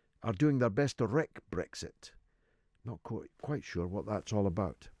are doing their best to wreck Brexit. Not quite sure what that's all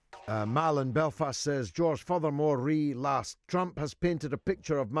about. Mal in Belfast says, George, furthermore, last, Trump has painted a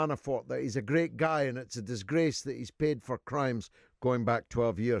picture of Manafort that he's a great guy and it's a disgrace that he's paid for crimes going back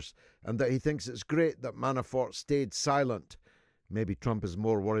 12 years and that he thinks it's great that Manafort stayed silent. Maybe Trump is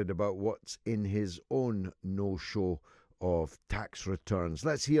more worried about what's in his own no-show of tax returns.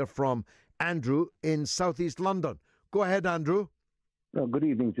 Let's hear from Andrew in southeast London. Go ahead, Andrew. Oh, good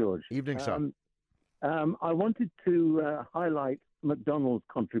evening, George. Evening, sir. I wanted to highlight McDonald's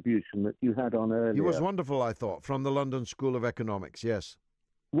contribution that you had on earlier. He was wonderful, I thought, from the London School of Economics, yes.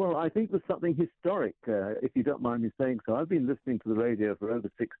 Well, I think there's something historic, if you don't mind me saying so. I've been listening to the radio for over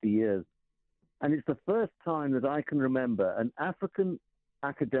 60 years, and it's the first time that I can remember an African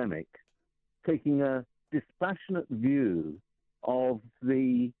academic taking a dispassionate view of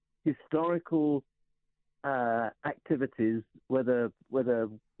the historical activities, whether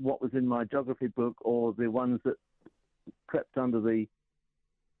what was in my geography book or the ones that crept under the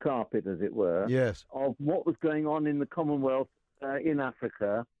carpet, as it were, yes, of what was going on in the Commonwealth in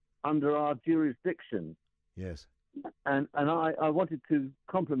Africa under our jurisdiction. Yes. And I wanted to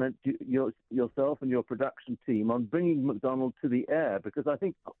compliment yourself and your production team on bringing McDonald to the air, because I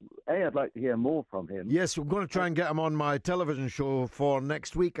think, I'd like to hear more from him. Yes, we're going to try and get him on my television show for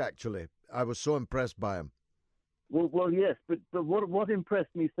next week, actually. I was so impressed by him. Well, yes, but what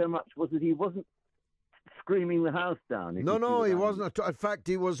impressed me so much was that he wasn't screaming the house down. No, he wasn't. In fact,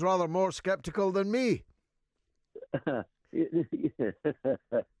 he was rather more sceptical than me. He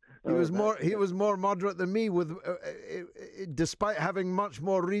was more moderate than me, with despite having much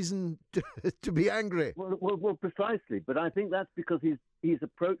more reason to be angry. Well, precisely. But I think that's because he's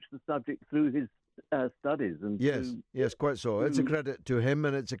approached the subject through his studies. And yes, quite so. It's a credit to him,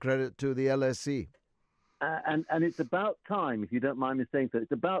 and it's a credit to the LSE. And it's about time, if you don't mind me saying so,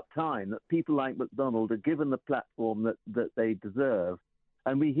 it's about time that people like McDonald are given the platform that they deserve,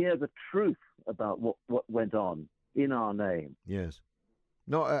 and we hear the truth about what went on in our name. Yes.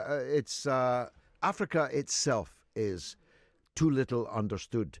 No, it's Africa itself is too little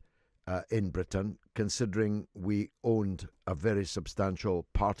understood in Britain, considering we owned a very substantial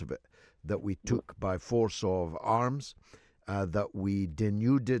part of it that we took by force of arms, that we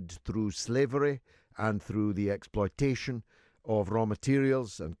denuded through slavery and through the exploitation of raw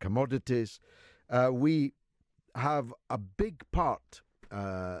materials and commodities. We have a big part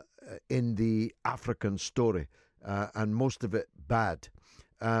in the African story, and most of it bad.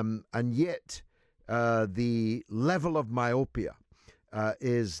 And yet the level of myopia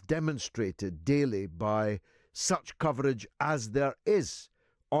is demonstrated daily by such coverage as there is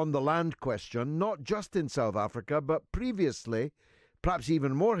on the land question, not just in South Africa, but previously, perhaps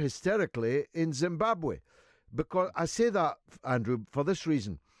even more hysterically, in Zimbabwe. Because I say that, Andrew, for this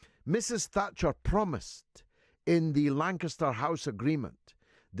reason. Mrs. Thatcher promised in the Lancaster House Agreement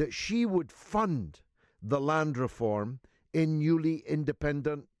that she would fund the land reform in newly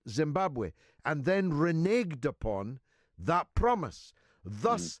independent Zimbabwe, and then reneged upon that promise,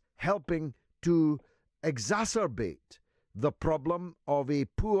 thus helping to exacerbate the problem of a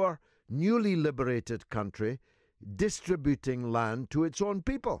poor, newly liberated country distributing land to its own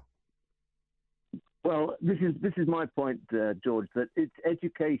people. Well, this is my point, George, that it's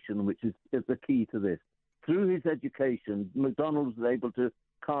education which is the key to this. Through his education, McDonald was able to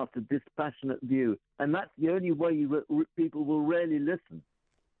cast a dispassionate view, and that's the only way people will really listen.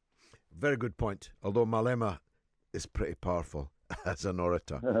 Very good point, although Malema is pretty powerful as an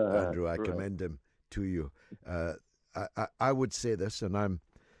orator. Andrew, I commend him to you. I would say this, and I'm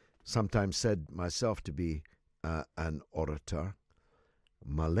sometimes said myself to be an orator.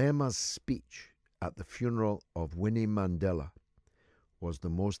 Malema's speech at the funeral of Winnie Mandela was the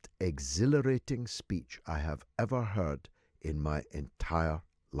most exhilarating speech I have ever heard in my entire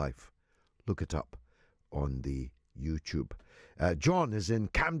life. Look it up on the YouTube. John is in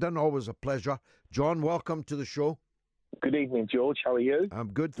Camden, always a pleasure. John, welcome to the show. Good evening, George. How are you? I'm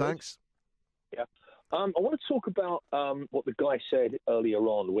good, thanks. Yeah. I want to talk about what the guy said earlier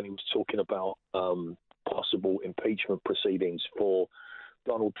on when he was talking about possible impeachment proceedings for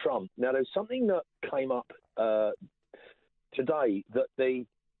Donald Trump. Now, there's something that came up today that the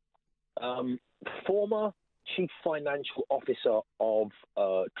former chief financial officer of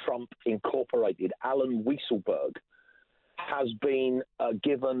Trump Incorporated, Alan Weisselberg, has been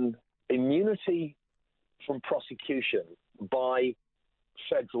given immunity from prosecution by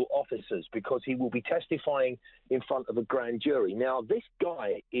federal officers because he will be testifying in front of a grand jury. Now, this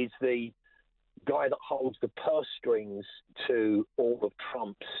guy is the guy that holds the purse strings to all of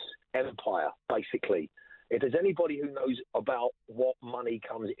Trump's empire, basically. If there's anybody who knows about what money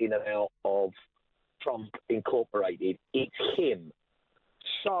comes in and out of Trump Incorporated, it's him.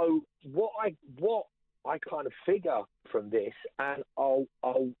 So what I kind of figure from this, and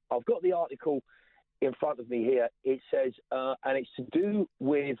I've got the article in front of me here. It says, and it's to do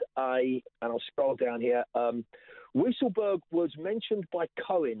with and I'll scroll down here. Weisselberg was mentioned by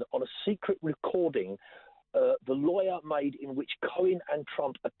Cohen on a secret recording the lawyer made in which Cohen and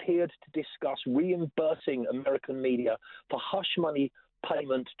Trump appeared to discuss reimbursing American media for hush money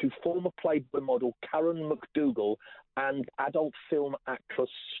payment to former Playboy model Karen McDougal and adult film actress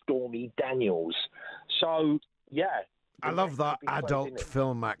Stormy Daniels. So, yeah. I love that adult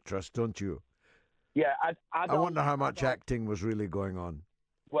film actress, don't you? Yeah. I wonder how much acting was really going on.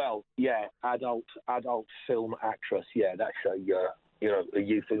 Well, yeah, adult film actress. Yeah, that's a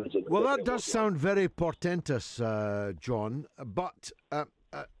euphemism. Well, that does sound very portentous, John, but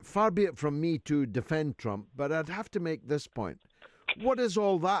far be it from me to defend Trump, but I'd have to make this point. What does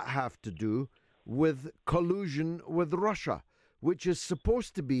all that have to do with collusion with Russia, which is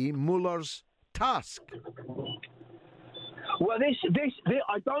supposed to be Mueller's task? Well,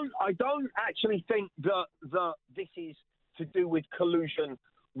 I don't actually think that this is to do with collusion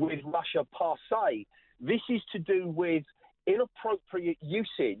with Russia per se. This is to do with inappropriate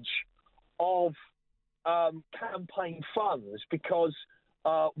usage of campaign funds, because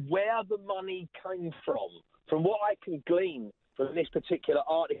where the money came from what I can glean from this particular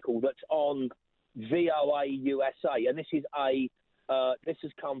article that's on VOA USA, and this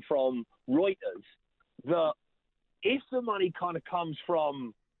has come from Reuters, that if the money kind of comes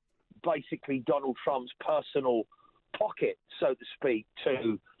from basically Donald Trump's personal pocket, so to speak,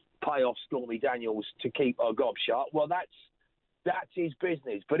 to pay off Stormy Daniels to keep her gob shut, well, that's his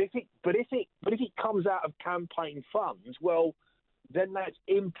business. But if it comes out of campaign funds, well, then that's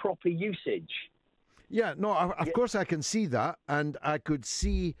improper usage. Yeah, no, of course I can see that, and I could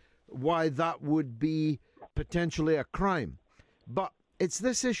see why that would be potentially a crime. But it's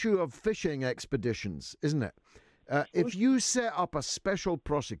this issue of fishing expeditions, isn't it? If you set up a special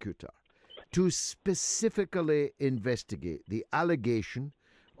prosecutor to specifically investigate the allegation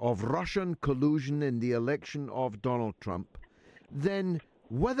of Russian collusion in the election of Donald Trump, then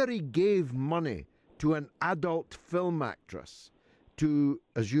whether he gave money to an adult film actress to,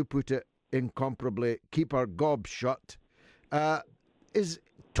 as you put it, incomparably keep her gob shut, is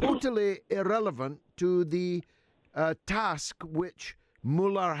totally irrelevant to the task which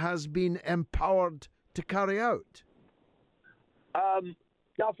Mueller has been empowered to carry out.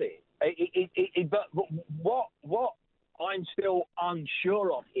 Nothing. But what I'm still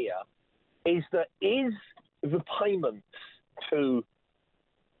unsure of here is the payments to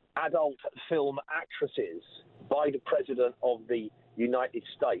adult film actresses by the President of the United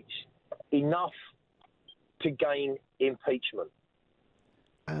States enough to gain impeachment?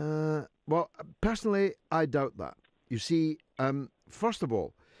 Well, personally, I doubt that. You see, first of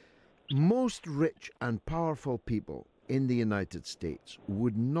all, most rich and powerful people in the United States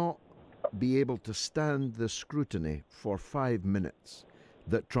would not be able to stand the scrutiny for 5 minutes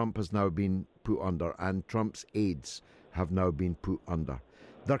that Trump has now been put under and Trump's aides have now been put under.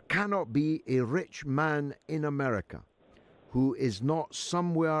 There cannot be a rich man in America who is not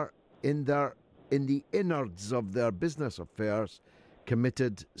somewhere in the innards of their business affairs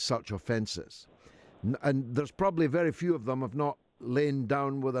committed such offences. And there's probably very few of them have not lain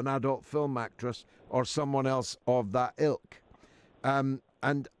down with an adult film actress or someone else of that ilk. And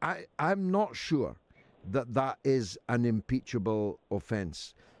I'm not sure that that is an impeachable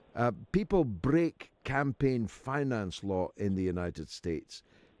offence. People break campaign finance law in the United States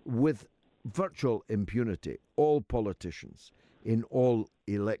with virtual impunity, all politicians in all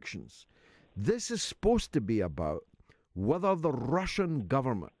elections. This is supposed to be about whether the Russian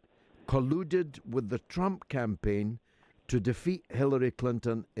government colluded with the Trump campaign to defeat Hillary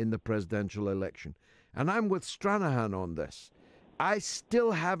Clinton in the presidential election. And I'm with Stranahan on this. I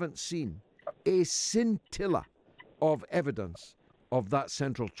still haven't seen a scintilla of evidence of that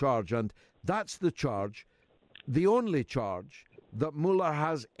central charge, and that's the charge, the only charge, that Mueller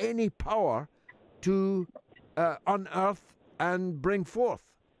has any power to unearth and bring forth.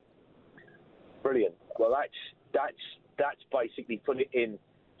 Brilliant. Well, that's basically put it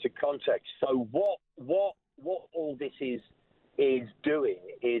into context. So what all this is doing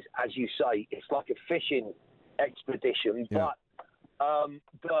is, as you say, it's like a fishing expedition. Yeah.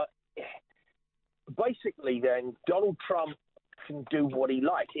 But basically, then Donald Trump can do what he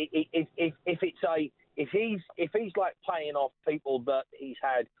likes. If he's like paying off people that he's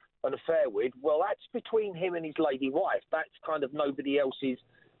had an affair with, well, that's between him and his lady wife. That's kind of nobody else's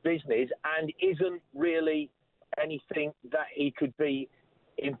business, and isn't really anything that he could be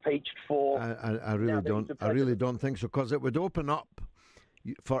impeached for. I really don't think so, because it would open up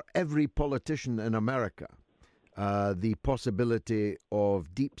for every politician in America the possibility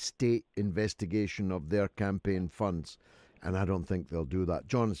of deep state investigation of their campaign funds, and I don't think they'll do that.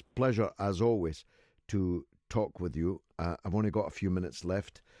 John, it's a pleasure as always to talk with you. I've only got a few minutes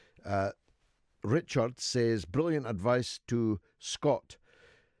left. Richard says, brilliant advice to Scott.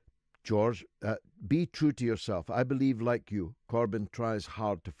 George, be true to yourself. I believe, like you, Corbyn tries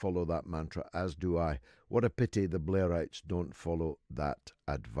hard to follow that mantra, as do I. What a pity the Blairites don't follow that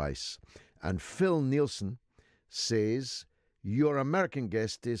advice. And Phil Nielsen says, your American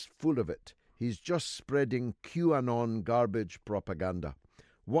guest is full of it. He's just spreading QAnon garbage propaganda.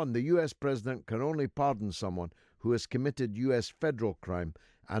 1, the US president can only pardon someone who has committed US federal crime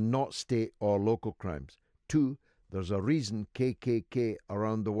and not state or local crimes. 2, there's a reason KKK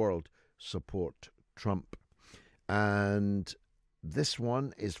around the world support Trump. And this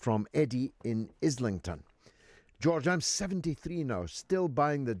one is from Eddie in Islington. George, I'm 73 now, still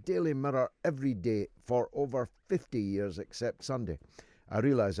buying the Daily Mirror every day for over 50 years except Sunday. I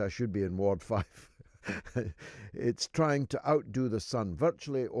realise I should be in Ward 5. It's trying to outdo the Sun.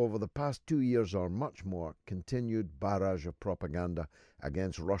 Virtually over the past 2 years or much more, continued barrage of propaganda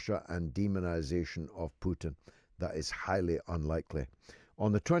against Russia and demonisation of Putin. That is highly unlikely.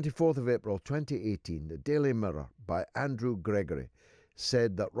 On the 24th of April 2018, the Daily Mirror by Andrew Gregory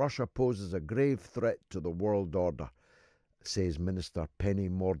said that Russia poses a grave threat to the world order, says Minister Penny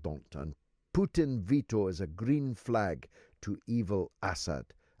Mordaunt, and Putin veto is a green flag to evil Assad.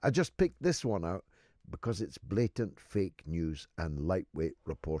 I just picked this one out because it's blatant fake news and lightweight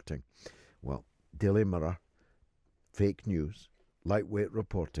reporting. Well, Daily Mirror, fake news, lightweight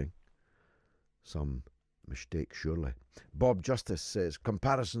reporting, some mistake surely. Bob Justice says,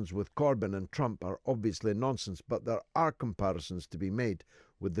 comparisons with Corbyn and Trump are obviously nonsense, but there are comparisons to be made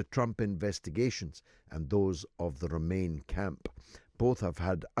with the Trump investigations and those of the Remain camp. Both have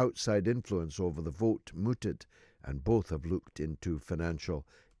had outside influence over the vote mooted, and both have looked into financial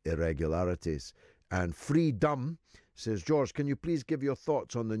irregularities. And Free Dumb says, George, can you please give your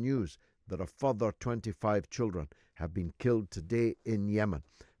thoughts on the news that a further 25 children have been killed today in Yemen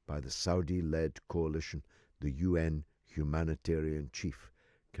by the Saudi-led coalition? The UN humanitarian chief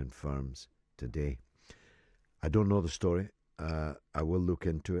confirms today. I don't know the story. I will look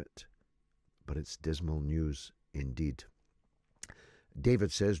into it, but it's dismal news indeed.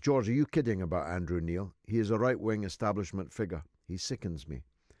 David says, George, are you kidding about Andrew Neil? He is a right-wing establishment figure. He sickens me.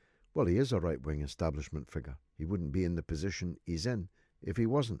 Well, he is a right-wing establishment figure. He wouldn't be in the position he's in if he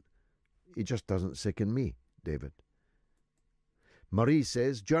wasn't. He just doesn't sicken me, David. Marie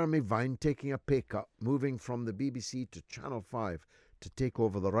says, Jeremy Vine taking a pay cut, moving from the BBC to Channel 5 to take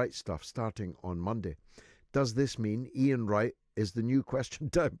over the Right Stuff starting on Monday. Does this mean Ian Wright is the new Question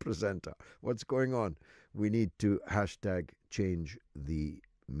Time presenter? What's going on? We need to #change the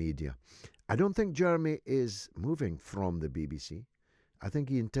media. I don't think Jeremy is moving from the BBC. I think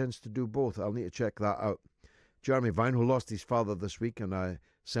he intends to do both. I'll need to check that out. Jeremy Vine, who lost his father this week, and I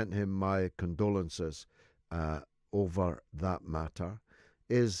sent him my condolences over that matter,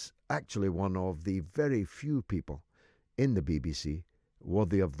 is actually one of the very few people in the BBC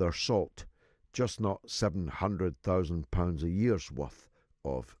worthy of their salt. Just not £700,000 a year's worth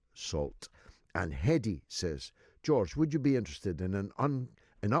of salt. And Hedy says, George, would you be interested in an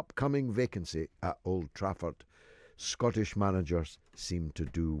upcoming vacancy at Old Trafford? Scottish managers seem to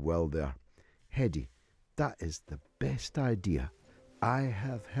do well there. Hedy, that is the best idea I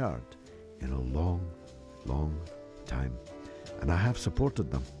have heard in a long, long time. And I have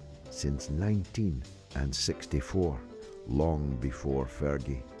supported them since 1964, long before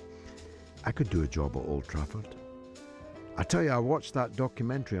Fergie. I could do a job at Old Trafford. I tell you, I watched that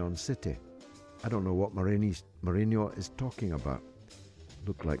documentary on City. I don't know what Mourinho is talking about.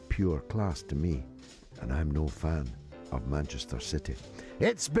 Looked like pure class to me, and I'm no fan of Manchester City.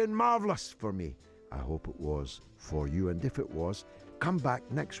 It's been marvellous for me. I hope it was for you, and if it was, come back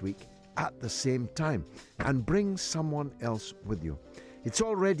next week at the same time and bring someone else with you. It's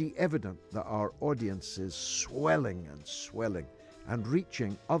already evident that our audience is swelling and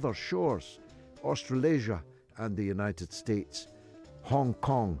reaching other shores, Australasia and the United States, Hong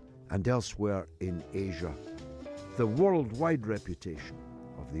Kong and elsewhere in Asia. The worldwide reputation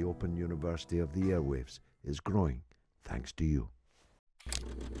of the Open University of the Airwaves is growing thanks to you.